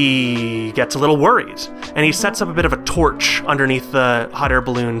 He gets a little worried, and he sets up a bit of a torch underneath the hot air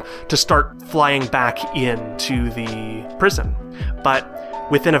balloon to start flying back into the prison. But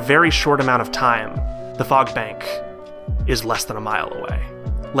within a very short amount of time, the fog bank is less than a mile away,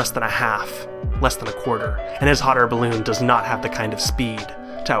 less than a half, less than a quarter, and his hot air balloon does not have the kind of speed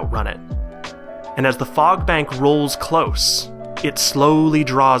to outrun it. And as the fog bank rolls close, it slowly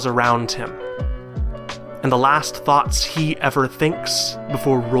draws around him. And the last thoughts he ever thinks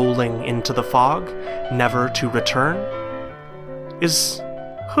before rolling into the fog, never to return, is,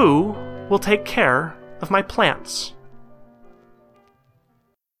 who will take care of my plants?